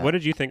Dave. But what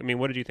did you think? I mean,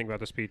 what did you think about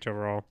the speech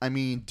overall? I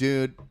mean,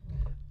 dude...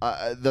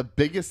 the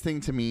biggest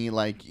thing to me,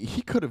 like,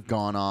 he could have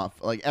gone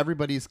off. Like,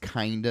 everybody's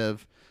kind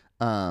of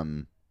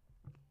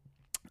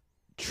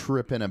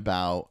tripping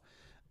about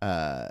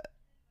the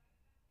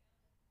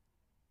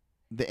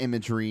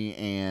imagery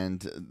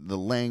and the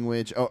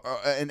language.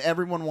 And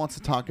everyone wants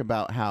to talk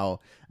about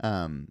how,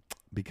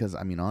 because,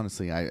 I mean,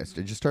 honestly, I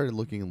just started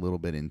looking a little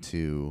bit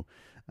into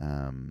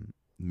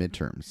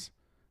midterms.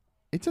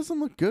 It doesn't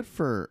look good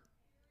for,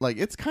 like,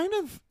 it's kind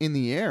of in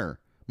the air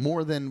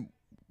more than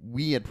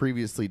we had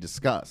previously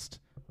discussed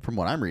from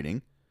what I'm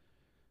reading.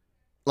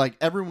 Like,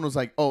 everyone was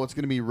like, oh, it's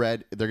going to be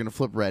red. They're going to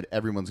flip red.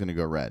 Everyone's going to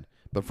go red.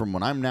 But from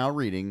what I'm now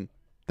reading,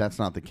 that's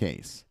not the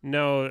case.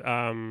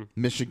 No.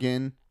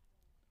 Michigan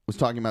was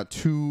talking about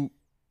two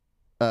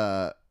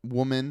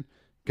woman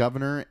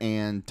governor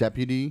and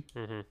deputy.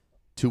 Mm-hmm.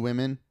 2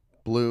 women,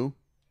 blue.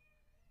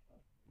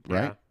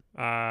 Right?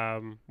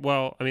 Yeah.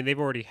 Well, I mean, they've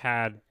already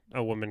had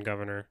a woman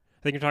governor.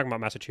 I think you're talking about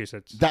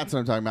Massachusetts. That's what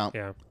I'm talking about.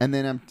 Yeah. And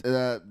then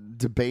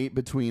debate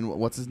between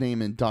what's his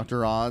name and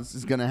Dr. Oz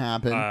is going to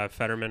happen.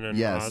 Fetterman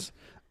and Oz.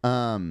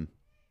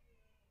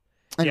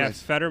 Yeah,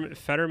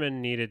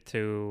 Fetterman needed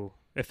to.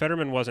 If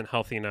Fetterman wasn't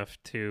healthy enough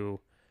to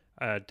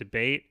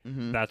debate,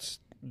 that's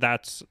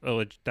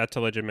a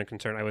legitimate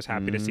concern. I was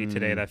happy to see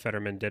today that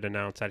Fetterman did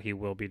announce that he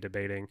will be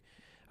debating,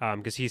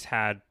 because he's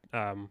had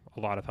a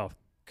lot of health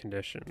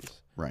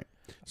conditions. Right.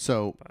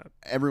 So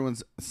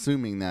everyone's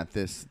assuming that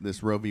this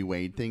Roe v.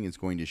 Wade thing is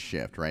going to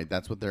shift, right?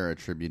 That's what they're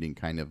attributing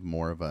kind of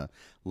more of a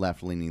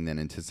left-leaning than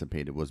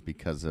anticipated was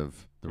because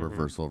of the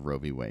reversal of Roe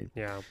v. Wade.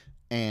 Yeah.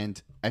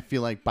 And I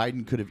feel like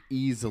Biden could have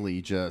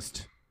easily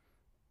just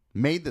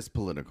made this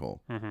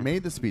political,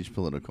 made the speech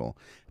political.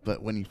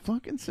 But when he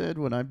fucking said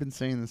what I've been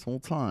saying this whole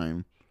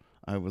time,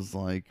 I was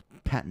like,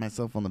 patting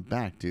myself on the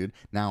back, dude.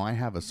 Now I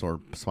have a sore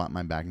spot in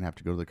my back and have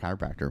to go to the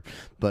chiropractor.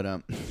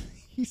 But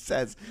he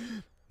says,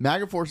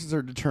 MAGA forces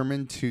are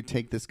determined to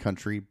take this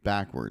country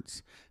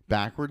backwards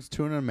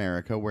to an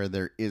America where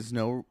there is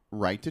no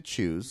right to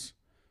choose,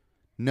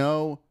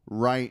 no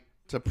right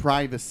to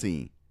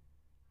privacy,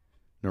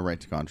 no right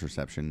to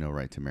contraception, no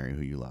right to marry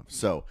who you love.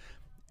 So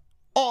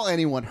all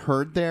anyone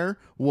heard there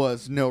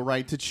was no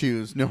right to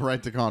choose, no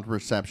right to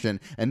contraception,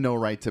 and no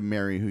right to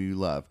marry who you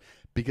love.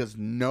 Because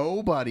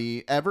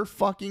nobody ever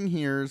fucking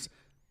hears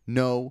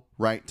no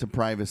right to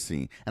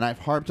privacy. And I've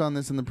harped on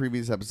this in the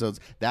previous episodes.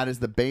 That is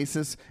the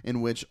basis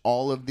in which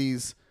all of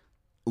these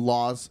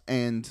laws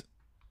and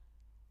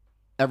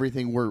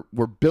everything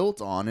were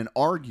built on and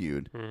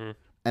argued.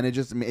 And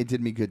it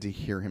did me good to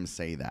hear him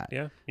say that.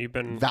 Yeah, you've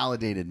been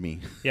validated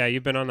me. Yeah,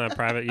 you've been on that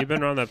private. You've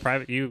been on that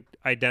private. You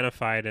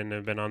identified and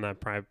have been on that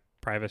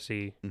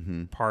privacy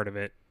part of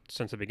it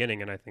since the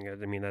beginning. And I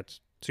mean that's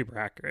super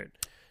accurate.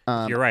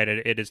 You're right.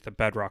 It is the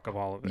bedrock of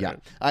all of it. Yeah.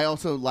 I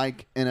also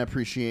like and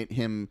appreciate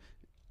him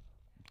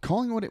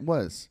calling what it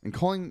was and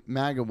calling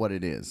MAGA what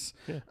it is.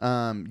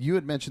 Yeah. You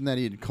had mentioned that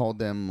he had called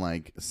them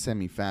like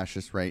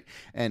semi-fascist, right?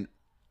 And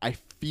I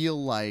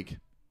feel like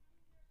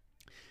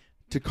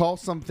to call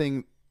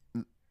something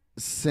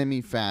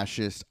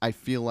semi-fascist, I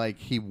feel like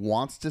he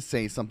wants to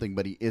say something,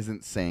 but he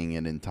isn't saying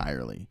it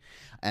entirely.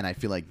 And I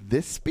feel like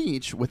this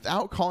speech,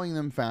 without calling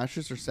them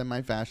fascist or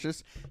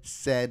semi-fascist,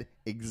 said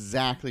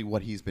exactly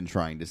what he's been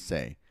trying to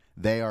say.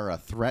 They are a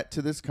threat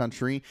to this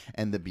country,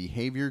 and the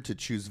behavior to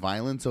choose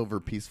violence over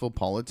peaceful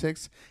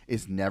politics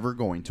is never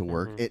going to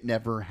work. It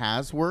never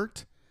has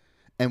worked,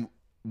 and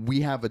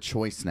we have a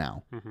choice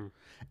now.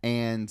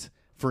 And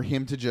for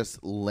him to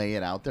just lay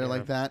it out there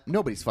like that,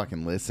 nobody's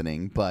fucking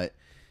listening, but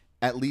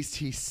at least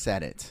he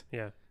said it.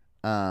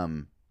 Yeah.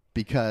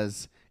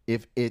 Because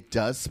if it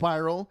does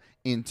spiral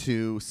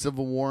into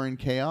civil war and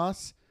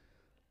chaos,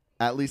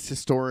 at least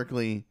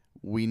historically,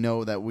 we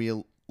know that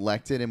we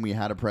elected and we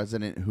had a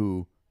president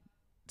who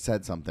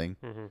said something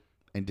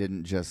and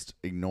didn't just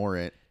ignore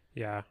it.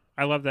 Yeah.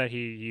 I love that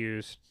he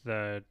used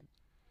the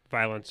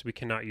violence. We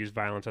cannot use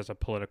violence as a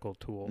political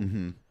tool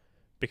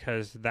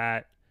because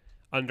that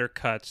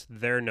undercuts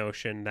their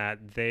notion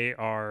that they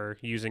are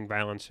using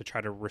violence to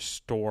try to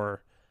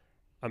restore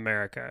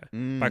America.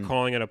 By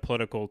calling it a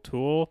political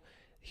tool,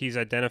 he's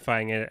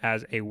identifying it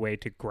as a way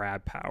to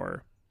grab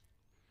power.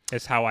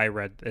 Is how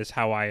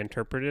I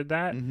interpreted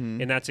that,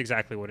 and that's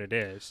exactly what it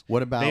is.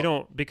 What about they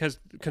don't, because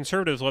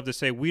conservatives love to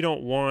say we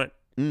don't want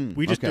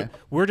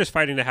we're just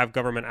fighting to have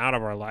government out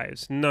of our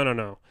lives.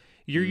 No.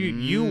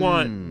 You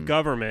want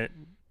government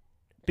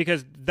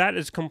because that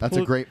is That's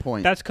a great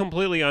point. That's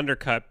completely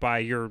undercut by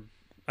your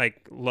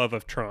love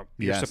of Trump,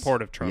 your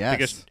support of Trump,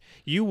 because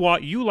you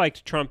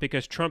liked Trump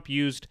because Trump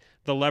used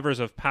the levers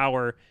of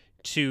power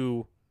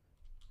to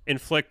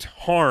inflict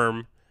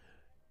harm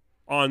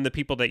on the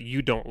people that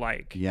you don't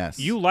like. Yes.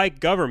 You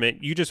like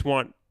government.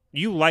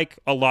 You like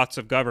lots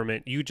of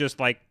government. You just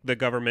like the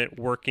government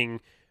working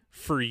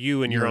for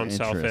you and your own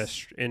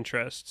selfish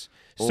interests.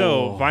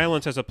 So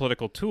violence as a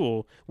political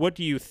tool, what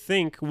do you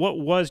think? What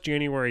was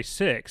January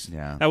 6th?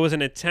 Yeah. That was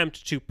an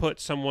attempt to put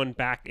someone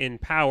back in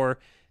power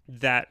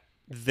that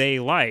they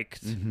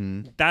liked.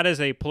 That is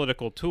a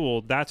political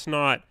tool. That's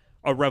not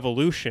a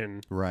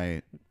revolution.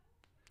 Right.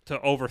 To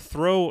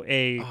overthrow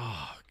a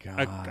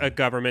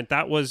government.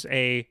 That was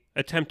a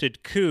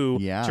attempted coup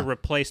to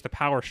replace the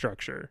power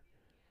structure.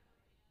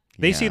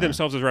 They see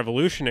themselves as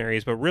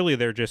revolutionaries, but really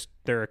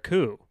they're a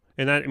coup.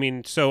 And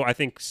that, so I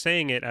think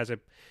saying it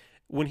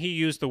when he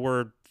used the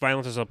word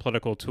violence as a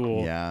political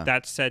tool,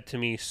 that said to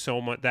me so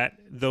much, that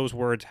those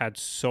words had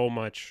so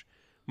much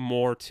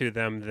more to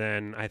them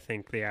than I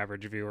think the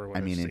average viewer would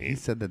have seen. And he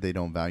said that they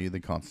don't value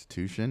the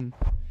Constitution.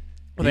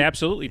 Well, they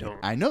absolutely don't.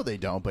 I know they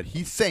don't, but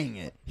he's saying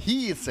it.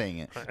 He is saying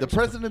it. The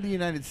President of the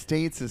United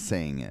States is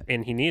saying it.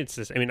 And he needs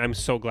this. I'm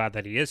so glad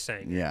that he is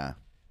saying it. Yeah.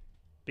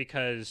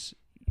 Because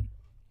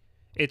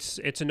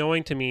it's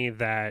annoying to me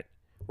that,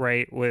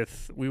 right,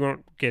 we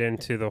won't get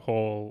into the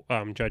whole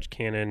Judge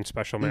Cannon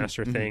special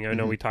master thing. I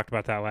know we talked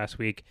about that last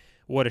week.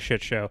 What a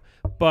shit show.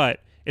 But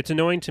it's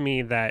annoying to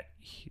me that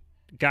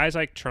guys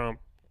like Trump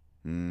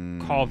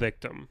call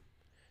victim.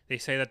 They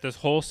say that this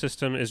whole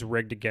system is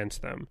rigged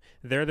against them.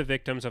 They're the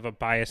victims of a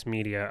biased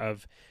media,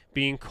 of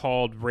being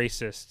called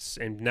racists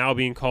and now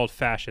being called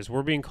fascists.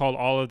 We're being called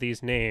all of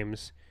these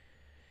names.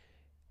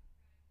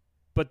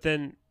 But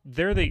then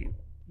they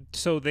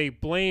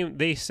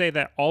say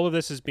that all of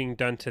this is being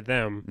done to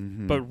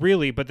them,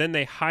 but then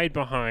they hide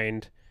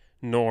behind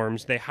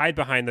norms. They hide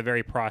behind the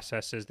very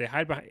processes. They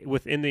hide behind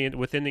within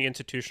the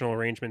institutional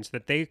arrangements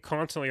that they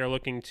constantly are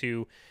looking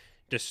to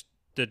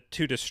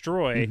to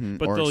destroy,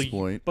 but or they'll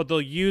exploit. but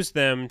they'll use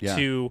them Yeah.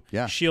 to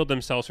Yeah. shield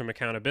themselves from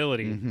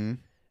accountability. Mm-hmm.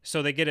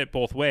 So they get it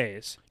both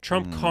ways.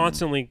 Trump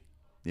constantly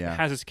Yeah.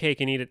 has his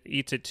cake and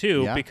eats it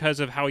too Yeah. because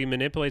of how he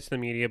manipulates the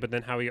media, but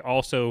then how he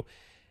also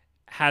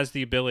has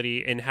the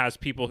ability and has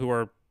people who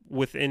are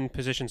within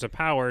positions of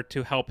power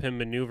to help him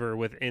maneuver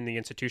within the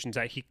institutions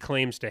that he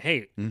claims to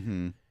hate.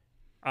 Mm-hmm.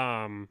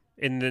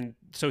 And then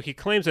so he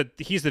claims that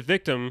he's the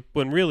victim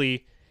when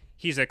really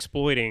he's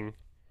exploiting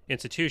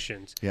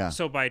institutions. Yeah.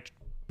 So by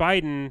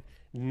Biden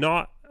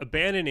not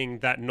abandoning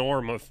that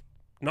norm of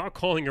not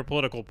calling your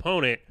political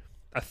opponent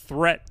a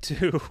threat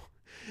to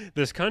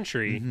this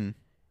country, Mm-hmm.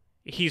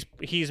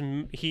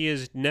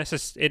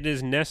 it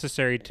is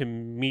necessary to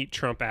meet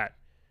Trump at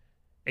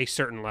a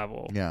certain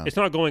level. Yeah. It's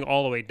not going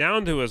all the way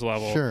down to his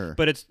level, Sure.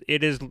 but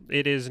it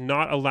is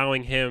not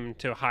allowing him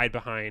to hide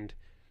behind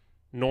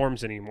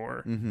norms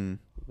anymore. Mm-hmm.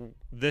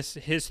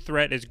 His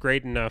threat is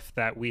great enough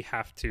that we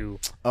have to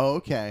Oh,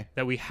 okay.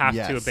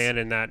 to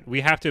abandon that.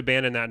 We have to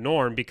abandon that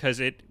norm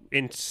because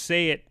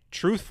say it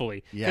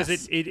truthfully because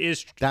Yes. it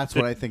is That's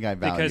what I think I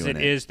value because in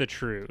it is the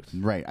truth.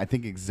 Right. I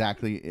think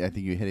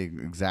you hit it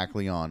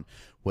exactly on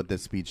what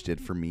this speech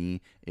did for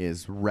me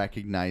is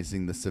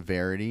recognizing the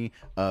severity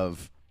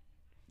of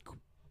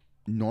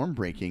norm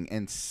breaking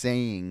and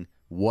saying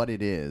what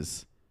it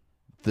is,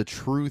 the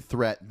true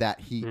threat that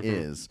he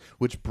is,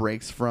 which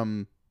breaks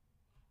from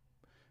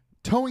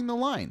towing the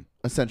line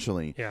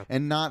essentially,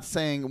 and not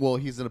saying, well,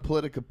 he's a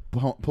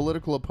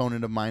political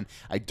opponent of mine.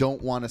 I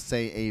don't want to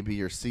say A,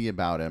 B, or C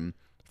about him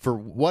for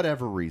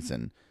whatever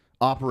reason,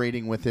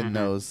 operating within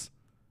those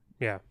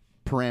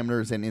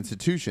parameters and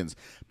institutions,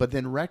 but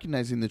then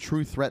recognizing the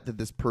true threat that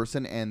this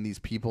person and these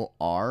people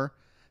are,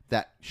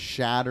 that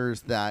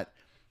shatters that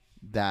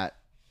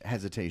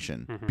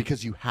hesitation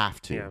because you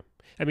have to. Yeah.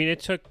 I mean,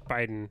 it took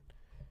Biden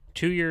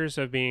 2 years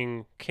of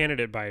being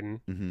candidate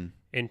Biden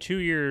and 2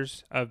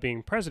 years of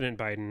being President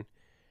Biden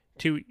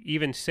to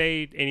even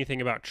say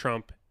anything about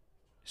Trump,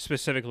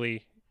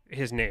 specifically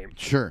his name.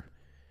 Sure.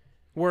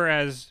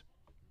 Whereas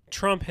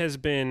Trump has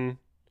been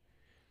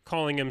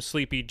calling him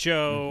Sleepy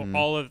Joe,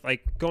 all of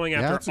going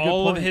that's a after good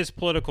all of point. his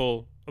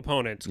political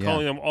opponents,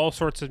 calling them all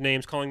sorts of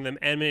names, calling them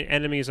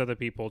enemies of the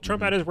people.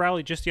 Trump at his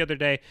rally just the other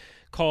day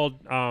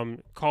called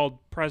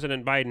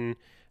President Biden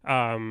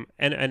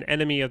an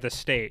enemy of the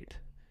state.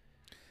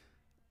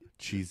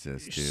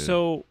 Jesus, dude.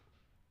 So,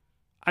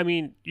 I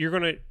mean,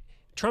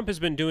 Trump has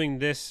been doing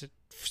this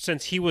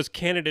since he was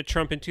candidate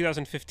Trump in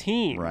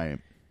 2015. Right.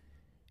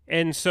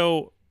 And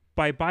so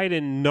by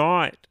Biden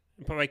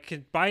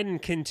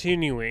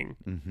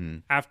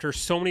continuing after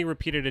so many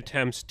repeated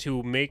attempts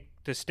to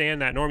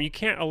stand that norm, you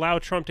can't allow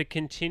Trump to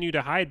continue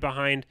to hide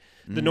behind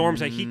the norms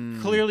that he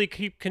clearly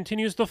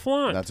continues to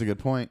flaunt. That's a good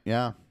point.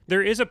 Yeah.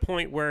 There is a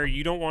point where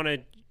you don't want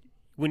to,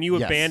 when you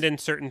abandon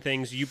certain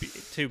things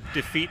to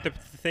defeat the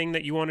thing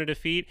that you want to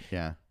defeat,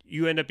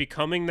 you end up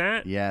becoming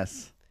that.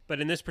 Yes. But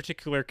in this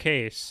particular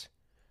case,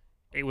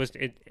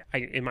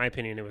 in my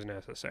opinion, it was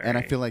necessary. And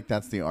I feel like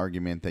that's the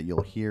argument that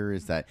you'll hear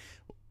is that,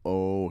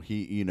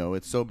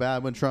 it's so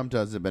bad when Trump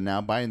does it, but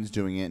now Biden's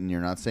doing it, and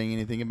you're not saying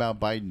anything about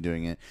Biden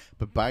doing it,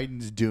 but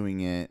Biden's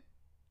doing it.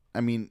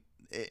 I mean,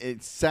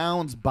 it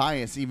sounds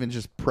biased even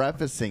just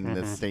prefacing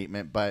this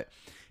statement, but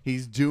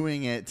he's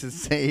doing it to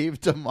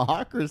save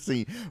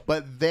democracy.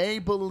 But they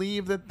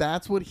believe that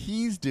that's what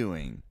he's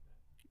doing.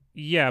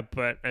 Yeah,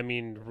 but I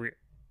mean,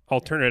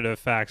 alternative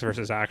facts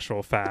versus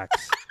actual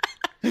facts.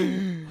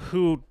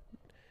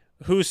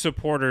 Whose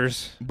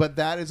supporters? But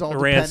that is all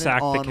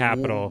ransacked dependent the on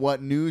Capitol.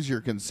 what news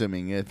you're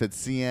consuming. If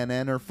it's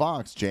CNN or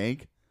Fox,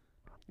 Jake.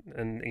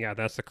 And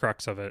that's the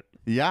crux of it.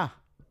 Yeah.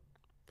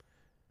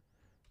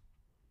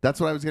 That's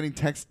what I was getting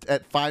text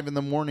at 5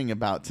 a.m.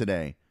 about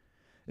today.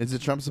 Is a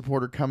Trump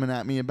supporter coming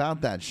at me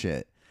about that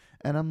shit?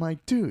 And I'm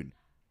like, dude,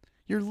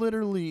 you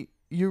literally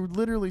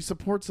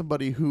support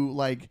somebody who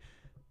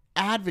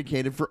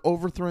advocated for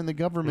overthrowing the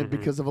government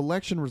because of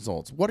election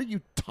results. What are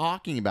you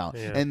talking about?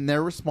 Yeah. And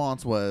their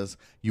response was,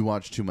 you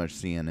watch too much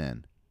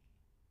CNN.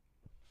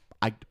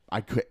 I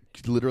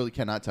literally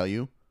cannot tell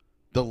you.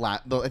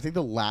 I think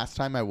the last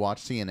time I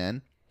watched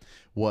CNN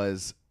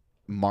was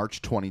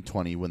March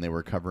 2020 when they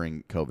were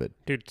covering COVID.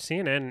 Dude,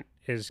 CNN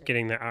is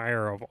getting the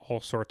ire of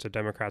all sorts of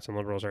Democrats and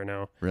liberals right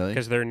now. Really?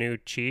 Because their new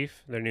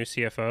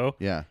CFO,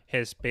 Yeah.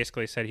 has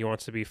basically said he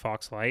wants to be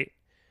Fox Light,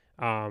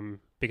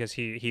 because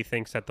he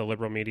thinks that the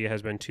liberal media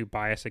has been too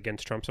biased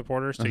against Trump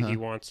supporters. So he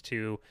wants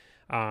to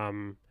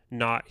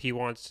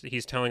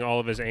he's telling all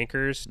of his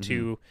anchors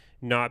to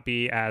not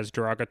be as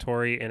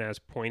derogatory and as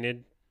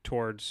pointed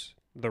towards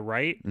the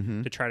right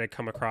to try to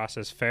come across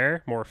as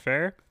more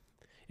fair.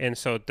 And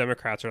so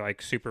Democrats are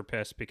super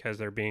pissed because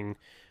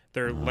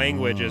their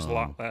language is a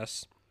lot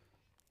less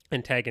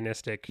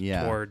antagonistic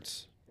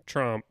towards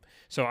Trump.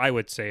 So I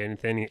would say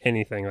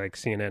anything like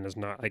CNN is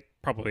not,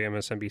 probably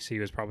MSNBC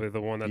is probably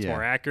the one that's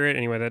more accurate.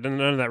 Anyway,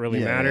 none of that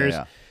really matters.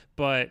 Yeah.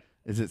 But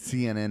is it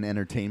CNN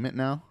Entertainment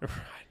now? I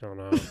don't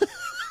know.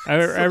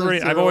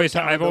 I've always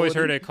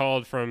heard it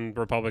called from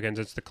Republicans.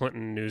 It's the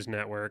Clinton News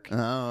Network.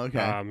 Oh,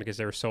 okay. Because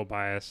they were so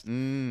biased.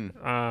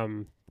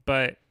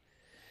 But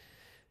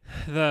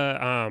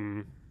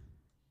the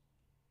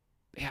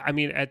yeah, I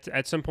mean,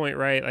 at some point,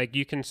 right? Like,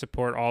 you can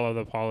support all of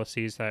the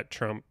policies that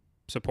Trump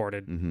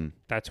supported. Mm-hmm.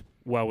 That's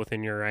well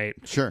within your right.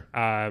 Sure.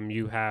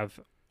 You have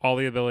all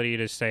the ability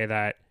to say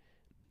that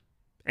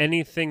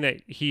anything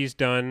that he's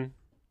done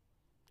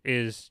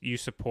is you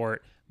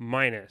support,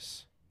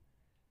 minus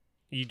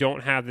you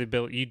don't have the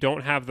ability, you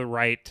don't have the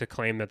right to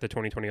claim that the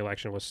 2020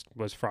 election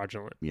was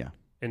fraudulent. Yeah.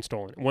 And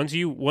stolen. Once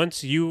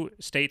you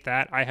state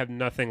that, I have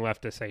nothing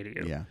left to say to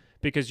you. Yeah.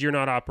 Because you're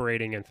not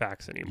operating in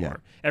facts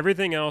anymore. Yeah.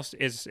 Everything else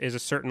is a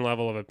certain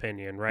level of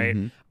opinion, right?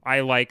 Mm-hmm.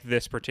 I like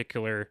this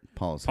particular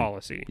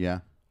policy. Yeah.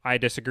 I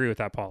disagree with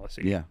that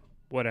policy. Yeah.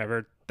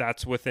 Whatever.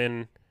 That's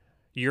within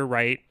your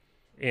right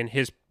and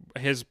his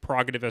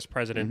prerogative as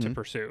president to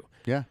pursue.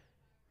 Yeah.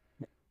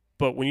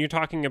 But when you're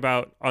talking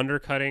about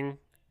undercutting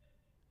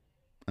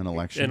an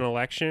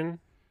election,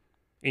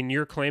 and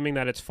you're claiming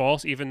that it's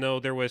false, even though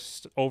there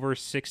was over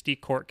 60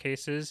 court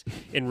cases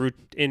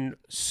in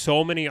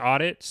so many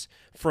audits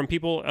from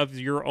people of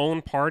your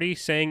own party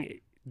saying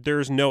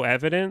there's no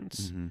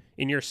evidence,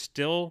 and you're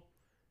still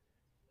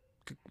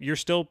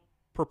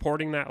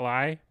purporting that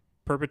lie,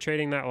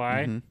 perpetrating that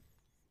lie,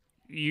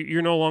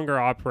 you're no longer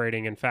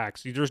operating in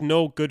facts. There's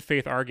no good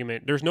faith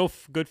argument. There's no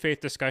good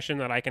faith discussion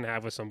that I can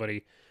have with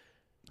somebody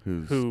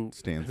who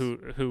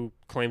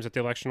claims that the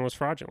election was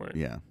fraudulent.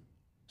 Yeah.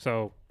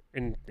 So.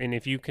 And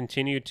if you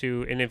continue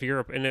to, and if you're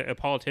a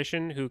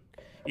politician who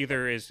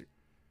either is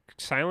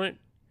silent,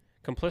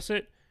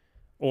 complicit,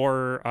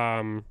 or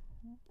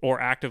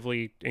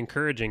actively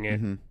encouraging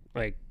it,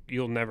 like you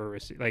will never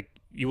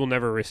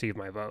receive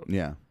my vote.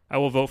 Yeah, I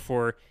will vote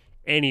for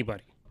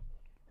anybody,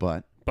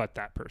 but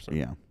that person.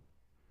 Yeah,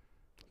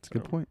 that's a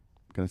good point.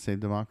 Gotta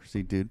save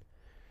democracy, dude.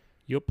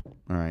 Yep.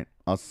 All right,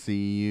 I'll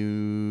see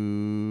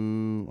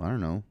you. I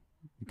don't know.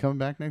 You coming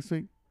back next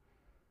week?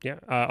 Yeah.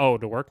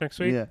 To work next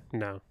week? Yeah.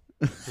 No.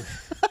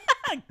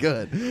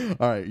 Good.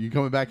 All right. You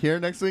coming back here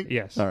next week?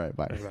 Yes. All right.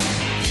 Bye. Your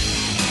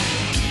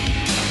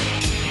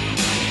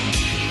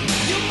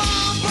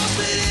mom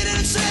busted in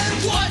and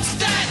said, "What's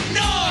that?"